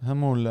 Það er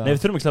múlega. Nei, við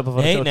þurfum ekki að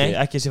fara Nei, þjóðtíð, nei.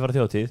 ekki þessi fara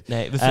þjóðtíð.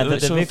 Nei, En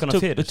þetta er vikuna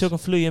fyrir. Við tökum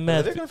flugið með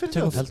Er það vikuna fyrir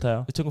þjóð? Held það, já.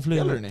 Við tökum Í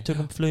alvörunni?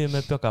 flugið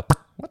með Bjögga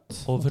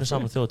og við fyrir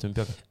saman þjóðatíð með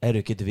Bjögga. Eru,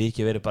 getur við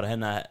ekki verið bara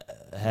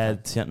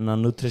head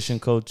nutrition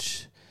coach,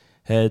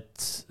 head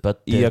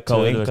IAK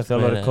enga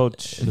þjálfari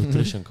coach,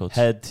 Nutrition coach.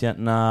 head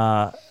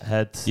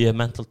Ég er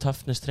mental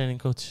toughness training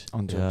coach.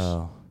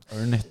 Andjóks.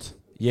 Earn it.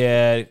 Ég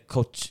er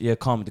coach, ég er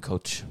comedy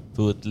coach.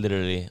 Þú ert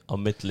literally á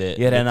milli.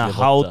 Ég er reyna milli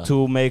how vodda.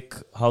 to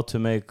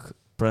make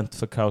Brent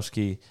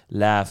Fakowski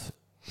laugh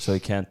so he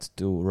can't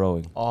do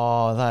rowing.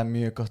 Það er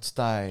mjög gott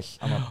style.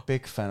 I'm a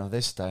big fan of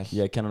this style.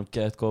 Ég kenn hann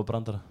gett góða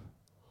brandara.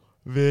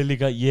 Við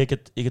líka, ég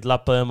get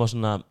labbað á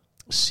svona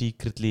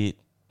secretly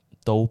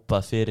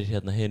dópað fyrir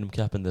hérna hinum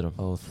keppendurum.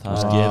 Og Þú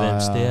veist, gefið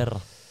þeim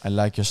stera. I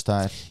like your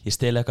style. Ég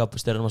stela eitthvað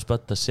steranum að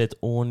spötta, set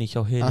onni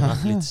hjá hinum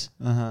athletes.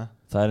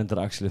 Það er endur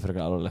actually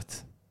frekar alvarlegt.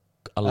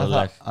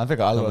 Alvarleg. Það er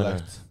frekar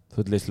alvarlegt. Þú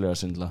ert lýslega að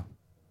syndla.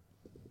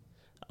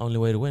 Only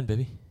way to win,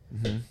 baby.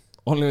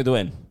 Only way to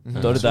win.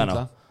 Dóri Dano.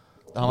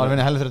 Hann var að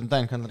vinna helður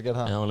daginn, hvernig það gera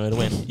það? Yeah, only way to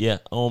win. Yeah,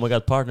 oh my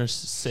god, partner's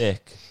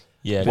sick.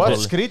 Yeah, What? goal.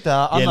 Skrítið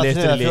að Ég annað, þriða,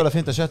 literally- fjóla,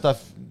 fynda, sjötta,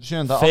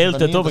 sjönda, Failed áttunda,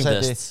 the doping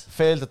níunda sæti. test.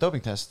 Failed the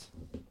doping test.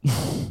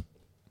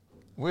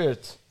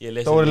 Weird. Ég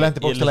literally- Dóri lendi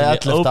ég bókstælega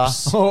literally- 11. Oops.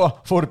 og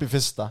fór upp í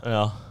fyrsta.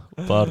 Já,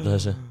 bara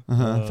þessu.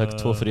 Fekk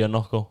 2 fyrir að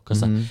nokko.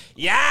 Kasta.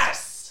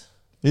 Yes!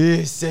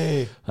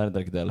 Easy. Það er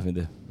endur ekki dæla að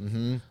fyndi.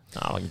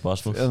 Það var ekki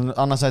boss move.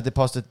 Annars sæti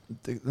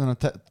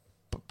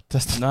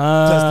tested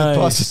Nice.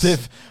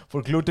 positive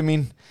for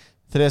glutamine.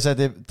 Þriða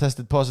sæti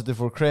tested positive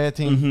for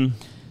creatine.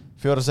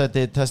 Fjóra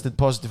sæti tested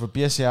positive for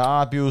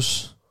BCAA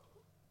abuse.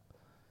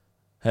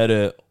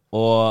 Herru,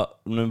 og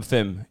nummer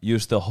 5,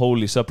 use the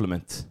holy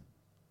supplement.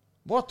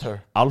 Water.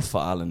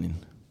 Alpha-alanin.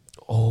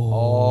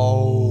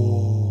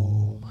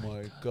 Oh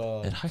my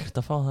god. Er hægt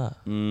að fá það?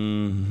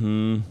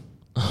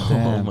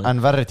 Damn.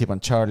 En verri típan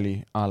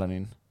Charlie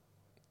Alanin.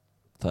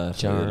 Það er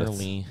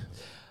Charlie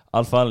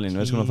Alfa Alin,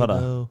 veistu hvað að fara?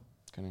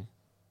 Kilo.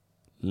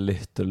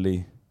 Literally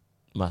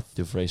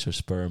Matthew Fraser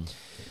sperm.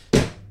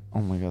 Oh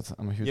my god,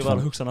 I'm a huge Ég var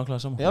að fan. hugsa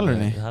nákvæmlega saman Í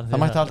alvörinni? Það er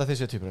Það mætti halda að þið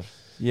séu týpurar.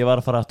 Ég var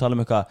að fara að tala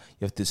um eitthvað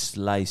You have to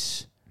slice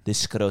the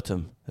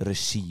scrotum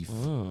Receive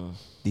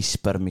the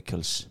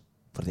spermicles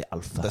For the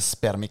alpha The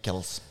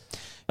spermicles.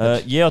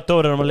 Ég og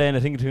Dóri erum að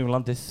leiðinni hringir hringum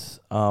landið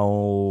Á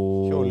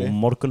Hjóli.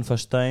 morgun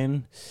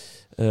föstudaginn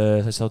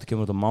Þessi þáttu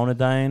kemur út á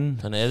mánudaginn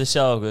Þannig ef þið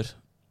sjá okkur,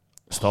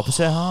 Stopp og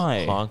segja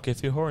hæ honk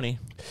if you're horny.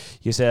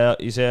 Ég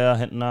segja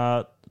hérna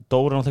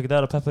Dóri náttúrulega ekki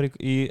það að peppar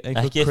í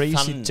einhver Ekki crazy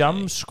þannig.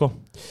 jams sko.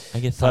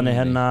 Ekki Þannig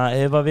hérna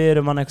ef að við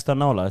erum hann ekstra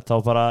nála þá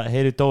bara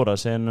heyri Dóra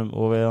segjum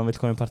og við hann vil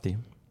koma í partí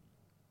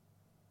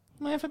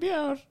Nei, fyrir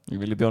björ.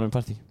 Ég vil bjóna í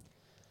partí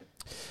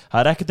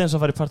Það er ekkert eins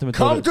að fara í partí með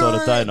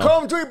Dóri Dæna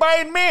Kom til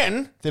bæinn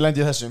minn. Þið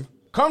lendi í þessum.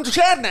 Kom til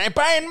hérna í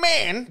bæinn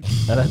minn.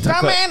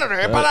 Hvað meinar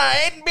þú? Bara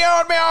einn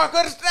bjór með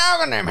okkur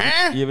strákunum, he?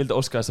 Ég vildi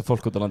óska þess að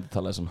fólk út á landi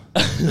talaði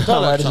svona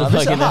Það væri svo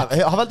fucking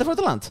Hafa aldrei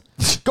fórt á land?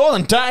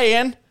 Góðan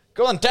daginn.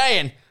 Góðan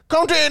daginn.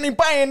 Kom til hérna í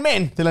bæinn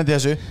minn. Þið lendi í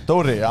þessu.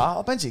 Dóri, já,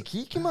 Benji,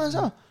 kíkjum að þess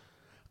að.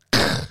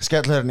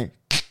 Skell hörni.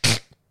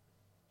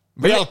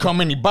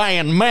 Velkomin í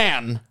bæinn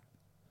minn.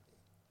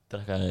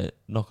 Drekkaði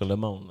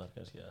nokkulega mánuðar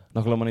kannski.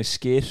 Nákvæmlega manni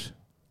skýr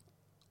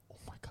Oh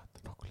my god,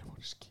 nokkulega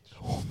voru skýr.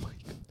 Oh my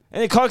god.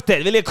 En í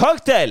cocktail, vil ég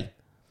cocktail?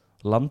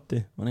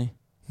 Landi, manni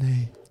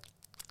Nei.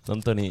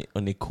 London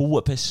í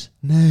kúapiss.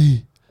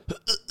 Nei.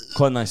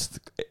 Hvað næst?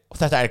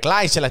 Þetta er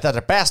glæsilegt, þetta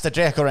er besta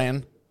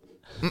drikkurinn.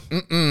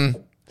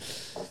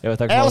 Ef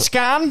við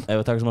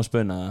taka sem að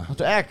spuna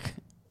Áttu egg?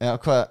 Já,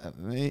 hvað,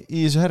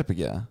 í þessu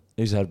herbyggja?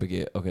 Í þessu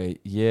herbyggi, ok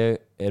Ég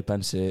er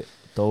Bensi,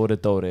 Dóri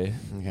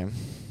Ok.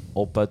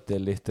 og Buddy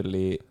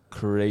literally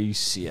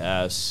crazy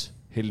ass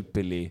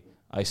hillbilly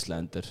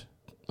Icelander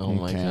Oh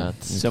my Ok. god.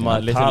 sem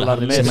að talar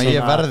með Sem að ég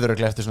svona verður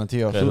ekki eftir svona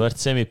 10 ár. Þú ert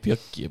sem í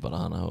bjöggi bara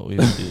hana og ég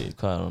veit ekki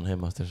hvað er hann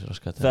heima eftir sér að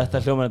skatta.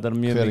 Þetta hljómar þetta er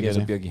mjög Hver mikið ekki?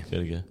 eins og Bjöggi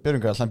Fyrir ekki.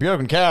 Björgun Karl, hann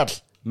Björgun Karl.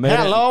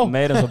 Hello.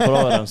 Meira eins og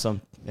bróður hans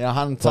samt. Já,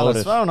 hann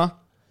talaði svána.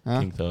 Ja.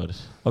 King Þór.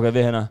 Ok,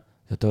 við hérna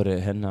Já, Dóri,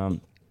 hérna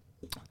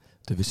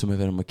Þú vissum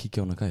við verðum að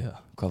kíkja á hana gæja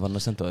Hvað var hann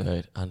að senda á þig?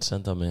 Hör, hann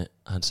sendi á mig,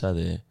 hann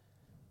sagði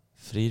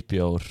frýr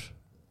bjór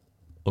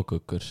og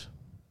guggur.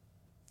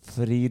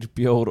 Frýr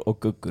bjór og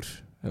guggur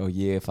Já,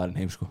 ég er farin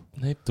heim sko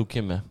Nei, þú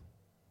kemur.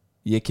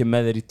 Ég kem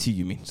með þér í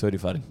 10 mín, svo er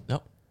ég farin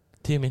Já,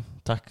 10 mín,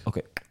 takk. Ok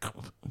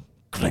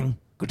Kling,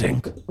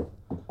 gudeng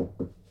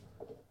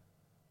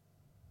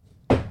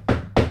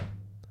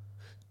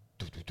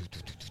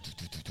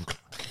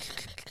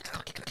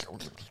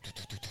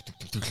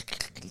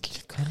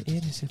Hvað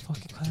er þessi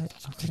fokki, hvað er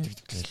Ég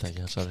veit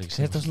ekki, hann svarar ekki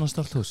Er þetta svona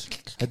stórt hús?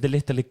 Þetta er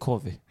litali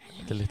kofi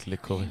Þetta er litli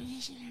kofi.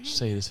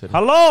 Segði þess fyrir.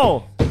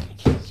 Halló!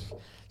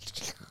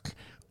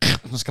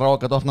 Svona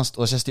skráagat opnast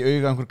og það sést í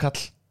auga einhver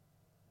kall.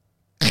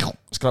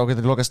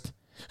 Skráagat lokast.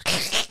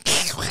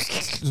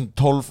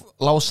 12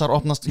 lásar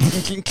opnast.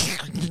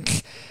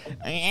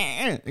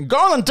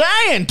 Góðan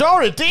daginn,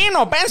 Dóri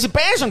Dino, Bensi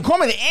Benson,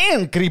 komið í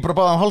inn. Grípur á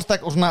báðum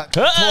hálstak og svona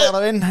tóðar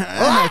það inn.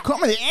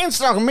 Komið í inn,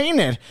 strákum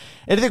mínir.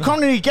 Eru þið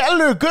komin í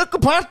gælu,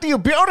 guggupartí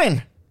og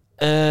bjórinn?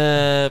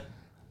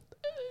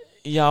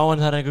 Já, en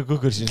það er einhver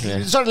guggur síns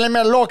mér. Sorry, leið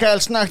mér að loka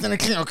eða snögt en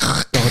ekki.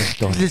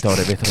 Dóri,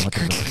 við þurfum að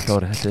dröma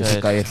Dóri, þetta er þessi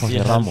gæir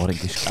fokki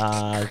ramóringi sko.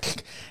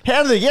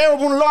 Herðu, ég var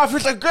búin að lofa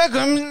fullt af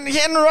guggum.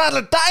 Hérna eru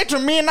allar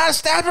dætur mínar.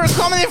 Stelpur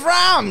komið þið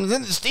fram.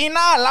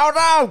 Stína,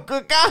 Lára,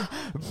 Gugga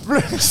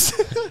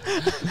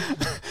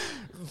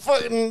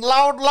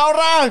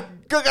Lára,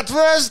 Gugga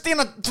 2,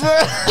 Stína 2.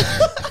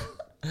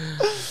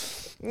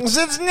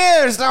 Sitt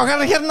niður,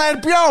 strákar, hérna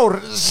er bjór.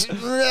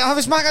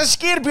 Hafið smakað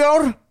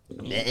skýrbjór?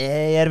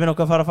 Erum við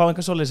nokkuð að fara að fá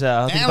einhver solis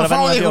eða? Þetta er bara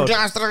Fáðu venjulega ykkur bjór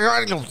glas,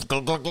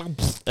 strákar.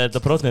 Er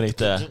þetta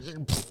próteinríkt eða?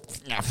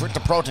 Já, fullt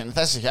af prótein,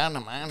 þessi hérna,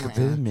 man.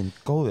 Guð minn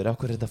góður, af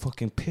hverju er þetta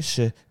fokkin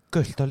pissu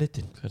gult á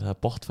litin? Hver er það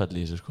botfell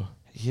í þessu sko?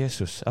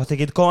 Jésús, áttu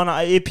ekki góðan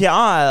IPA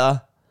eða?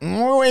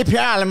 Nú, í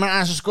pjali, menn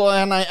aðeins að skoða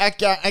hérna í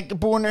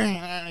eggjabúinu.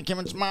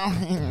 Kemur smá.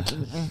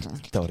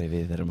 Dóri,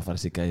 við erum að fara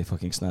að sigga í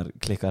fokkin snar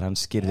klikkar hann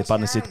skýrði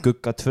barnið sitt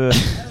Gugga 2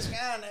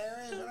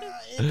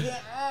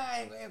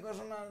 Eitthvað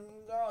svona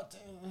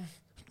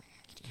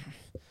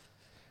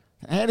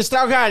Heyri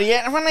strákar,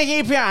 ég fann ekki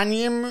í pjan.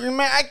 Ég er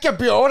með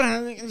eggjabjór.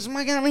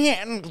 Smakka það með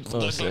hér.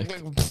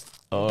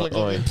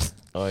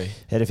 Oi.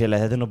 Herri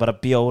félagi, þetta er nú bara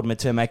bjór með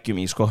 2 eggjum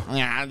í sko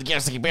Já, það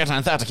gerst ekki betra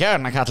en þetta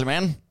kjörna, kallið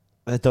minn.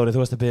 Dóri, þú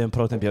varst að byggja um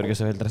próteinbjór, ekki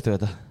svo heldur eftir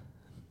þetta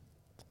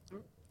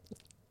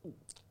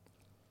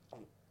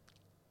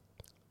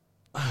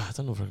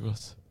Þetta er nú fræk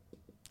gott.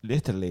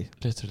 Literally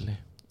Literally.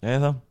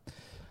 Ég þá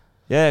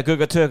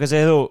Gugga 2, hvað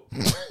segir þú?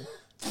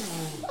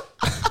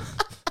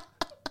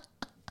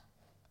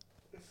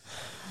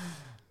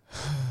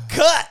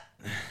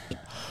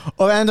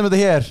 Og við endum þetta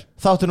hér.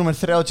 Þáttur númer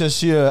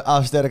 37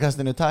 af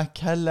Sterakastinu.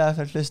 Takk hellega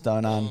fyrir hlusta á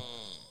hennan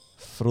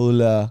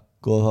frúðlega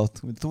góð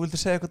þátt. Þú vildi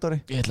segja eitthvað, Dóri?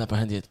 Ég ætla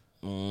bara að hendi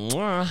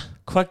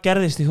Hvað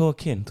gerðist í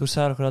Hókinn? Þú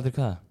sagði okkur aldrei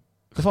hvað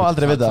Þið fá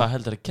aldrei vita. Hvað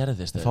heldur að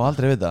gerðist Þið fá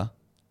aldrei vita.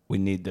 We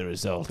need the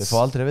results Þau fá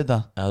aldrei að vita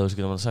Eða þú veist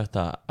getur maður sagt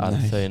að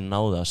þau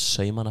náðu að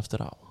sauma hann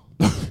aftur á